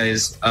yeah,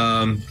 guys,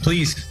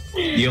 please.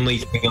 The only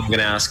thing I'm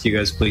gonna ask you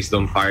guys, please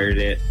don't pirate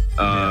it.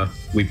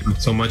 We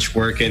put so much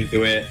work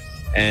into it,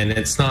 and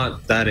it's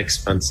not that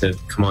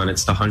expensive. Come on,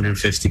 it's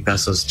 150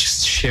 pesos.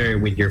 Just share it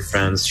with your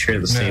friends. Share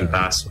the same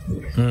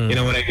password. You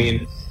know what I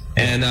mean?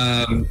 And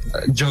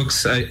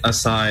jokes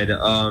aside,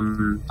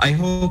 I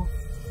hope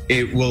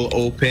it will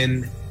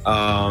open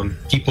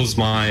people's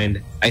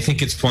mind. I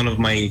think it's one of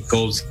my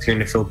goals here in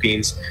the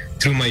Philippines.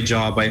 Through my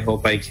job, I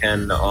hope I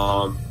can,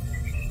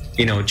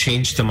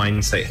 change the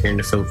mindset here in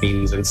the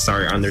Philippines and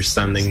start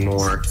understanding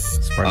more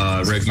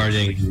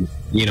regarding,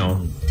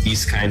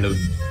 these kind of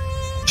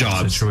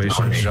jobs.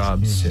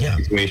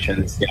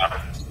 Situations.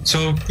 Yeah.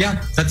 So,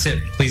 yeah, that's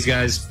it. Please,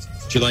 guys,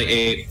 July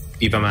 8,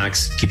 Viva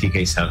Max,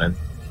 KTK7.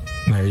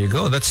 There you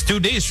go. That's 2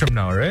 days from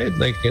now, right?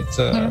 Like it's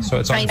so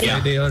it's on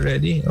Friday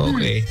already.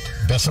 Okay.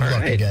 Best of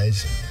luck,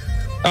 guys.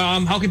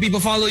 How can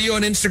people follow you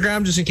on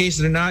Instagram, just in case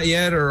they're not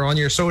yet, or on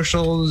your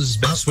socials?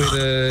 Best way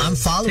to. I'm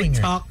following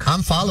TikTok. her.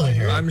 I'm following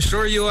her. I'm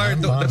sure you are.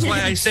 That's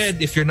why I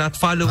said if you're not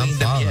following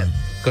them yet,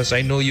 because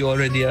I know you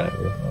already are.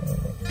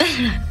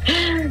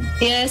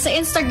 Yeah, sa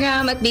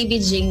Instagram at Baby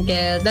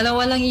Jingle.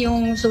 Dalawa lang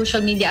yung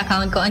social media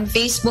account ko. On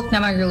Facebook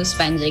naman, Rose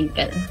Fan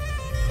Jingle.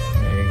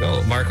 There you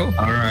go, Marco.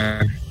 All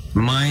right.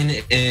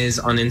 Mine is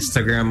on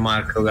Instagram,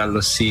 Marco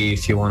Galosi.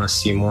 If you want to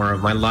see more of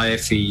my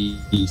life,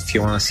 if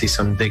you want to see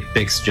some dick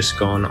pics, just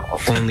go on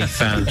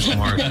OnlyFans,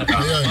 Marco.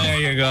 There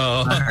you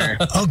go. Right.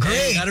 Oh,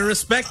 great. Gotta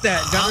respect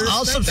that.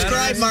 I'll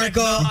subscribe,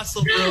 Marco.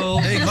 Hustle, bro.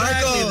 Hey,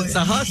 Marco, it's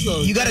a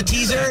hustle. You got a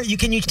teaser?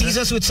 Can you tease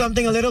us with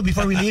something a little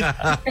before we leave?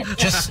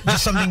 Just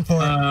something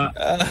for...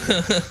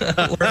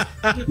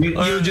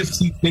 You'll just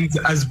see things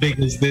as big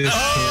as this.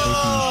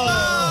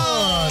 Wow.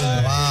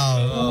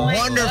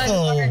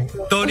 Wonderful.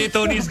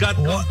 Tony's got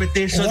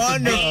competition.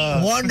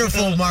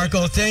 Wonderful,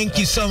 Marco. Thank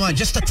you so much.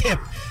 Just a tip.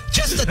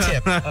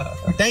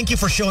 Thank you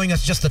for showing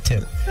us just a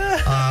tip.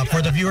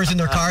 For the viewers in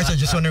their cars are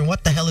just wondering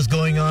what the hell is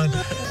going on.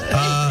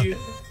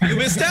 You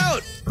missed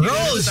out.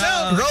 Rose,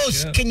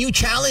 can you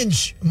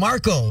challenge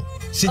Marco?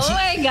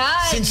 My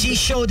God. Since he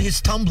showed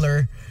his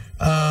Tumblr,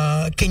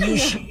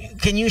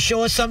 can you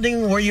show us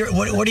something? What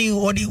are you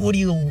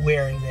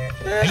wearing there?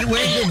 Are you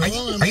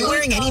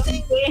wearing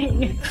anything?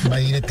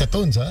 Mainit ka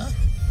tones, ha?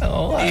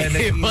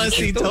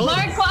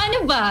 Marco,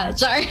 ano ba?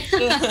 Char.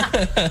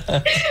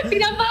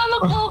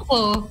 Pinapahamak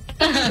ko.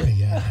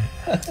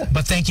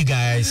 But thank you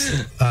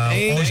guys.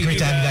 Always great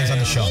to have you guys on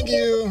the show. Thank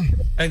you.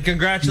 And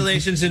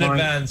congratulations in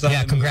advance.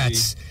 Yeah,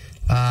 congrats.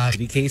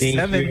 Kitty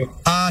K7.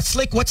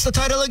 Slick, what's the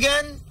title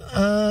again?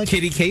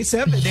 Kitty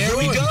K7. There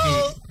we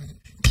go.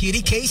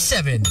 Kitty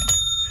K7.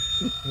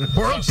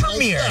 World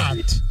premiere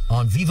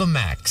on Viva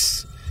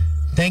Max.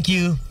 Thank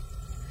you.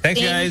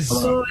 Thanks, guys.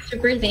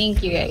 Super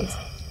thank you, guys.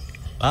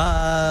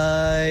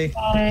 Bye.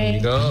 There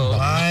you go.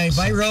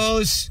 Bye,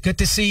 Rose. Good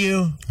to see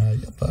you.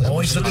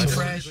 Always looking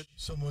fresh. Good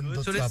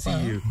to see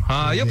you.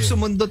 Hayop,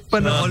 sumundot pa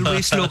na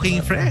always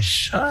looking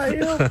fresh.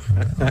 Hayop.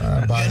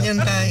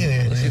 Ganyan tayo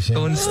eh.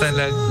 Tones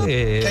talaga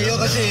eh. Kayo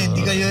kasi,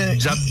 hindi kayo,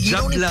 you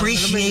don't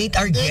appreciate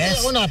our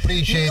guests. Ako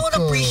na-appreciate You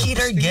don't appreciate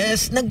our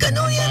guests.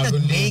 Nag-ano yan,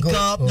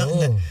 nag-makeup,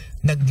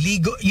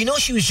 nagligo. You know,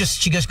 she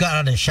just got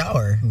out of the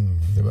shower.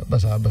 Diba?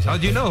 Basa. How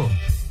do you know?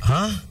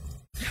 Huh?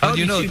 How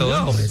do you know,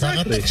 Tones?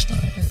 Kaka-text na.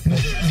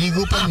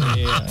 Ligo pa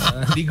mi.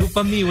 Ligo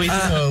pa mi. Wait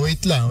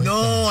lang.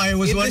 No, I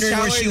was wondering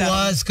where she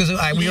was because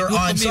we were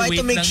on. So I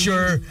had to make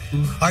sure.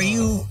 Are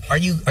you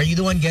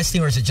the one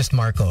guesting or is it just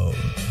Marco?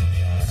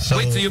 So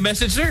you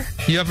messaged her?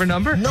 You have her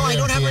number? No, I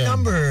don't have her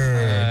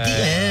number.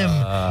 DM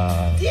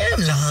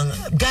lang.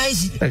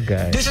 Guys,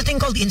 there's a thing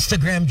called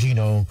Instagram,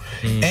 Gino.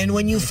 And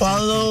when you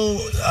follow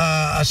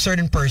a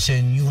certain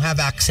person, you have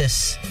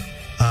access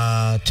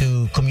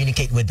to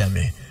communicate with them.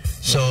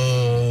 So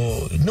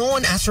no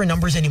one asks for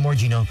numbers anymore,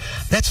 Gino.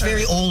 That's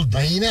very old.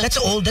 That's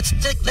old.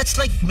 That's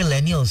like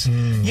millennials.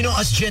 You know,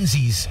 us Gen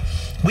Zs,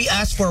 we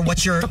ask for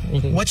what's your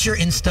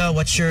Insta,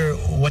 what's your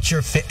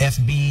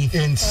FB.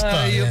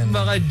 Insta. Yung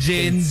mga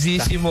Gen Z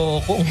si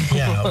Moko.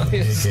 Yeah.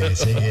 Okay.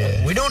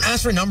 We don't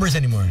ask for numbers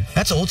anymore.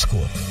 That's old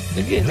school.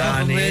 Gen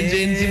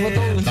Z mo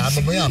to.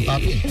 Tama mo yan,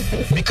 papi.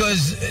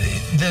 Because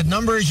the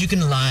numbers you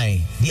can lie.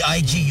 The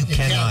IG you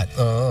cannot.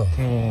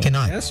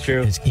 Cannot. That's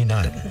true. You're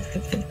not.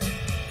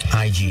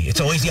 IG. It's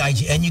always the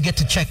IG. And you get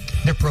to check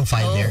their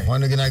profile there.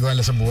 Ano ginagawa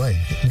nila sa buhay.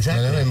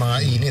 Exactly. May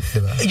mga init,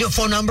 di ba? Yung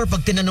phone number,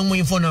 pag tinanong mo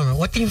yung phone number,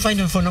 what can you find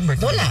on phone number?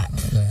 Wala.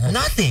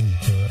 Nothing.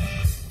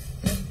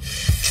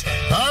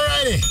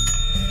 Alrighty.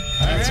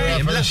 That's a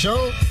wrap for the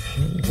show.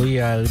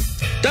 We are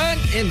done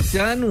and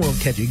done. We'll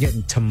catch you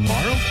again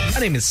tomorrow.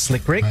 My name is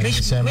Slick Rick. May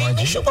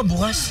show pa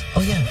bukas?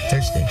 Oh yeah,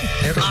 Thursday.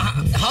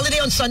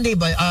 Holiday on Sunday,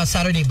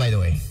 Saturday, by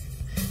the way.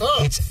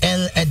 It's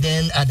El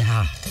Adel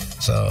Adha.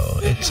 So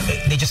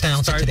they just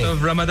announced Start it today.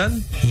 of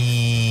Ramadan?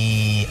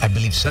 I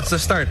believe so. That's the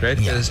start, right?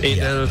 Because Eid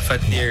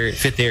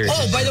al-Fitr.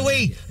 Oh, by the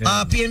way,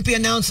 PNP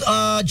announced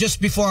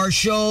just before our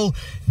show,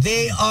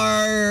 they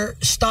are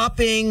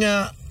stopping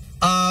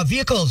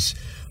vehicles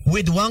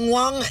with Wang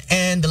Wang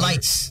and the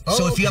lights.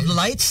 So if you have the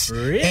lights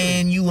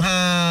and you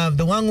have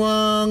the Wang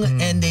Wang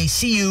and they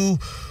see you,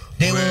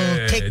 they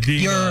will take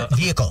your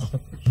vehicle.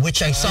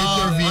 Which I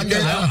saw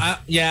under.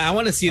 I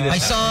want to see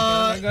this.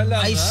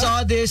 I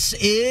saw this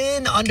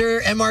under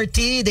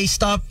MRT. They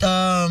stopped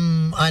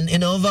an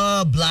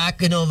Innova, black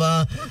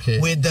Innova,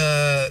 with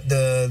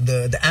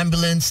the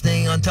ambulance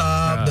thing on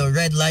top, the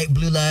red light,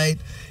 blue light,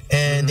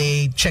 and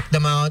they checked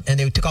them out and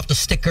they took off the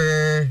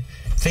sticker.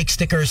 Fake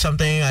sticker or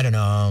something, I don't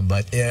know,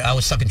 but I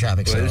was stuck in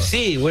traffic.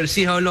 We'll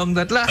see how long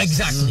that lasts.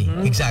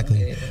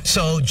 Exactly.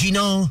 So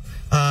Gino,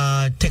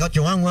 take out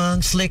your Wang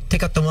Wang. Slick,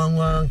 take out the Wang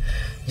Wang.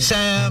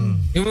 Sam,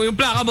 yung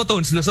plaka mo,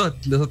 Tones, lusot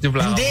yung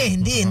plaka.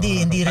 Hindi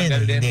rin.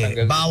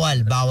 Hindi.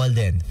 Bawal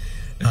din.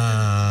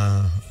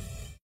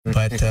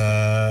 But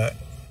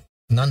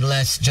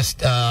nonetheless,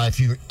 just if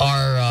you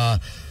are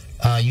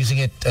using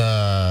it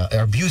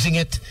or abusing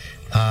it,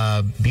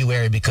 be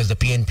wary because the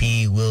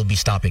PNP will be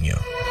stopping you.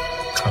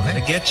 I'm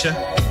gonna get you.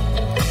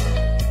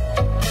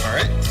 All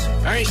right.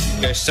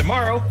 Guys,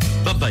 tomorrow.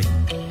 Bye-bye.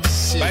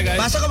 Bye, guys.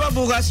 Pasok ka ba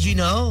bukas,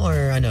 Gino?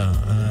 Or ano?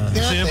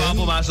 Gusto niyo ba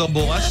pumasok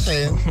bukas?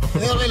 Okay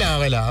lang.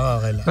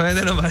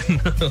 Pwede naman.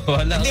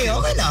 Wala. Hindi,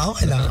 okay lang.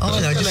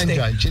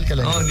 Chill ka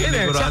lang.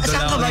 Saan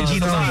ka ba,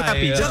 Gino?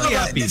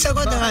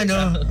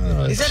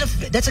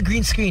 That's a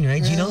green screen,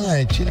 right, Gino?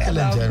 Chill ka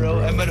lang dyan,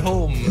 bro. I'm at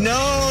home.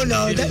 No.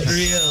 That's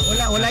real.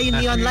 Wala yung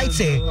neon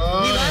lights eh.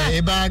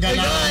 Iba.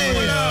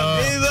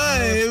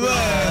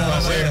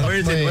 Where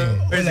is it?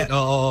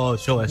 Oh,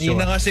 show us. Hindi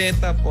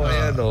naka-setup po.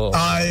 Ayan o.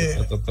 Ay.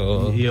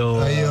 Totoo.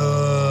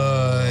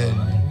 Ayun.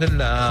 Doon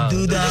lang.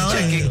 Duda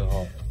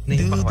ako.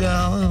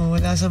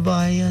 Wala sa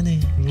bahay yan eh.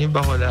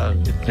 Iba ko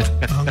lang. Okay.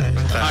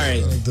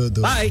 Alright.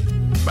 Bye.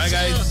 Bye,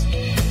 guys.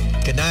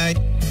 Good night.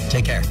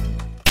 Take care.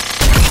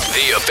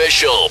 The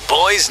official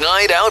Boys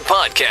Night Out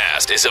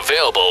podcast is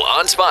available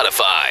on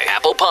Spotify,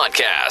 Apple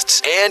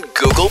Podcasts, and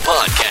Google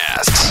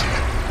Podcasts.